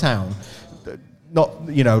bit like Town. Not,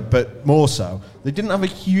 but more so. They didn't have a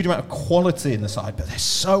huge amount of quality in the side, but they're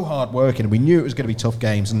so hard working, and we knew it was going to be tough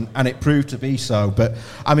games, and it proved to be so. But,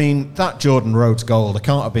 I mean, that Jordan Rhodes goal, there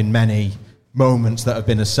can't have been many moments that have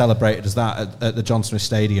been as celebrated as that at the John Smith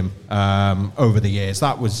Stadium over the years.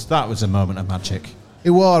 That was a moment of magic. It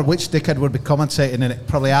was. Which dickhead would be commentating in it?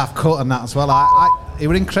 Probably half cut on that as well. It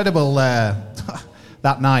was incredible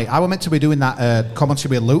that night. I was meant to be doing that commentary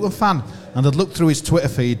with a Luton fan, and I'd looked through his Twitter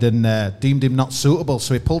feed and deemed him not suitable,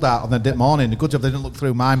 so he pulled out on the morning. The good job they didn't look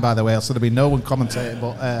through mine, by the way, else there'd be no one commentating.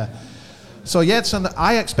 But so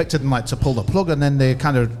I expected them to pull the plug, and then they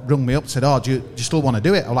kind of rung me up and said, "Oh, do you still want to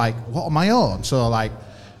do it?" I'm like, "What on my own?" So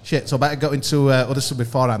shit. So I better go into other stuff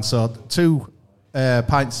beforehand. So 2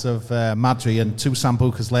 pints of Madri and 2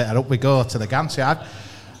 Sambucas later, up we go to the Gantry.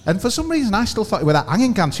 And for some reason, I still thought it was that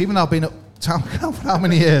hanging Gantry, even though I've been at Town for how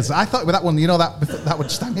many years. I thought with that one, that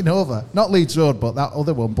was standing over. Not Leeds Road, but that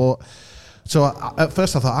other one. But so at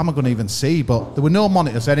first I thought, am I going to even see? But there were no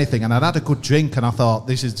monitors or anything, and I'd had a good drink, and I thought,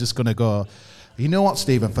 this is just going to go. You know what,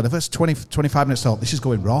 Stephen? For the first 20-25 minutes, I thought, this is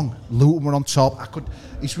going wrong. Luton were on top.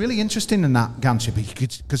 It's really interesting in that Gantry,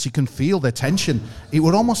 because you can feel the tension. It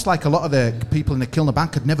was almost like a lot of the people in the Kilner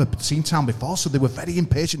Bank had never seen Town before, so they were very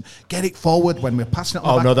impatient. Get it forward when we're passing it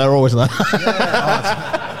on. Oh, no, they're always like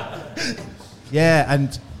Yeah,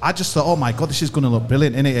 and I just thought, oh my God, this is going to look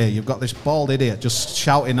brilliant, innit? Here, you've got this bald idiot just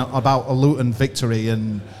shouting about a Luton victory,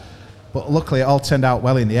 but luckily it all turned out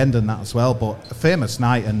well in the end and that as well. But a famous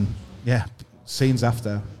night, and yeah, scenes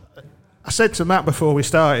after. I said to Matt before we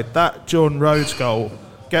started, that Jordan Rhodes goal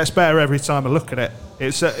gets better every time I look at it.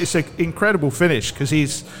 It's an incredible finish, because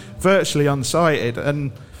he's virtually unsighted,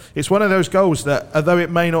 and it's one of those goals that, although it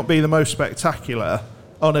may not be the most spectacular,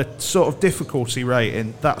 on a sort of difficulty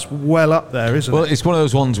rating, that's well up there, isn't it? Well, it's one of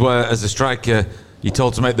those ones where, as a striker, you're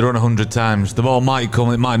told to make the run 100 times. The ball might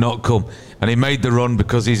come, it might not come. And he made the run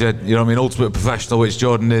because he's ultimate professional, which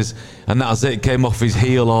Jordan is. And that was it. It came off his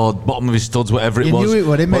heel or bottom of his studs, whatever it was. You knew it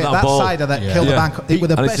would, didn't it? That side of that killed the bank. It was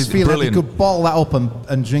the best feeling. He could ball that up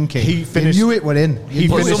and drink it. He knew it would in.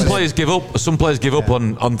 Some players give up. Some players give up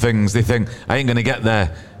on things. They think, I ain't going to get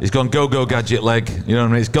there. He's gone go gadget leg. You know what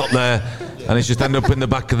I mean? He's got there. And he's just ended up in the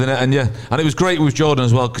back of the net. And it was great with Jordan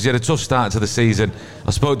as well, because he had a tough start to the season.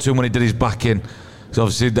 I spoke to him when he did his back in. So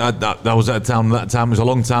obviously that was at a time. That time was a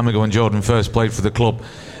long time ago when Jordan first played for the club,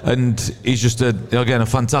 and he's just a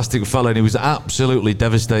fantastic fella. And he was absolutely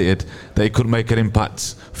devastated that he couldn't make an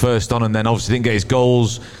impact first on, and then obviously didn't get his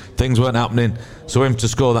goals. Things weren't happening. So him to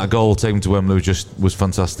score that goal, take him to Wembley, was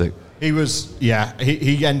fantastic. He was, he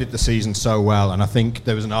ended the season so well, and I think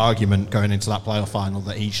there was an argument going into that playoff final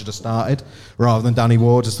that he should have started rather than Danny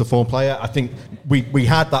Ward as the form player. I think we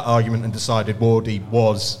had that argument and decided Wardy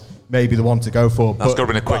was maybe the one to go for. That's got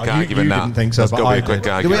to be a quick argument now. Didn't think so, that's got to be a quick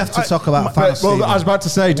argument. Do we have to talk about fantasy? Well, I was about to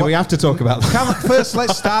say, do we have to talk about that? First,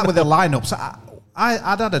 let's start with the lineups.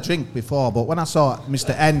 I'd had a drink before, but when I saw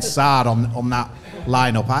Mr. Ensard on that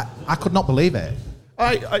lineup, I could not believe it.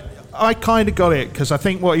 I kind of got it, because I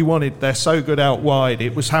think what he wanted, they're so good out wide,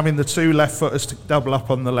 it was having the 2 left footers to double up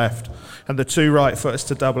on the left and the 2 right footers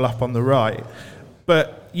to double up on the right.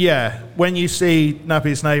 But yeah, when you see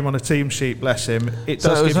Naby's name on a team sheet, bless him, it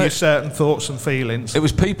does give you certain thoughts and feelings. It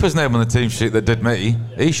was Pieper's name on the team sheet that did me.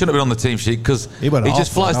 He shouldn't have been on the team sheet, because he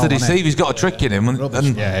just flies to deceive. He's got a trick in him, and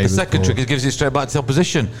the second trick is gives it straight back to the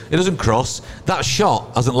opposition. He doesn't cross. That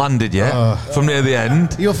shot hasn't landed yet from near the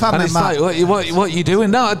end. You're and it's like, what are you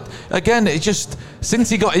doing now? Again, it just, since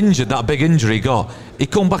he got injured, that big injury he got, he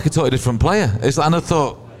come back a totally different player. It's like, and I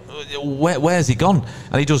thought, where's he gone?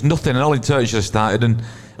 And he does nothing, and Ollie Turton should have started, and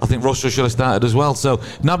I think Russell should have started as well. So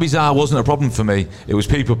Naby's hour wasn't a problem for me. It was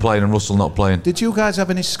Pieper playing and Russell not playing. Did you guys have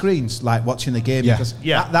any screens like watching the game? Yeah. Because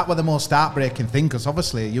that was the most heartbreaking thing, because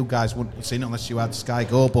obviously you guys wouldn't have seen it unless you had Sky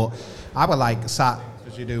Go, but I was sat,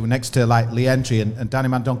 as you do, next to Lee Entry and Danny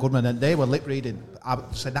Don Goodman, and they were lip reading. I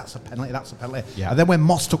said, that's a penalty. Yeah. And then when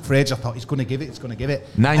Moss took for age, I thought, he's going to give it.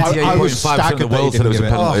 98.5% of the world said it was a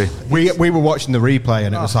penalty. We were watching the replay,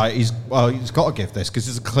 and it was like, he's got to give this, because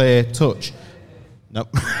it's a clear touch. No.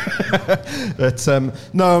 But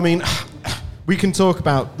no, I mean, we can talk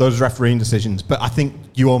about those refereeing decisions, but I think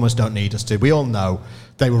you almost don't need us to. We all know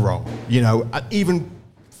they were wrong. You know, even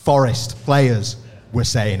Forest players were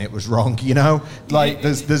saying it was wrong. You know, like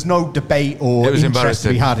there's no debate or interest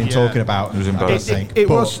to be had in talking about. It was embarrassing.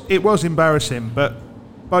 It was embarrassing, but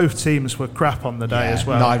both teams were crap on the day as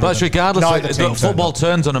well. But that's regardless. Football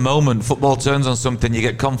turns on a moment. Football turns on something. You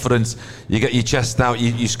get confidence. You get your chest out.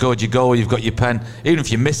 You scored your goal. You've got your pen. Even if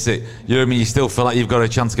you miss it, you know what I mean. You still feel like you've got a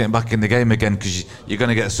chance of getting back in the game again because you're going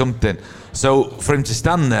to get something. So for him to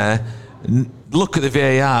stand there, look at the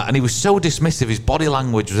VAR, and he was so dismissive. His body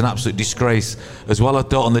language was an absolute disgrace as well. I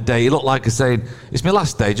thought on the day he looked like he's saying, "It's my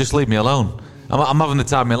last day. Just leave me alone. I'm having the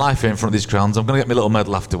time of my life here in front of these crowns. I'm going to get my little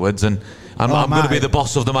medal afterwards, and I'm going to be the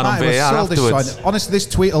boss of the man on VAR afterwards." Honestly, this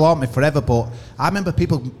tweet will haunt me forever, but I remember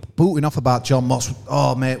people booting off about John Moss.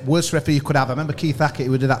 Oh, mate, worst referee you could have. I remember Keith Hackett,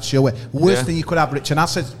 who did that show. Worst thing you could have, Rich. And I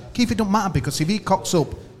said, Keith, it don't matter, because if he cocks up,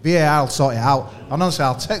 VAR will sort it out. And honestly,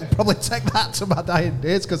 I'll probably take that to my dying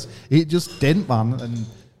days, because he just didn't, man.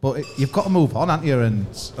 But you've got to move on, haven't you? And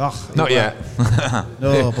not yet.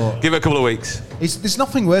 No, but give it a couple of weeks. There's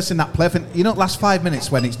nothing worse than that play. You know, last 5 minutes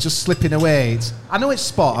when it's just slipping away. I know it's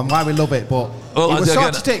sport and why we love it, but it was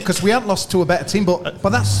sort of take because we hadn't lost to a better team. But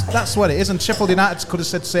that's what it is. And Sheffield United could have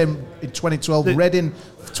said the same in 2012. Reading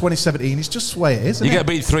 2017. It's just the way it is. You get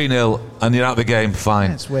beat 3-0 and you're out of the game. Fine.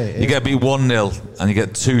 Yeah, it's the way it is. You get beat 1-0 and you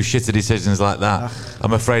get two shitty decisions like that.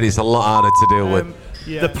 I'm afraid it's a lot harder to deal with.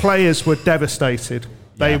 The players were devastated.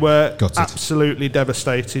 They were absolutely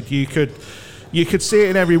devastated. You could see it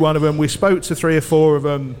in every one of them. We spoke to 3 or 4 of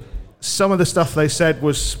them. Some of the stuff they said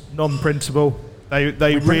was non-printable.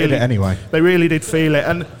 They really it anyway. They really did feel it.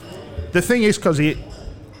 And the thing is, because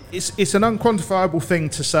it's an unquantifiable thing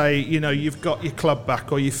to say, you know, you've got your club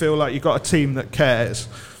back or you feel like you've got a team that cares.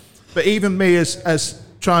 But even me as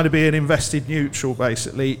trying to be an invested neutral,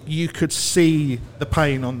 basically, you could see the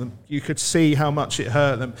pain on them. You could see how much it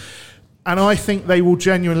hurt them. And I think they will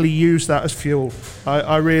genuinely use that as fuel.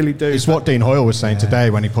 I really do. It's what Dean Hoyle was saying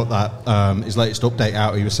today when he put that his latest update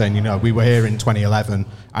out. He was saying, you know, we were here in 2011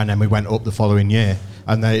 and then we went up the following year,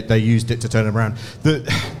 and they used it to turn it around.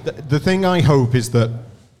 The thing I hope is that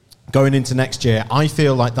going into next year, I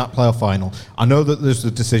feel like that playoff final, I know that there's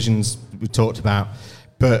the decisions we talked about,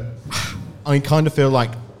 but I kind of feel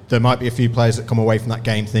like there might be a few players that come away from that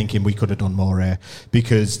game thinking we could have done more here,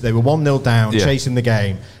 because they were 1-0 down, chasing the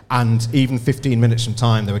game, and even 15 minutes from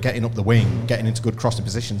time, they were getting up the wing, getting into good crossing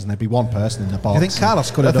positions, and there'd be one person in the box. I think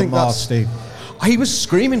Carlos could have done more, Steve. He was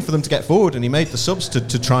screaming for them to get forward, and he made the subs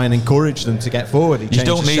to try and encourage them to get forward. You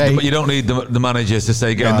don't need the managers to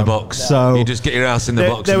say get in the box. So you just get your ass in the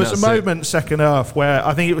box. There was a moment second half where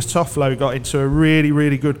I think it was Toffolo got into a really,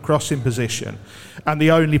 really good crossing position, and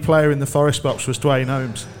the only player in the Forest box was Dwayne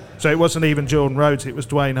Holmes. So it wasn't even Jordan Rhodes; it was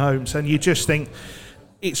Dwayne Holmes, and you just think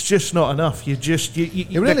it's just not enough. It's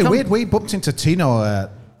really weird. We bumped into Tino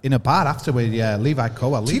in a bar after with Levi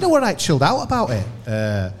Coa. Tino were like chilled out about it,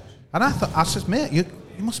 and I said, mate, you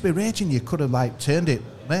must be raging. You could have like turned it,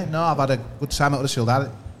 mate. No, I've had a good time at Huddersfield. I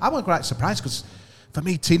was quite surprised because for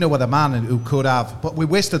me, Tino were the man who could have, but we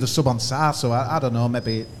wasted the sub on Sarr, so I don't know.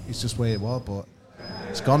 Maybe it's just where it was, but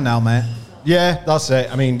it's gone now, mate. Yeah, that's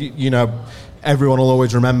it. I mean, you know, everyone will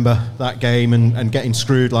always remember that game and getting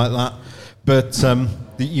screwed like that. But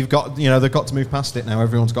they've got to move past it now.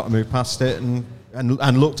 Everyone's got to move past it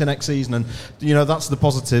and look to next season. And you know, that's the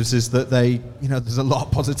positives, is that there's a lot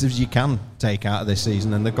of positives you can take out of this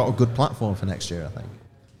season, and they've got a good platform for next year, I think.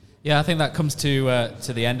 Yeah, I think that comes to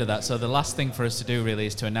the end of that. So the last thing for us to do really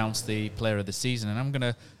is to announce the player of the season, and I'm going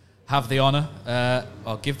to have the honour,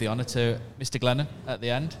 or give the honour to Mr. Glennon at the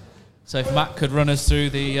end. So if Matt could run us through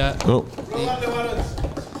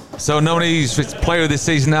So nominees for player of the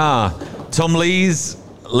season are Tom Lees,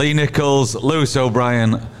 Lee Nichols, Lewis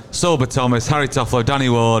O'Brien, Sober Thomas, Harry Toffolo, Danny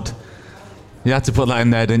Ward. You had to put that in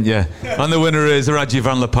there, didn't you? And the winner is Raji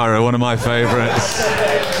Van La Parra, one of my favourites.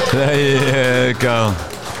 There you go.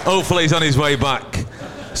 Hopefully he's on his way back.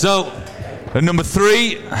 So, at number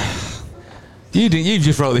 3... You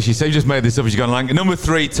just wrote this, you just made this up as you've gone along. Number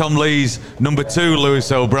 3, Tom Lees. Number 2, Lewis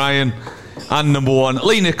O'Brien. And number 1,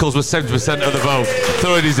 Lee Nichols with 70% of the vote.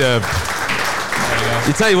 Thoroughly deserved.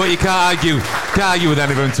 You tell you what, you can't argue with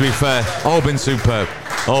any of them, to be fair. All been superb.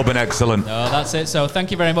 All been excellent. No, that's it. So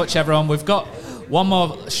thank you very much, everyone. We've got one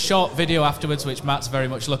more short video afterwards, which Matt's very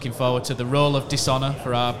much looking forward to, the role of Dishonour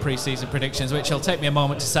for our pre-season predictions, which will take me a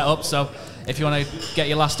moment to set up. So if you want to get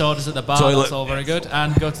your last orders at the bar, that's all very good,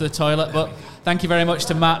 and go to the toilet. But thank you very much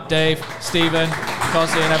to Matt, Dave, Stephen,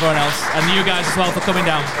 Cosy, and everyone else, and you guys as well for coming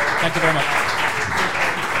down. Thank you very much.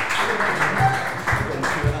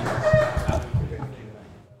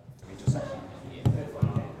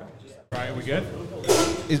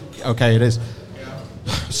 Okay, it is.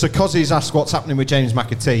 So Cozzy's asked what's happening with James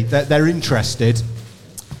McAtee. They're interested,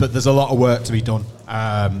 but there's a lot of work to be done,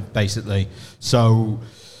 basically. So,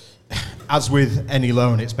 as with any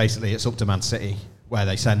loan, it's up to Man City where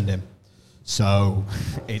they send him. So,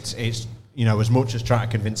 it's as much as trying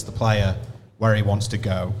to convince the player where he wants to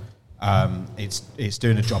go, it's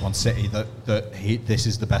doing a job on City that this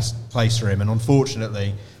is the best place for him. And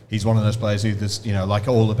unfortunately, he's one of those players who there's, like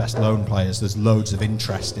all the best loan players, there's loads of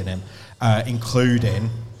interest in him, including,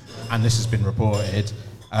 and this has been reported,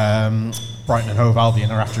 Brighton and Hove Albion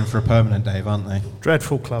are after him for a permanent, Dave, aren't they?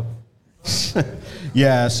 Dreadful club.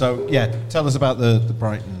 Yeah, so, tell us about the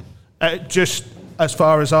Brighton. Just as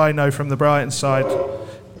far as I know from the Brighton side,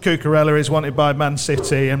 Cucurella is wanted by Man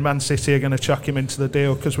City, and Man City are going to chuck him into the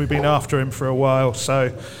deal because we've been after him for a while.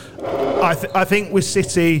 So I think with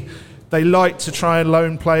City, they like to try and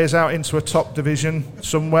loan players out into a top division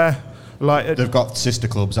somewhere. They've got sister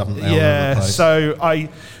clubs, haven't they? Yeah, so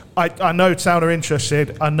I know Town are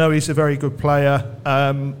interested. I know he's a very good player,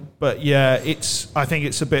 but I think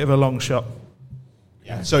it's a bit of a long shot.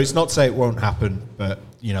 Yeah. So it's not to say it won't happen, but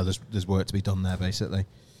there's work to be done there, basically.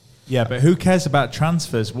 Yeah, but who cares about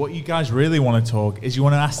transfers? What you guys really want to talk is you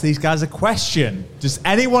want to ask these guys a question. Does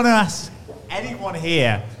anyone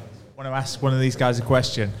here want to ask one of these guys a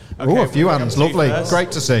question? Okay, a few hands, lovely,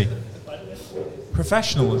 great to see.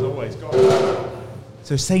 Professional as always. Go on.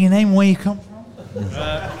 So say your name, where you come from.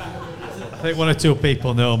 I think one or two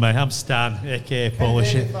people know me. I'm Stan, aka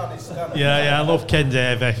Polish. Yeah, I love Ken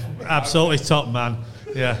Davey. Absolutely top man.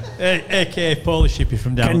 Yeah, aka Polish hippie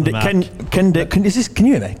from down the mark. Can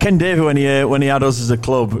you hear me? Ken Davey, when he had us as a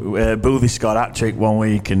club, Boothie scored a hat-trick one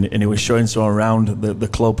week, and he was showing someone around the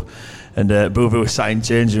club, and Boothie was sat in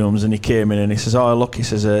changing rooms, and he came in and he says, "Oh look," he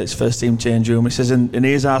says, "it's first team change room." He says, and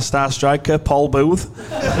here's our star striker, Paul Booth."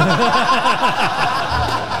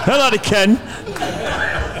 Hello, Ken.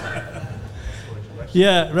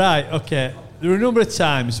 Yeah, right, okay. There were a number of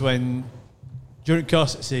times when, during the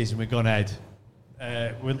course of the season, we've gone ahead.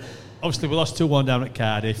 Obviously, we lost 2-1 down at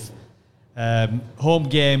Cardiff. Home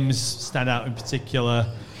games stand out in particular.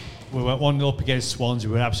 We went 1-0 up against Swansea.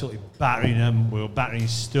 We were absolutely battering them. We were battering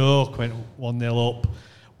Stoke, went 1-0 up.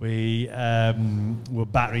 We were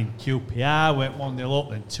battering QPR, went 1-0 up,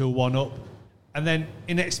 then 2-1 up. And then,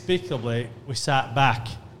 inexplicably, we sat back.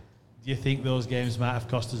 Do you think those games might have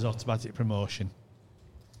cost us automatic promotion?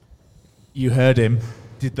 You heard him.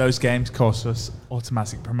 Did those games cost us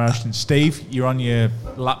automatic promotion? Steve, you're on your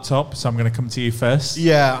laptop, so I'm going to come to you first.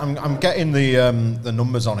 Yeah, I'm getting the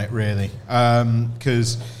numbers on it really,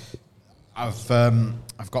 because I've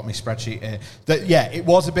got my spreadsheet here. It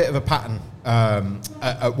was a bit of a pattern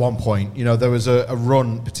at one point. There was a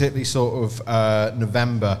run, particularly sort of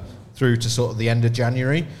November through to sort of the end of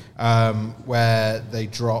January, where they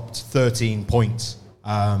dropped 13 points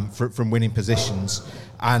from winning positions,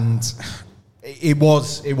 and it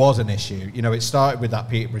was an issue. It started with that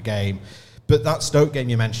Peterborough game, but that Stoke game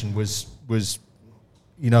you mentioned was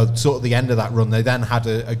sort of the end of that run. They then had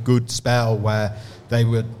a good spell where they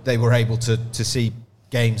were able to see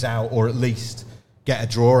games out, or at least get a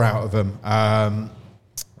draw out of them.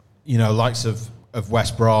 Likes of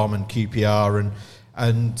West Brom and QPR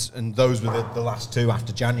and those were the last two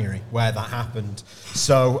after January where that happened.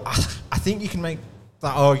 So I think you can make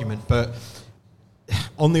that argument, but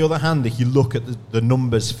on the other hand, if you look at the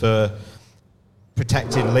numbers for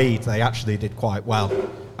protecting leads, they actually did quite well.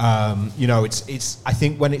 It's I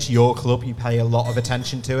think when it's your club, you pay a lot of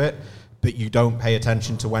attention to it, but you don't pay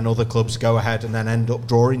attention to when other clubs go ahead and then end up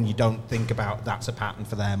drawing. You don't think about that's a pattern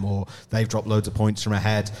for them, or they've dropped loads of points from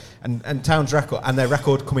ahead. And Town's record, and their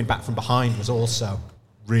record coming back from behind, was also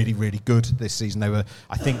really, really good this season. They were,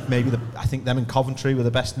 I think them and Coventry were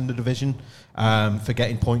the best in the division for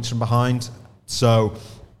getting points from behind. So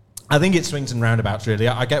I think it swings and roundabouts, really.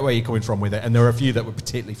 I get where you're coming from with it, and there were a few that were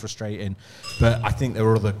particularly frustrating, but I think there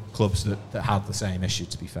were other clubs that had the same issue,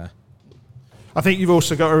 to be fair. I think you've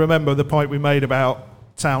also got to remember the point we made about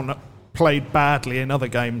Town played badly in other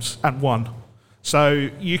games and won. So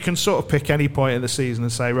you can sort of pick any point in the season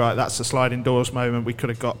and say, right, that's a sliding doors moment, we could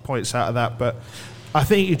have got points out of that, but I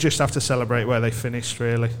think you just have to celebrate where they finished,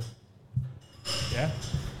 really.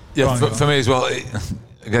 Yeah, for me as well.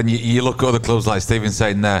 Again, you look at other clubs like Stephen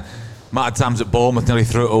saying there. Amount of times at Bournemouth nearly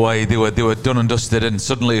threw it away. They were done and dusted, and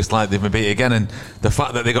suddenly it's like they've been beat again. And the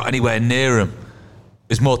fact that they got anywhere near them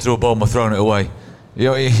is more to do with Bournemouth throwing it away.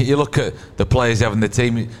 You look at the players they have in the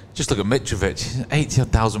team. Just look at Mitrovic,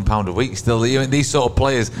 £80,000 a week still. These sort of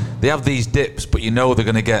players, they have these dips, but they're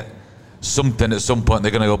going to get something at some point.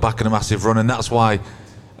 They're going to go back in a massive run, and that's why,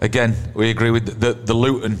 again, we agree with the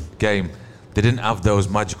Luton game. they didn't have those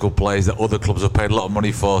magical players that other clubs have paid a lot of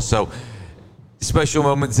money for. So special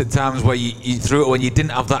moments at times where you threw it when you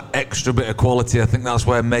didn't have that extra bit of quality. I think that's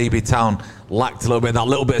where maybe Town lacked a little bit, that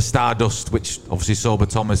little bit of stardust, which obviously Sober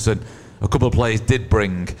Thomas and a couple of players did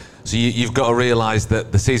bring. So you've got to realise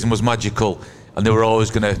that the season was magical and they were always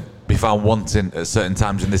going to be found wanting at certain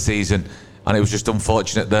times in the season. And it was just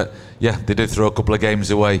unfortunate that, they did throw a couple of games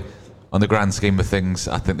away. On the grand scheme of things,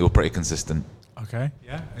 I think they were pretty consistent. Okay,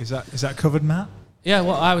 yeah. Is that covered, Matt? Yeah,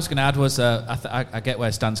 what I was going to add was I get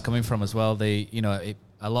where Stan's coming from as well. A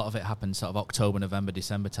lot of it happened sort of October, November,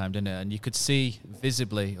 December time, didn't it? And you could see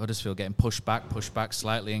visibly Huddersfield getting pushed back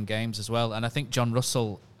slightly in games as well. And I think John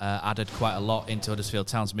Russell added quite a lot into Huddersfield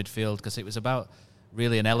Town's midfield because it was about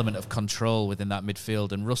really an element of control within that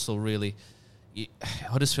midfield. And Russell really...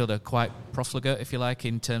 Huddersfield are quite profligate, if you like,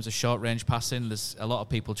 in terms of short-range passing. There's a lot of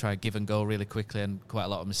people try to give and go really quickly and quite a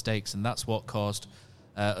lot of mistakes, and that's what caused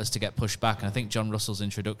us to get pushed back. And I think John Russell's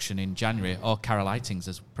introduction in January, or Carol Eiting's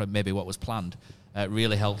as maybe what was planned,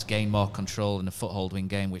 really helped gain more control in a foothold win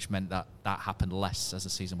game, which meant that happened less as the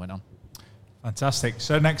season went on. Fantastic.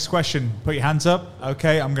 So next question, put your hands up.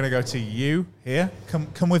 Okay, I'm going to go to you here.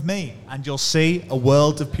 Come with me, and you'll see a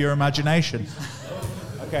world of pure imagination.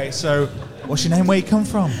 Okay, so what's your name? Where you come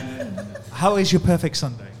from? How is your perfect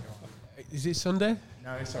Sunday? Is it Sunday?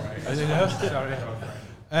 No, it's all right.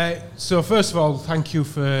 Sorry. So first of all, thank you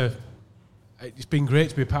for... It's been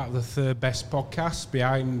great to be part of the third best podcast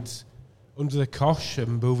behind Under the Cosh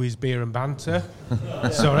and Movies, Beer and Banter.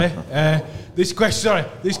 This question's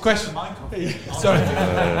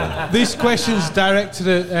directed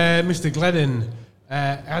at Mr. Glennon. I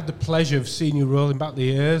had the pleasure of seeing you rolling back the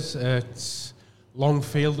years at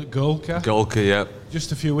Longfield at Golka. Golka, yeah.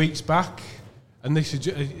 Just a few weeks back. And this is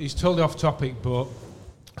it's totally off topic, but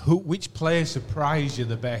which player surprised you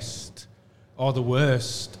the best or the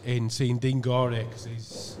worst in seeing Dean Gorey? Because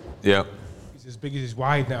he's as big as he's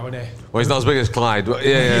wide now, isn't he? Well, he's not as big as Clyde, but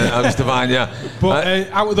Mr. Devine, yeah. But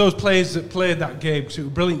out of those players that played that game, because it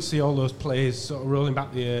was brilliant to see all those players sort of rolling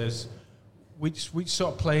back the years, which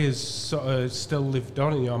sort of players sort of still lived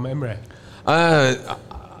on in your memory?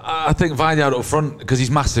 I think Vineyard up front, because he's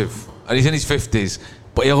massive and he's in his 50s,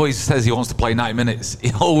 but he always says he wants to play 90 minutes.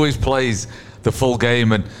 He always plays the full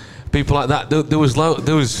game, and people like that. There was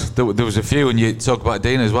a few, and you talk about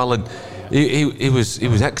Dean as well, and he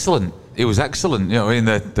was excellent. He was excellent. You know, I mean,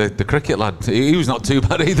 the cricket lad. He was not too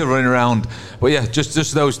bad either running around. But yeah,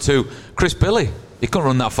 just those two. Chris Billy, he couldn't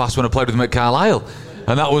run that fast when I played with him at Carlisle,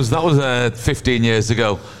 and that was 15 years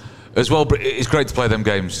ago as well. But it's great to play them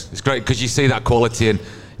games. It's great because you see that quality, and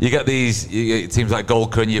you get teams like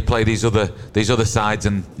Golka, and you play these other sides,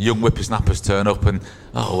 and young whippersnappers turn up, and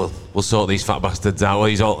we'll sort these fat bastards out.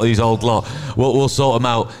 These old lot. We'll sort them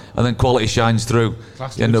out, and then quality shines through.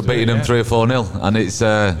 You end up beating them 3 or 4-0, and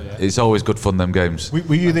it's always good fun, them games.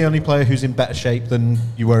 Were you the only player who's in better shape than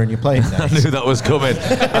you were in your playing days? I knew that was coming.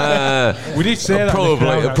 We did say that.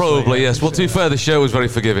 Probably yes. Well, to be fair, the show was very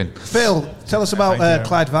forgiving. Phil, tell us about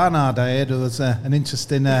Clyde Varnard. I heard there was an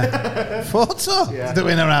interesting photo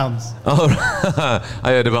doing around. Oh, I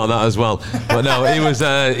heard about that as well. But no, he was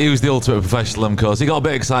the ultimate professional, of course. He got a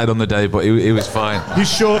bit excited on the day, but he was fine.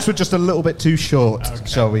 His shorts were just a little bit too short,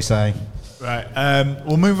 shall we say. Right,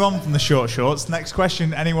 we'll move on from the shorts. Next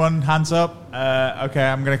question, anyone, hands up? Okay,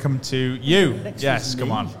 I'm going to come to you. Yes,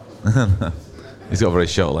 come on. He's got very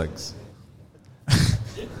short legs.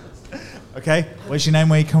 Okay, what's your name,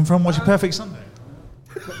 where you come from, what's your perfect Sunday?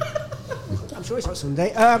 I'm sure it's not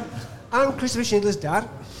Sunday. I'm Christopher Schindler's dad.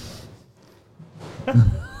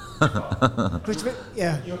 Christopher,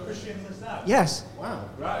 yeah. You're Chris Schindler's dad? Yes. Wow.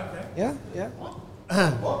 Right, okay. Yeah. What?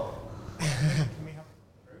 Can we have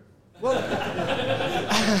proof? Well,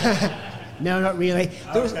 no, not really.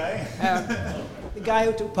 There was, the guy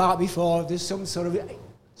who took part before, there's some sort of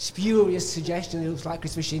spurious suggestion it looks like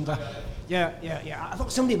Christopher Schindler. Yeah. I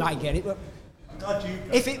thought somebody might get it, but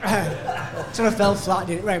if it sort of fell flat,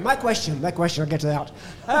 didn't it? Right, my question, I'll get to that.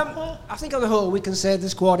 I think on the whole, we can say the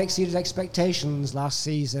squad exceeded expectations last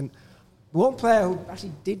season. One player who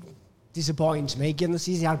actually did disappoint me, given the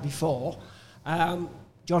season he had before,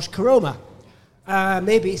 Josh Koroma.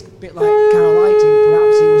 Maybe it's a bit like Carol Eiting,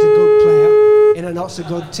 perhaps he was a good player in a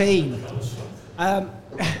not-so-good team. I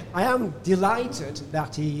am delighted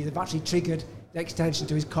that they've actually triggered the extension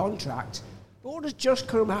to his contract. But what does Josh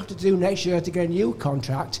Koroma have to do next year to get a new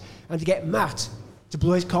contract and to get Matt to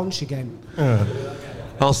blow his conch again?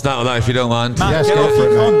 I'll start with that if you don't mind. Matt, get off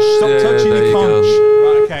your conch. Stop touching your conch.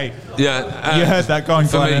 Right, okay. Yeah. You heard that. Go on,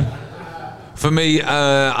 Glennon. For me,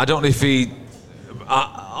 I don't know if he...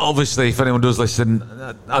 obviously, if anyone does listen,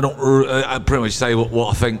 I pretty much say what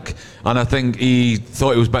I think. And I think he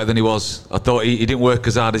thought he was better than he was. I thought he didn't work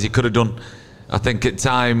as hard as he could have done. I think at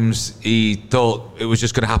times he thought it was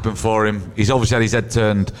just going to happen for him. He's obviously had his head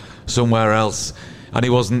turned somewhere else, and he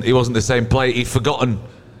wasn't the same player. He'd forgotten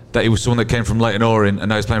that he was someone that came from Leyton Orient and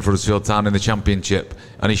now he's playing for Huddersfield Town in the Championship,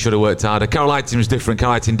 and he should have worked harder. Carol Lighton was different.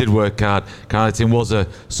 Carol Lighton did work hard. Carol Lighton was a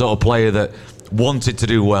sort of player that wanted to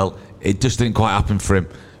do well. It just didn't quite happen for him.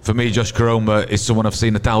 For me, Josh Koroma is someone I've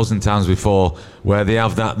seen 1,000 times before, where they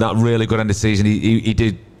have that really good end of season. He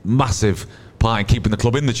did massive part in keeping the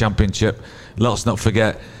club in the Championship, let's not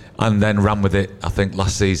forget, and then ran with it, I think,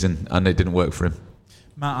 last season, and it didn't work for him.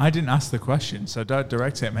 Matt, I didn't ask the question, so don't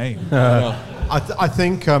direct it at me. I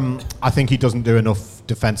think he doesn't do enough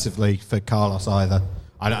defensively for Carlos either,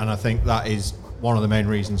 and I think that is one of the main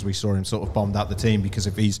reasons we saw him sort of bombed out the team, because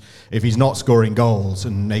if he's not scoring goals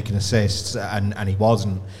and making assists, and he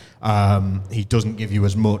wasn't, he doesn't give you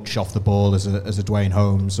as much off the ball as a Dwayne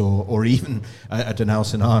Holmes or even a Danel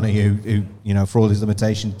Sinani, who you know, for all his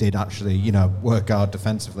limitations, did actually, you know, work hard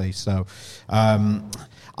defensively. So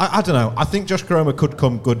I don't know. I think Josh Koroma could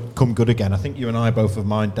come good again. I think you and I both have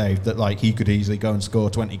mind, Dave, that like he could easily go and score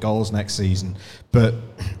 20 goals next season. But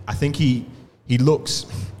I think he looks,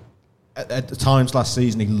 at the times last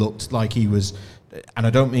season, he looked like he was, and I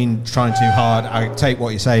don't mean trying too hard, I take what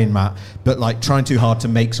you're saying, Matt, but like trying too hard to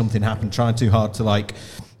make something happen, trying too hard to, like,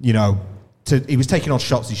 you know, he was taking on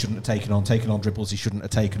shots he shouldn't have taken on dribbles he shouldn't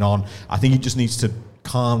have taken on. I think he just needs to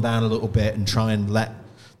calm down a little bit and try and let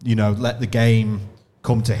the game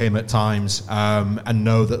come to him at times, and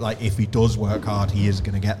know that, like, if he does work hard, he is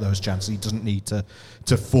going to get those chances. He doesn't need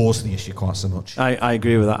to force the issue quite so much. I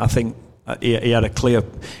agree with that. I think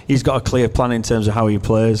he's got a clear plan in terms of how he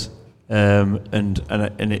plays, and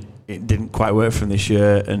it didn't quite work for him this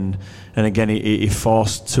year, and again he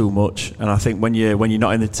forced too much. And I think when you're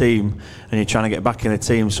not in the team and you're trying to get back in the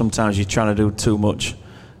team, sometimes you're trying to do too much,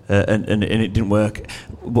 and it didn't work.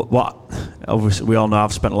 What obviously we all know,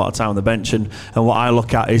 I've spent a lot of time on the bench, and what I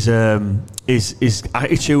look at is his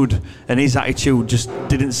attitude, and his attitude just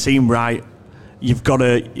didn't seem right. You've got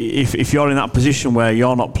to, if you're in that position where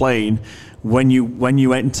you're not playing, when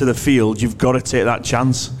you enter the field, you've got to take that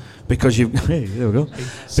chance, because there we go.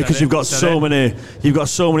 Because you've got so many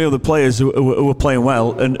other players who are playing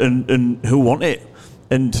well and who want it,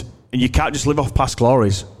 and you can't just live off past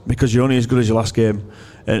glories, because you're only as good as your last game.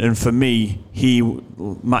 And for me,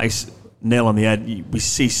 Matty's nail on the head. We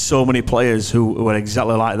see so many players who are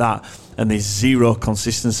exactly like that, and there's zero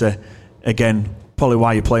consistency. Again, probably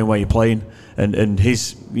why you're playing where you're playing. And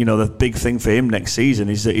his, you know, the big thing for him next season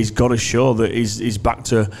is that he's got to show that he's back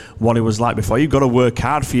to what he was like before. You've got to work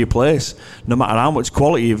hard for your place. No matter how much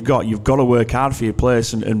quality you've got to work hard for your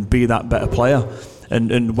place and be that better player.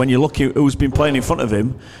 And when you look at who's been playing in front of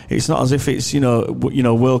him, it's not as if it's, you know,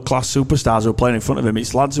 world class superstars who are playing in front of him.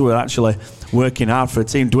 It's lads who are actually working hard for a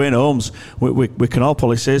team. Dwayne Holmes, we can all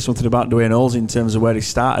probably say something about Dwayne Holmes in terms of where he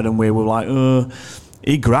started, and we were like,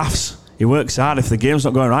 he grafts. He works hard. If the game's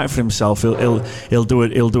not going right for himself, he'll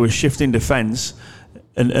do a shift in defence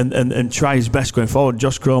and try his best going forward.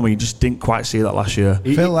 Josh Koroma, you just didn't quite see that last year.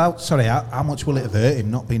 Phil, how much will it have hurt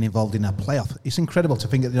him not being involved in a playoff? It's incredible to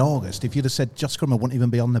think that in August, if you'd have said Josh Koroma wouldn't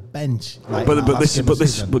even be on the bench.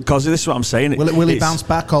 Because this is what I'm saying. Will he bounce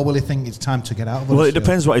back, or will he think it's time to get out of it? Well, it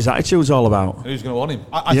depends what his attitude's all about. Who's going to want him?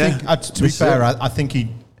 I think, to be fair, I think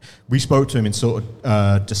we spoke to him in sort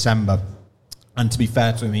of December. And to be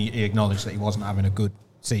fair to him, he acknowledged that he wasn't having a good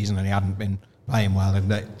season and he hadn't been playing well, and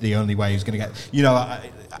that the only way he was going to get, you know, I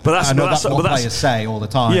know that's what players say all the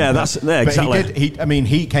time. Yeah, exactly.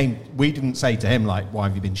 He came. We didn't say to him, like, "Why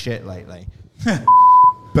have you been shit lately?"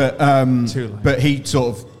 but he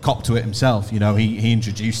sort of copped to it himself. You know, he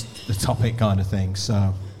introduced the topic, kind of thing.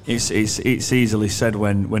 So it's easily said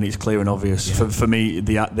when it's clear and obvious. Yeah. For me,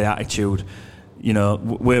 the attitude. You know,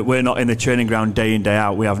 we're not in the training ground day in, day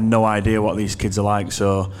out. We have no idea what these kids are like.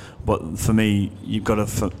 So, but for me, you've got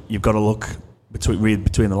to look read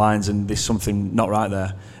between the lines, and there's something not right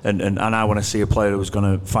there. And I want to see a player who's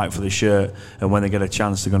going to fight for the shirt, and when they get a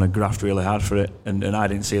chance, they're going to graft really hard for it. And I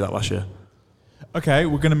didn't see that last year. Okay,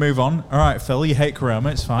 we're going to move on. All right, Phil, you hate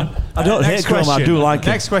Koroma. It's fine. I don't hate Koroma. I do like it.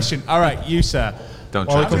 Next question. All right, you, sir. Don't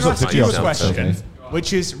try to ask you a question.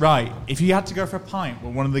 Which is, right, if you had to go for a pint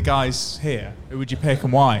with one of the guys here, who would you pick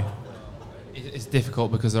and why? It's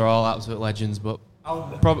difficult because they're all absolute legends, but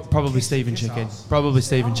probably Stephen Chicken. Probably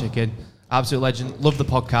Stephen Chicken. Absolute legend. Love the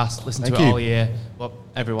podcast. Listen to it all year. Well,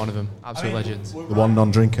 every one of them. Absolute legends. The one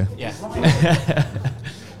non-drinker. Yeah.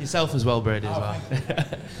 Yourself as well, Brady, as well.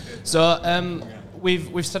 So,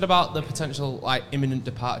 we've said about the potential like imminent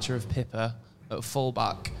departure of Pippa at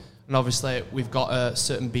fullback, and obviously we've got a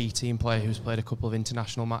certain B team player who's played a couple of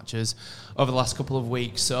international matches over the last couple of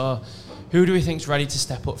weeks. So, who do we think's ready to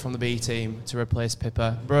step up from the B team to replace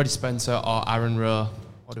Pippa? Brodie Spencer or Aaron Rowe?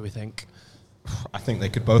 What do we think? I think they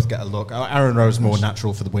could both get a look. Aaron Rowe's more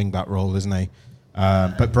natural for the wing-back role, isn't he?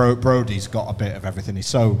 But Brodie's got a bit of everything. He's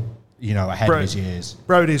so, ahead of his years.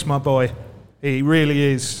 Brodie's my boy. He really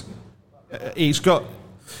is. He's got...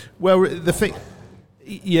 Well, the thing...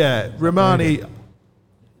 Yeah, Romani...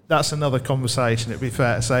 That's another conversation, it'd be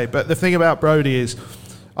fair to say. But the thing about Brodie is...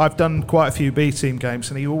 I've done quite a few B-team games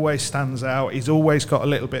and he always stands out. He's always got a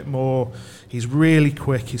little bit more. He's really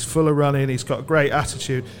quick. He's full of running. He's got a great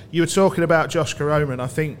attitude. You were talking about Josh Koroma, and I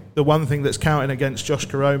think the one thing that's counting against Josh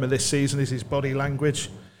Koroma this season is his body language.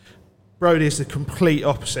 Brodie is the complete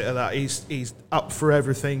opposite of that. He's up for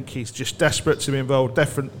everything. He's just desperate to be involved,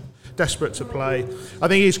 desperate to play. I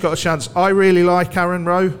think he's got a chance. I really like Aaron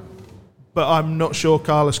Rowe, but I'm not sure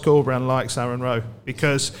Carlos Corberán likes Aaron Rowe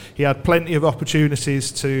because he had plenty of opportunities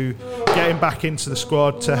to get him back into the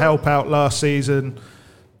squad, to help out last season.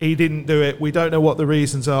 He didn't do it. We don't know what the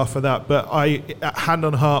reasons are for that, but hand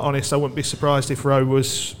on heart, honest, I wouldn't be surprised if Rowe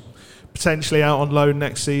was potentially out on loan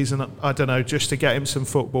next season. I don't know, just to get him some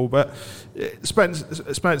football. But Spence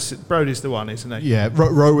Brodie's the one, isn't he? Yeah,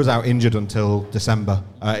 Rowe was out injured until December.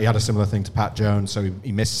 He had a similar thing to Pat Jones, so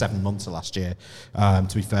he missed 7 months of last year,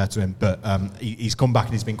 to be fair to him. But he's come back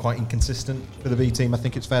and he's been quite inconsistent for the B team, I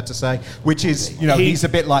think it's fair to say. Which is, he's a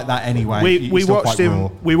bit like that anyway. We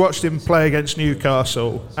watched him play against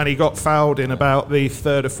Newcastle, and he got fouled in about the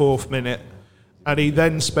 3rd or 4th minute. And he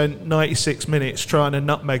then spent 96 minutes trying to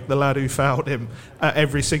nutmeg the lad who fouled him at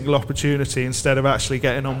every single opportunity instead of actually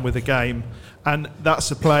getting on with the game. And that's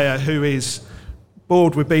a player who is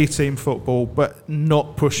bored with B-team football but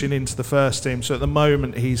not pushing into the first team. So at the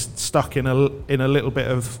moment he's stuck in a little bit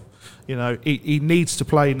of, he needs to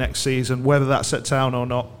play next season. Whether that's at Town or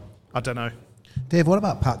not, I don't know. Dave, what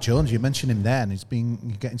about Pat Jones? You mentioned him there and he's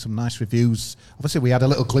been getting some nice reviews. Obviously we had a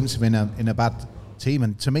little glimpse of him in a bad team,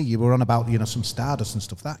 and to me you were on about some Stardust and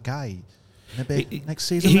stuff. That guy maybe next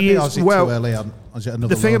season, maybe, or is it too early on? Is it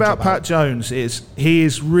another the thing about Pat Jones is he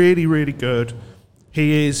is really, really good.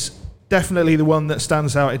 He is definitely the one that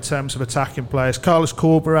stands out in terms of attacking players. Carlos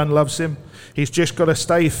Corberán loves him. He's just got to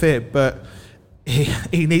stay fit, but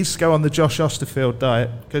he needs to go on the Josh Osterfield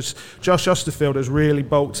diet because Josh Osterfield has really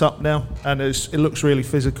bulked up now and it looks really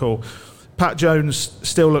physical. Pat Jones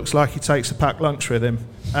still looks like he takes a packed lunch with him.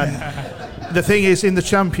 And the thing is, in the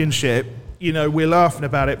Championship, we're laughing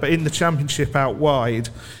about it, but in the Championship out wide,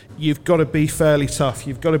 you've got to be fairly tough.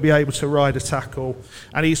 You've got to be able to ride a tackle.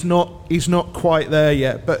 And he's not quite there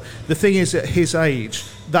yet. But the thing is, at his age,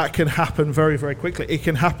 that can happen very, very quickly. It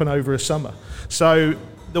can happen over a summer. So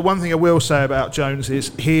the one thing I will say about Jones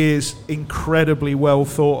is he is incredibly well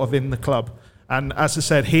thought of in the club. And as I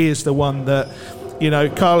said, he is the one that...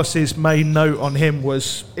 Carlos's main note on him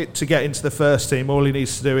was to get into the first team. All he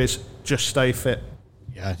needs to do is just stay fit.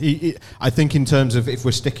 Yeah, I think in terms of if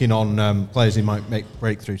we're sticking on players who might make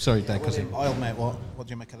breakthrough. Sorry, Dave. Boyle, mate, what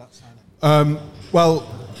do you make of that signing? Well,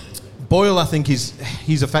 Boyle, I think he's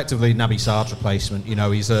effectively Naby Saad's replacement.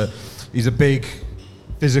 He's a big,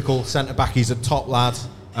 physical centre back. He's a top lad.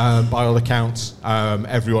 By all accounts,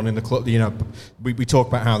 everyone in the club. We talk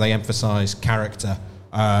about how they emphasise character.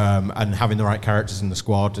 And having the right characters in the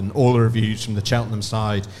squad, and all the reviews from the Cheltenham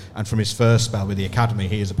side and from his first spell with the academy,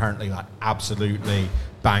 he is apparently absolutely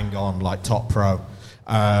bang on, top pro.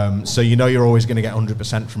 So you're always going to get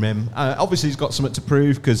 100% from him. Obviously he's got something to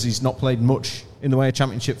prove because he's not played much in the way of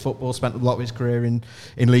Championship football. Spent a lot of his career in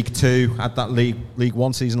League Two. Had that League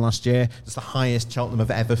One season last year. It's the highest Cheltenham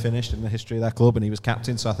have ever finished in the history of their club, and he was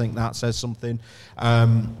captain. So I think that says something.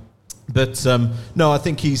 But no, I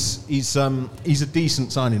think he's a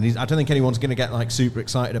decent signing. I don't think anyone's going to get super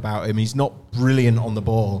excited about him. He's not brilliant on the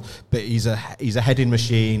ball, but he's a heading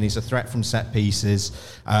machine. He's a threat from set pieces.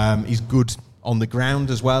 He's good on the ground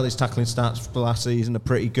as well. His tackling stats for last season are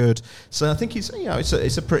pretty good. So I think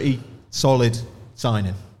it's a pretty solid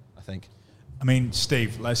signing, I think. I mean,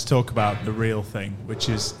 Steve, let's talk about the real thing, which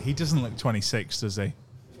is he doesn't look 26, does he?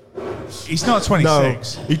 He's not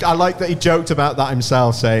 26. No, I like that he joked about that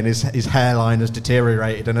himself, saying his hairline has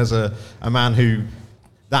deteriorated, and as a man who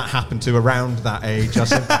that happened to around that age, I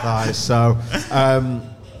sympathise. So,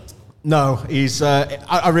 no, he's.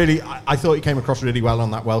 I thought he came across really well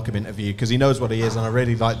on that welcome interview because he knows what he is, and I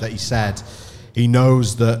really like that he said he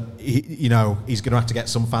knows that he's going to have to get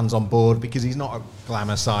some fans on board because he's not a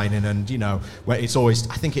glamour signing, and where it's always.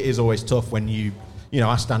 I think it is always tough when you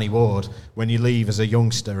ask Danny Ward, when you leave as a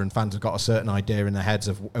youngster and fans have got a certain idea in their heads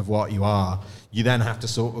of what you are, you then have to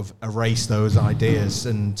sort of erase those ideas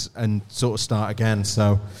and sort of start again.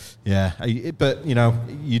 So, yeah. But,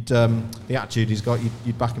 you'd the attitude he's got,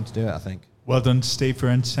 you'd back him to do it, I think. Well done, Steve, for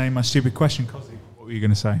entertaining my stupid question. Cosy, what were you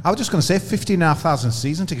going to say? I was just going to say 15,500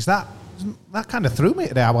 season tickets. That kind of threw me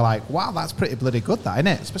today. I was like, wow, that's pretty bloody good, that, isn't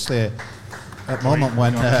it? Especially at the moment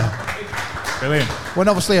when... Brilliant. When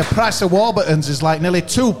obviously a price of Warburton's is like nearly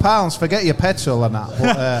 £2, forget your petrol and that.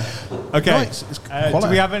 But, okay. No, it's do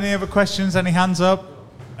we have any other questions? Any hands up?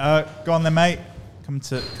 Go on then, mate. Come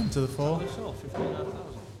to the fore.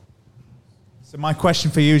 So my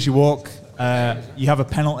question for you as you walk, you have a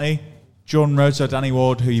penalty. Jordan Rhodes or Danny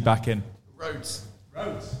Ward, who are you backing? Rhodes.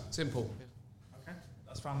 Rhodes. Simple. Okay,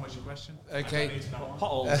 that's fine. What's your question? Okay.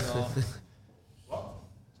 Potholes or... What?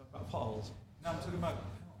 Talk about potholes. No, I'm talking about...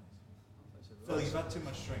 Phil, you've had too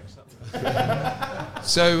much drinks.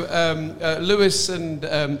 So, Lewis and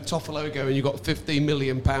Toffolo go and you've got £15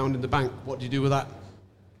 million in the bank. What do you do with that?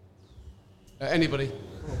 Anybody?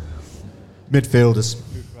 Midfielders.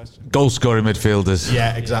 Goal-scoring midfielders.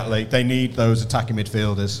 Yeah, exactly. They need those attacking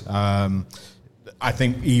midfielders. I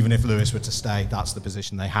think even if Lewis were to stay, that's the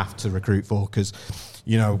position they have to recruit for because,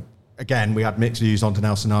 again, we had mixed views on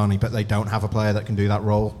Danel Sinani, but they don't have a player that can do that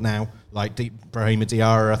role now. Like Brahima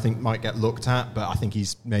Diarra, I think might get looked at, but I think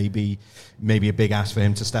he's maybe a big ask for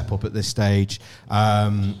him to step up at this stage.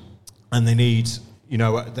 And they need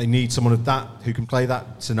someone of that who can play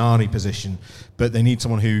that Sinani position, but they need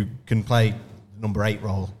someone who can play number 8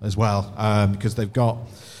 role as well because they've got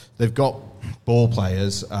ball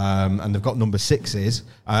players and they've got number 6s.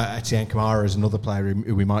 Etienne Kamara is another player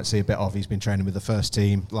who we might see a bit of. He's been training with the first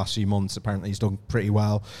team the last few months. Apparently he's done pretty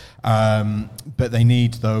well. But they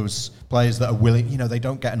need those players that are willing. They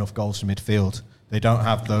don't get enough goals from midfield. They don't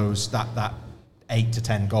have that 8 to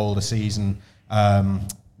 10 goal a season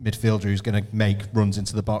midfielder who's going to make runs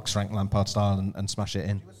into the box, Frank Lampard style, and smash it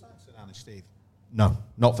in. No,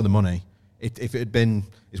 not for the money. If it had been,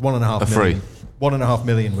 it's 1.5 million. 1.5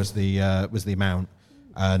 million was the amount,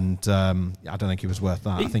 and I don't think it was worth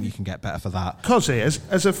that. I think you can get better for that. Cosy,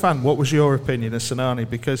 as a fan, what was your opinion of Sinani?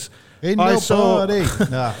 Because I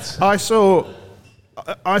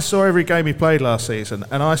saw every game he played last season,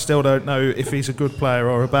 and I still don't know if he's a good player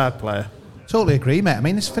or a bad player. Totally agree, mate. I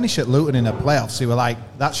mean, his finish at Luton in the playoffs, he were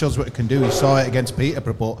like, that shows what he can do. He saw it against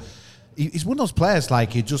Peterborough, but he's one of those players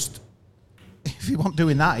like he just. If he wasn't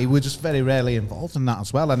doing that, he was just very rarely involved in that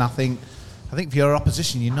as well. And I think for your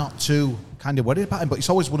opposition, you're not too kind of worried about him. But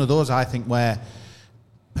it's always one of those, I think, where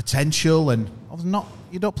potential and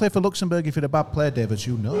you don't play for Luxembourg if you're a bad player, Dave, as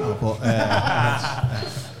you know.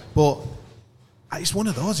 But it's one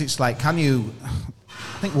of those. It's like, can you?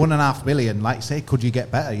 I think 1.5 million. Like you say, could you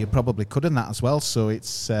get better? You probably could in that as well. So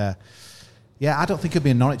it's I don't think it'll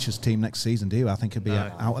be a Norwich's team next season, do you? I think it'll be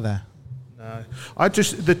out of there. No,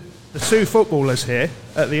 the two footballers here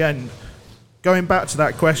at the end. Going back to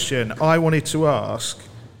that question, I wanted to ask: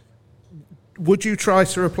 would you try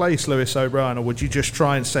to replace Lewis O'Brien, or would you just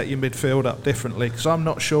try and set your midfield up differently? Because I'm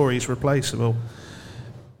not sure he's replaceable.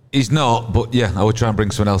 He's not, but yeah, I would try and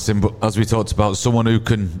bring someone else in. But as we talked about, someone who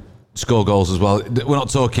can score goals as well. We're not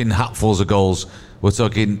talking hatfuls of goals. We're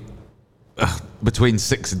talking between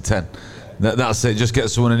 6 and 10. That's it. Just get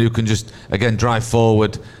someone who can just, again, drive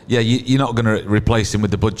forward. Yeah, you're not going to replace him with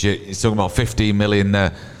the budget. He's talking about 15 million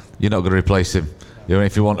there. You're not going to replace him.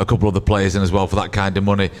 If you want a couple of other players in as well for that kind of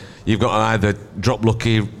money, you've got to either drop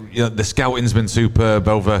lucky. The scouting's been superb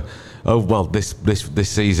this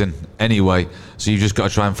season anyway. So you've just got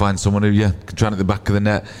to try and find someone who can try and at the back of the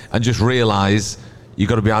net and just realise you've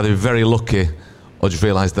got to be either very lucky or just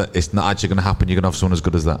realise that it's not actually going to happen. You're going to have someone as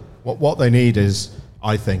good as that. What they need is,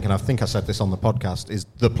 I think I said this on the podcast, is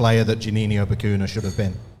the player that Juninho Bacuna should have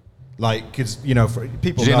been. Like, because, people know...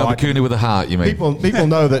 Juninho Bacuna with a heart, you mean? People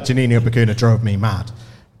know that Juninho Bacuna drove me mad.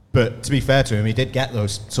 But to be fair to him, he did get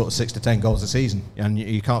those sort of 6 to 10 goals a season, and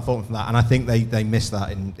you can't fault him for that. And I think they miss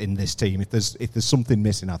that in this team. If there's something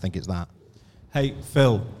missing, I think it's that. Hey,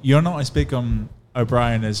 Phil, you're not as big on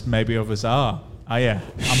O'Brien as maybe others are you?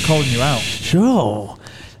 I'm calling you out. Sure.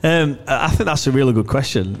 I think that's a really good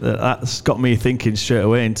question. That's got me thinking straight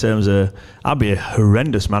away in terms of I'd be a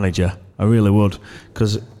horrendous manager. I really would.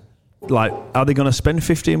 Because, are they going to spend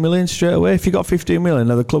 15 million straight away? If you got 15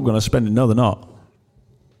 million, are the club going to spend it? No, they're not.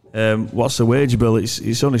 What's the wage bill?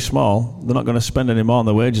 It's only small. They're not going to spend any more on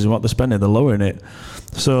the wages than what they're spending. They're lowering it.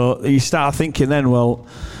 So you start thinking then, well,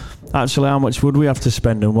 actually, how much would we have to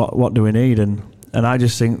spend and what do we need? And I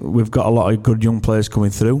just think we've got a lot of good young players coming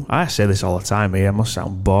through. I say this all the time here, it must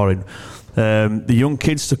sound boring, The young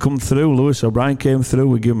kids to come through. Lewis O'Brien came through.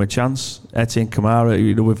 We give him a chance. Etienne Kamara.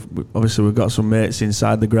 We've got some mates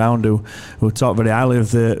inside the ground who talk very highly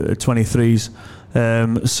of the 23s.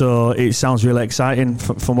 So it sounds really exciting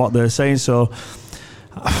from what they're saying. So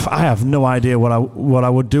I have no idea what I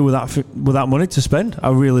would do with that money to spend. I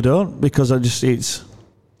really don't, because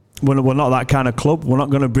we're not that kind of club. We're not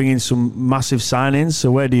going to bring in some massive signings.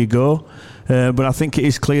 So where do you go? But I think it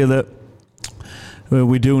is clear that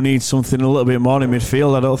we do need something a little bit more in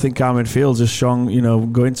midfield. I don't think our midfield's as strong.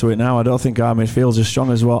 Go into it now. I don't think our midfield's as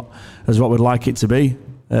strong as what we'd like it to be.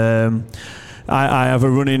 I have a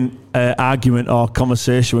running argument or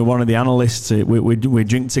conversation with one of the analysts. We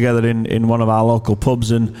drink together in one of our local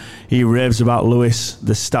pubs, and he raves about Lewis.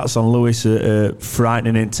 The stats on Lewis are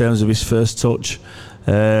frightening in terms of his first touch,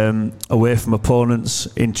 away from opponents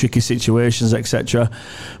in tricky situations, etc.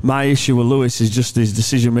 My issue with Lewis is just his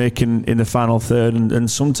decision making in the final third, and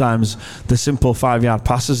sometimes the simple 5-yard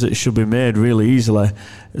passes that should be made really easily,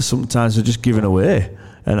 sometimes are just given away,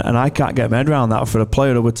 and I can't get my head around that for a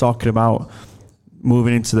player that we're talking about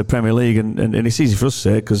moving into the Premier League, and it's easy for us to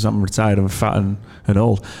say because I'm retired and fat and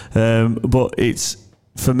old, but it's,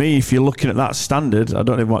 for me, if you're looking at that standard, I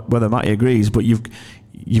don't know whether Matty agrees, but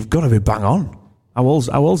you've got to be bang on. How old's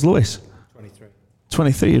Lewis?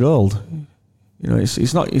 23-year-old.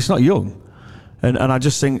 He's not young, and I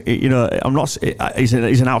just think I'm not. He's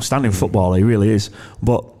an outstanding footballer. He really is.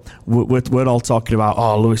 But we're all talking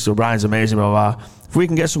about, Lewis O'Brien's amazing, blah, blah, blah. If we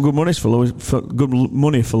can get some good money for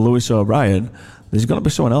Lewis O'Brien, there's got to be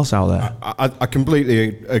someone else out there. I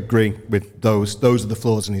completely agree with those. Those are the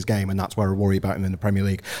flaws in his game, and that's where I worry about him in the Premier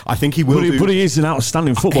League. I think he will. But he is an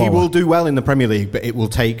outstanding footballer. He will do well in the Premier League, but it will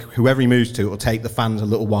take whoever he moves to. It will take the fans a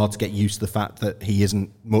little while to get used to the fact that he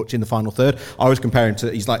isn't much in the final third. I always compare him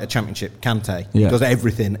to, he's like a Championship Kante. He does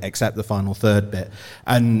everything except the final third bit.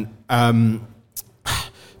 And but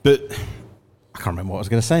I can't remember what I was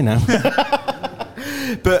going to say now.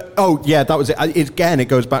 But, that was it. Again, it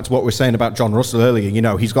goes back to what we were saying about John Russell earlier.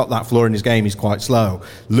 He's got that flaw in his game. He's quite slow.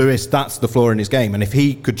 Lewis, that's the flaw in his game. And if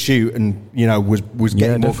he could shoot and, was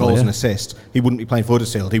getting more goals and assists, he wouldn't be playing for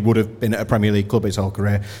Huddersfield. He would have been at a Premier League club his whole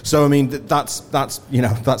career. So, I mean, that's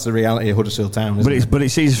the reality of Huddersfield Town, isn't it? But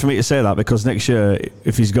it's easy for me to say that because next year,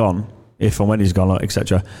 if he's gone, if and when he's gone,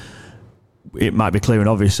 etc., it might be clear and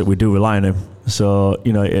obvious that we do rely on him. So,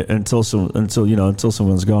 until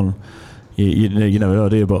someone's gone, you never know,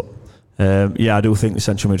 do you? But I do think the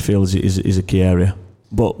central midfield is a key area.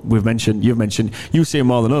 But you've mentioned, you see him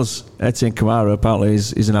more than us. Etienne Kamara apparently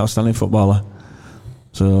is an outstanding footballer.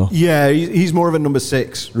 So he's more of a number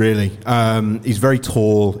 6, really. He's very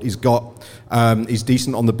tall. He's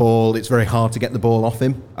decent on the ball. It's very hard to get the ball off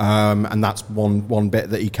him, and that's one bit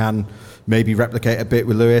that he can maybe replicate a bit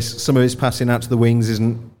with Lewis. Some of his passing out to the wings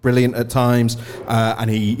isn't brilliant at times, and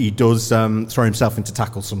he does throw himself into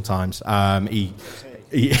tackles sometimes. Academy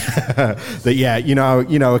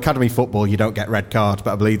football, you don't get red cards,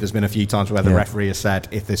 but I believe there's been a few times where the referee has said,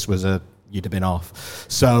 if this was you'd have been off.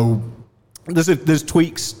 So there's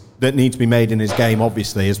tweaks that need to be made in his game,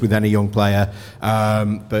 obviously, as with any young player.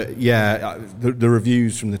 But the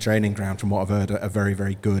reviews from the training ground, from what I've heard, are very,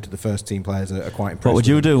 very good. The first team players are quite impressive. What would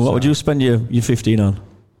you do? What would you spend your 15 on?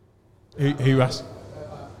 Who asked?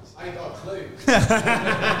 I ain't got a clue.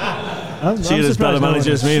 So you're as bad a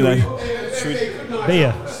manager as me, then.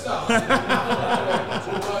 Beer. For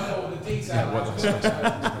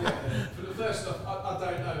the first stuff, I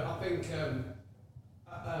don't know.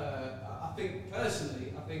 I think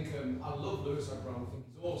personally, I love Lewis O'Brien. I think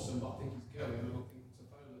he's awesome, but I think he's going, and I think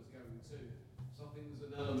Tofola's going too. So I think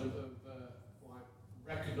there's an element of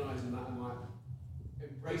recognising that and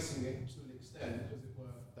embracing it to an extent, as it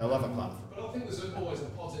were. They'll have a plan. But I think there's always a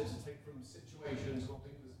positive to take from situations. I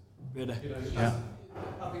think there's,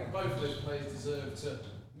 I think both of those players deserve to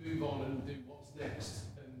move on and do what's next,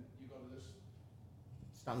 and you've got to just.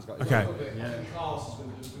 Stan's got okay. I think Carlos is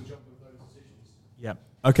going to do a good job with those decisions. Yeah.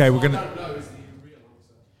 Okay, so we're going to. I don't know is the real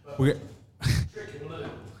answer.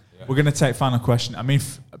 We're going to take final question. I mean,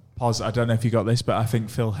 pause. I don't know if you got this, but I think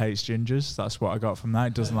Phil hates gingers. That's what I got from that. He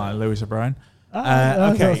doesn't like Lewis O'Brien.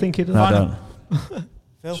 Okay. I think he does. I don't.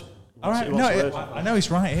 Phil? All right. No, I know he's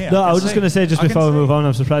right here. No, I was just going to say, just before we move on,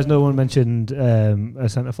 I'm surprised no one mentioned a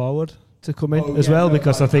centre forward to come in as well,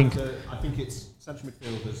 because I think it's central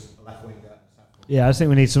midfielders, a left winger. Yeah, I think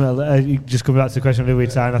we need some. Just coming back to the question of who we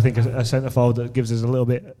sign, I think a centre forward that gives us a little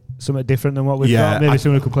bit something different than what we've got. Maybe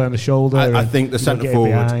someone who could play on the shoulder. I think the centre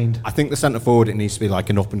forward. I think the centre forward, it needs to be like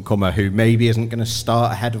an up and comer who maybe isn't going to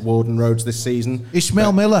start ahead of Warden Rhodes this season.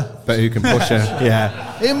 Ishmael Miller, but who can push her?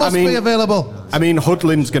 Yeah, he must be available. I mean,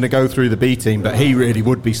 Hudlin's going to go through the B team, but he really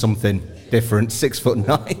would be something difference,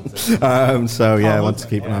 6'9". So yeah, I want to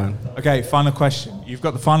keep an eye on. Okay, final question. You've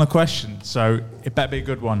got the final question, so it better be a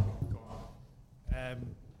good one.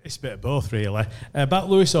 It's a bit of both, really. About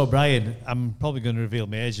Lewis O'Brien, I'm probably going to reveal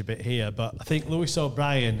my age a bit here, but I think Lewis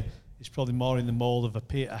O'Brien is probably more in the mould of a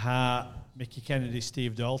Peter Hart, Mickey Kennedy,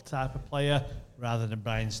 Steve Doyle type of player, rather than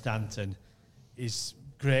Brian Stanton. He's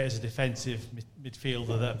great as a defensive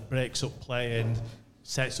midfielder that breaks up play and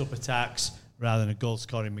sets up attacks, rather than a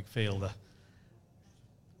goal-scoring midfielder.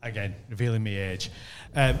 Again, revealing my age.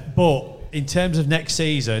 But in terms of next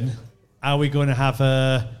season, are we going to have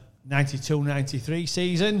a 92-93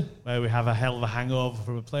 season where we have a hell of a hangover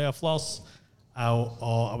from a playoff loss, or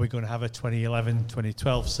are we going to have a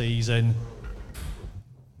 2011-2012 season,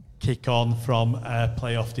 kick on from a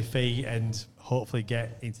playoff defeat and hopefully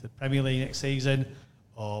get into the Premier League next season,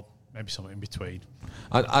 or maybe something in between?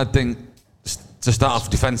 I think to start off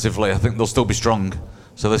defensively, I think they'll still be strong,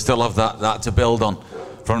 so they still have that to build on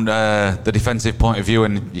from the defensive point of view,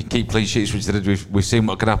 and you keep clean sheets, which we've seen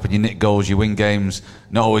what can happen. You nick goals, you win games,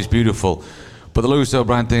 not always beautiful. But the Lewis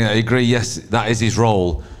O'Brien thing, I agree, yes, that is his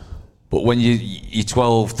role. But when you're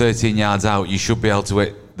 12, 13 yards out, you should be able to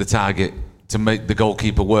hit the target to make the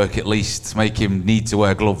goalkeeper work, at least make him need to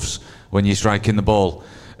wear gloves when you're striking the ball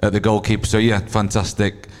at the goalkeeper. So yeah,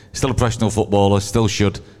 fantastic. Still a professional footballer, still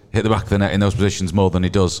should hit the back of the net in those positions more than he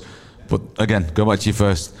does. But again, go back to your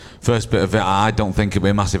first bit of it, I don't think it'll be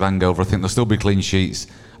a massive hangover. I think there'll still be clean sheets.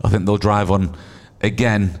 I think they'll drive on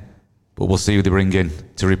again, but we'll see who they bring in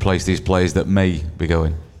to replace these players that may be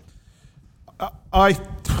going. I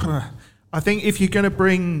think if you're going to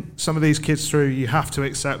bring some of these kids through, you have to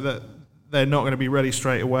accept that they're not going to be ready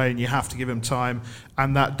straight away, and you have to give them time,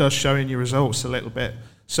 and that does show in your results a little bit.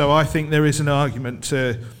 So I think there is an argument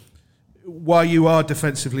to, while you are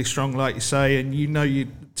defensively strong, like you say, and you know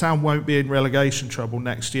Town won't be in relegation trouble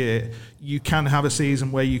next year, you can have a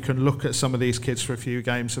season where you can look at some of these kids for a few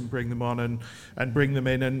games and bring them on and bring them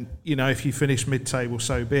in, and if you finish mid-table,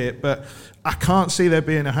 so be it. But I can't see there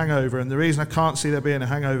being a hangover, and the reason I can't see there being a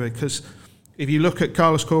hangover, because if you look at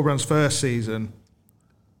Carlos Corberán's first season,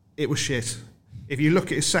 it was shit. If you look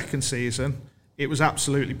at his second season, it was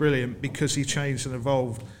absolutely brilliant, because he changed and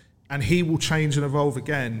evolved, and he will change and evolve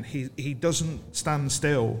again. He doesn't stand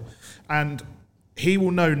still, and he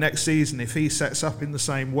will know next season, if he sets up in the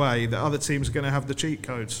same way, that other teams are going to have the cheat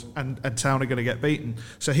codes and Town are going to get beaten.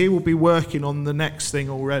 So he will be working on the next thing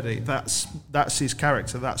already. That's his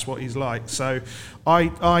character. That's what he's like. So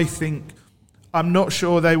I think, I'm not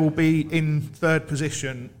sure they will be in third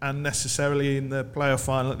position and necessarily in the playoff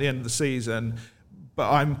final at the end of the season,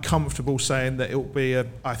 but I'm comfortable saying that it will be a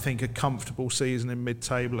comfortable season in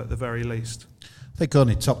mid-table at the very least. I think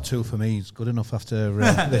only top two for me is good enough after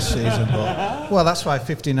this season. But, well, that's why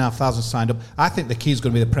 15,500 signed up. I think the key is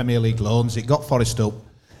going to be the Premier League loans. It got Forest up,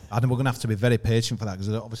 and we're going to have to be very patient for that,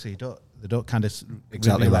 because obviously they don't kind of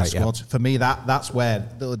exactly right. Squads. Yeah. For me, that's where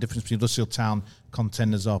the difference between Huddersfield Town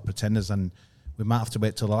contenders or pretenders, and we might have to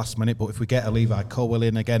wait till the last minute. But if we get a Levi Colwill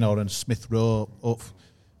in again, or a Smith Rowe up,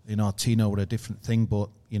 Tino with a different thing. But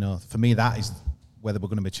for me, that is whether we're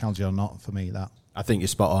going to be challenging or not. For me, that. I think you're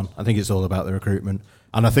spot on. I think it's all about the recruitment.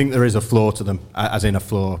 And I think there is a flaw to them, as in a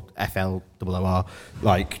flaw, FLOR,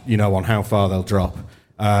 on how far they'll drop.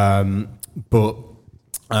 But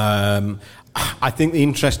I think the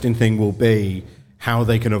interesting thing will be how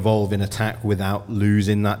they can evolve in attack without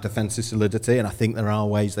losing that defensive solidity. And I think there are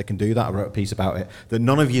ways they can do that. I wrote a piece about it that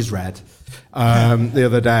none of you's read the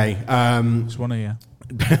other day. It's one of you.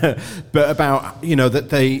 But about,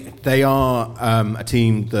 that they are a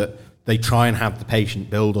team that they try and have the patient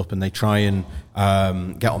build-up, and they try and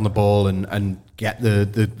get on the ball and get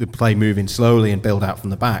the play moving slowly and build out from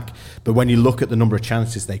the back. But when you look at the number of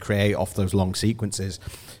chances they create off those long sequences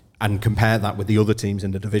and compare that with the other teams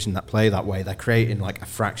in the division that play that way, they're creating like a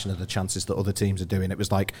fraction of the chances that other teams are doing. It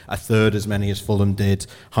was like a third as many as Fulham did,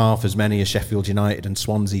 half as many as Sheffield United and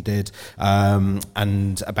Swansea did,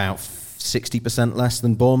 and about 60% less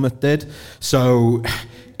than Bournemouth did. So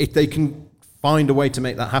if they can find a way to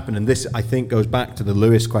make that happen, and this I think goes back to the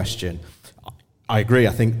Lewis question. I agree.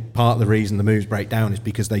 I think part of the reason the moves break down is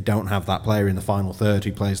because they don't have that player in the final third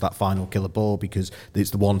who plays that final killer ball, because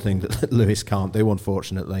it's the one thing that Lewis can't do,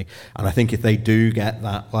 unfortunately. And I think if they do get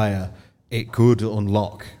that player, it could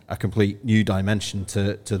unlock a complete new dimension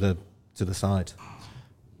to the side.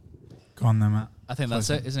 Go on then, Matt. I think that's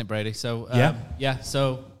it, isn't it, Brady? So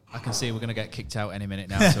so I can see we're going to get kicked out any minute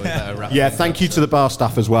now, so we better wrap thank you to the bar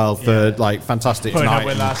staff as well for fantastic putting tonight. up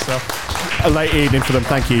with that stuff. a late evening for them.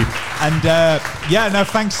 Thank you. And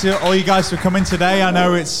thanks to all you guys for coming today. I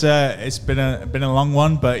know it's been a long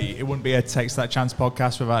one, but it wouldn't be a Takes That Chance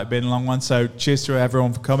podcast without it being a long one. So cheers to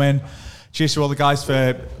everyone for coming. Cheers to all the guys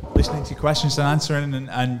for listening to your questions and answering.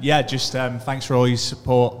 And thanks for all your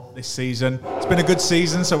support this season. It's been a good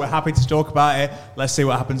season, so we're happy to talk about it. Let's see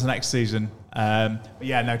what happens next season.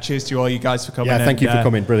 Cheers to all you guys for coming. Yeah, thank you for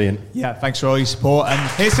coming. Brilliant. Yeah, thanks for all your support. And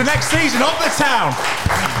here's the next season of The Town.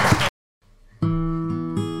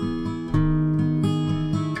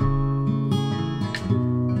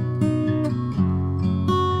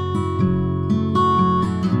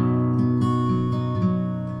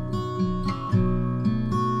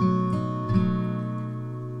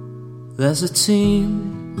 There's a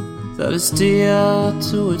team that is dear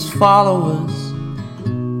to its followers.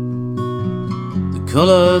 The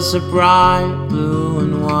colours are bright blue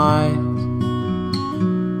and white.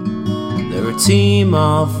 They're a team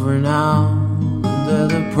of renown, and they're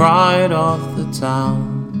the pride of the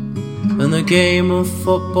town. And the game of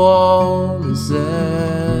football is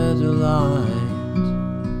their delight.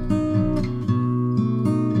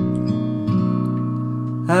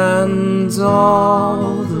 And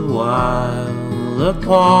all the while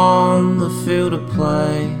upon the field of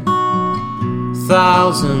play,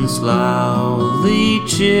 thousands loudly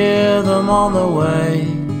cheer them on the way.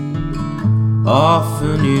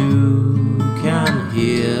 Often you can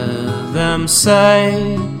hear them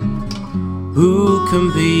say, who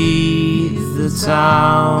can beat the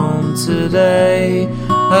town today?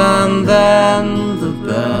 And then the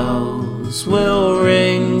bells will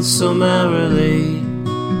ring so merrily,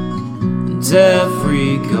 and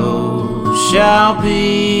every goal shall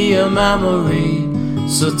be a memory.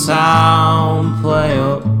 So town, play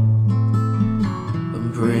up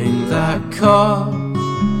and bring that cup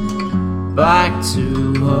back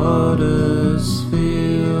to Huddersfield.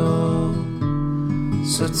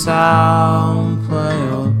 So town, play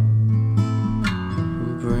up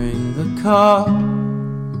and bring the cup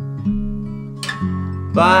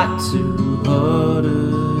back to Huddersfield.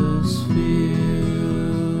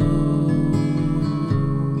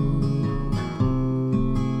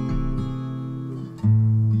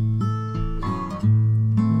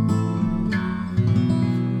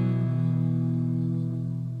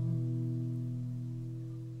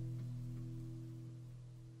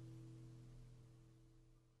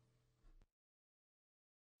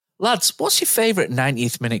 Lads, what's your favourite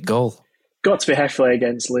 90th minute goal? Got to be Hefele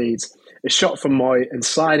against Leeds. A shot from Moy and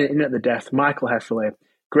sliding in at the death, Michael Hefele.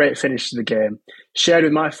 Great finish to the game. Shared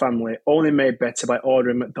with my family, only made better by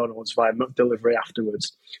ordering McDonald's via McDelivery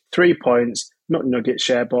afterwards. 3 points, McNugget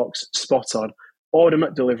share box, spot on. Order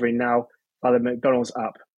McDelivery now via the McDonald's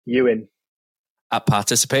app. You in. At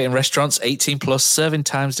participating restaurants, 18 plus, serving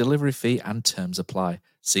times, delivery fee and terms apply.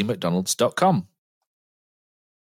 See mcdonalds.com.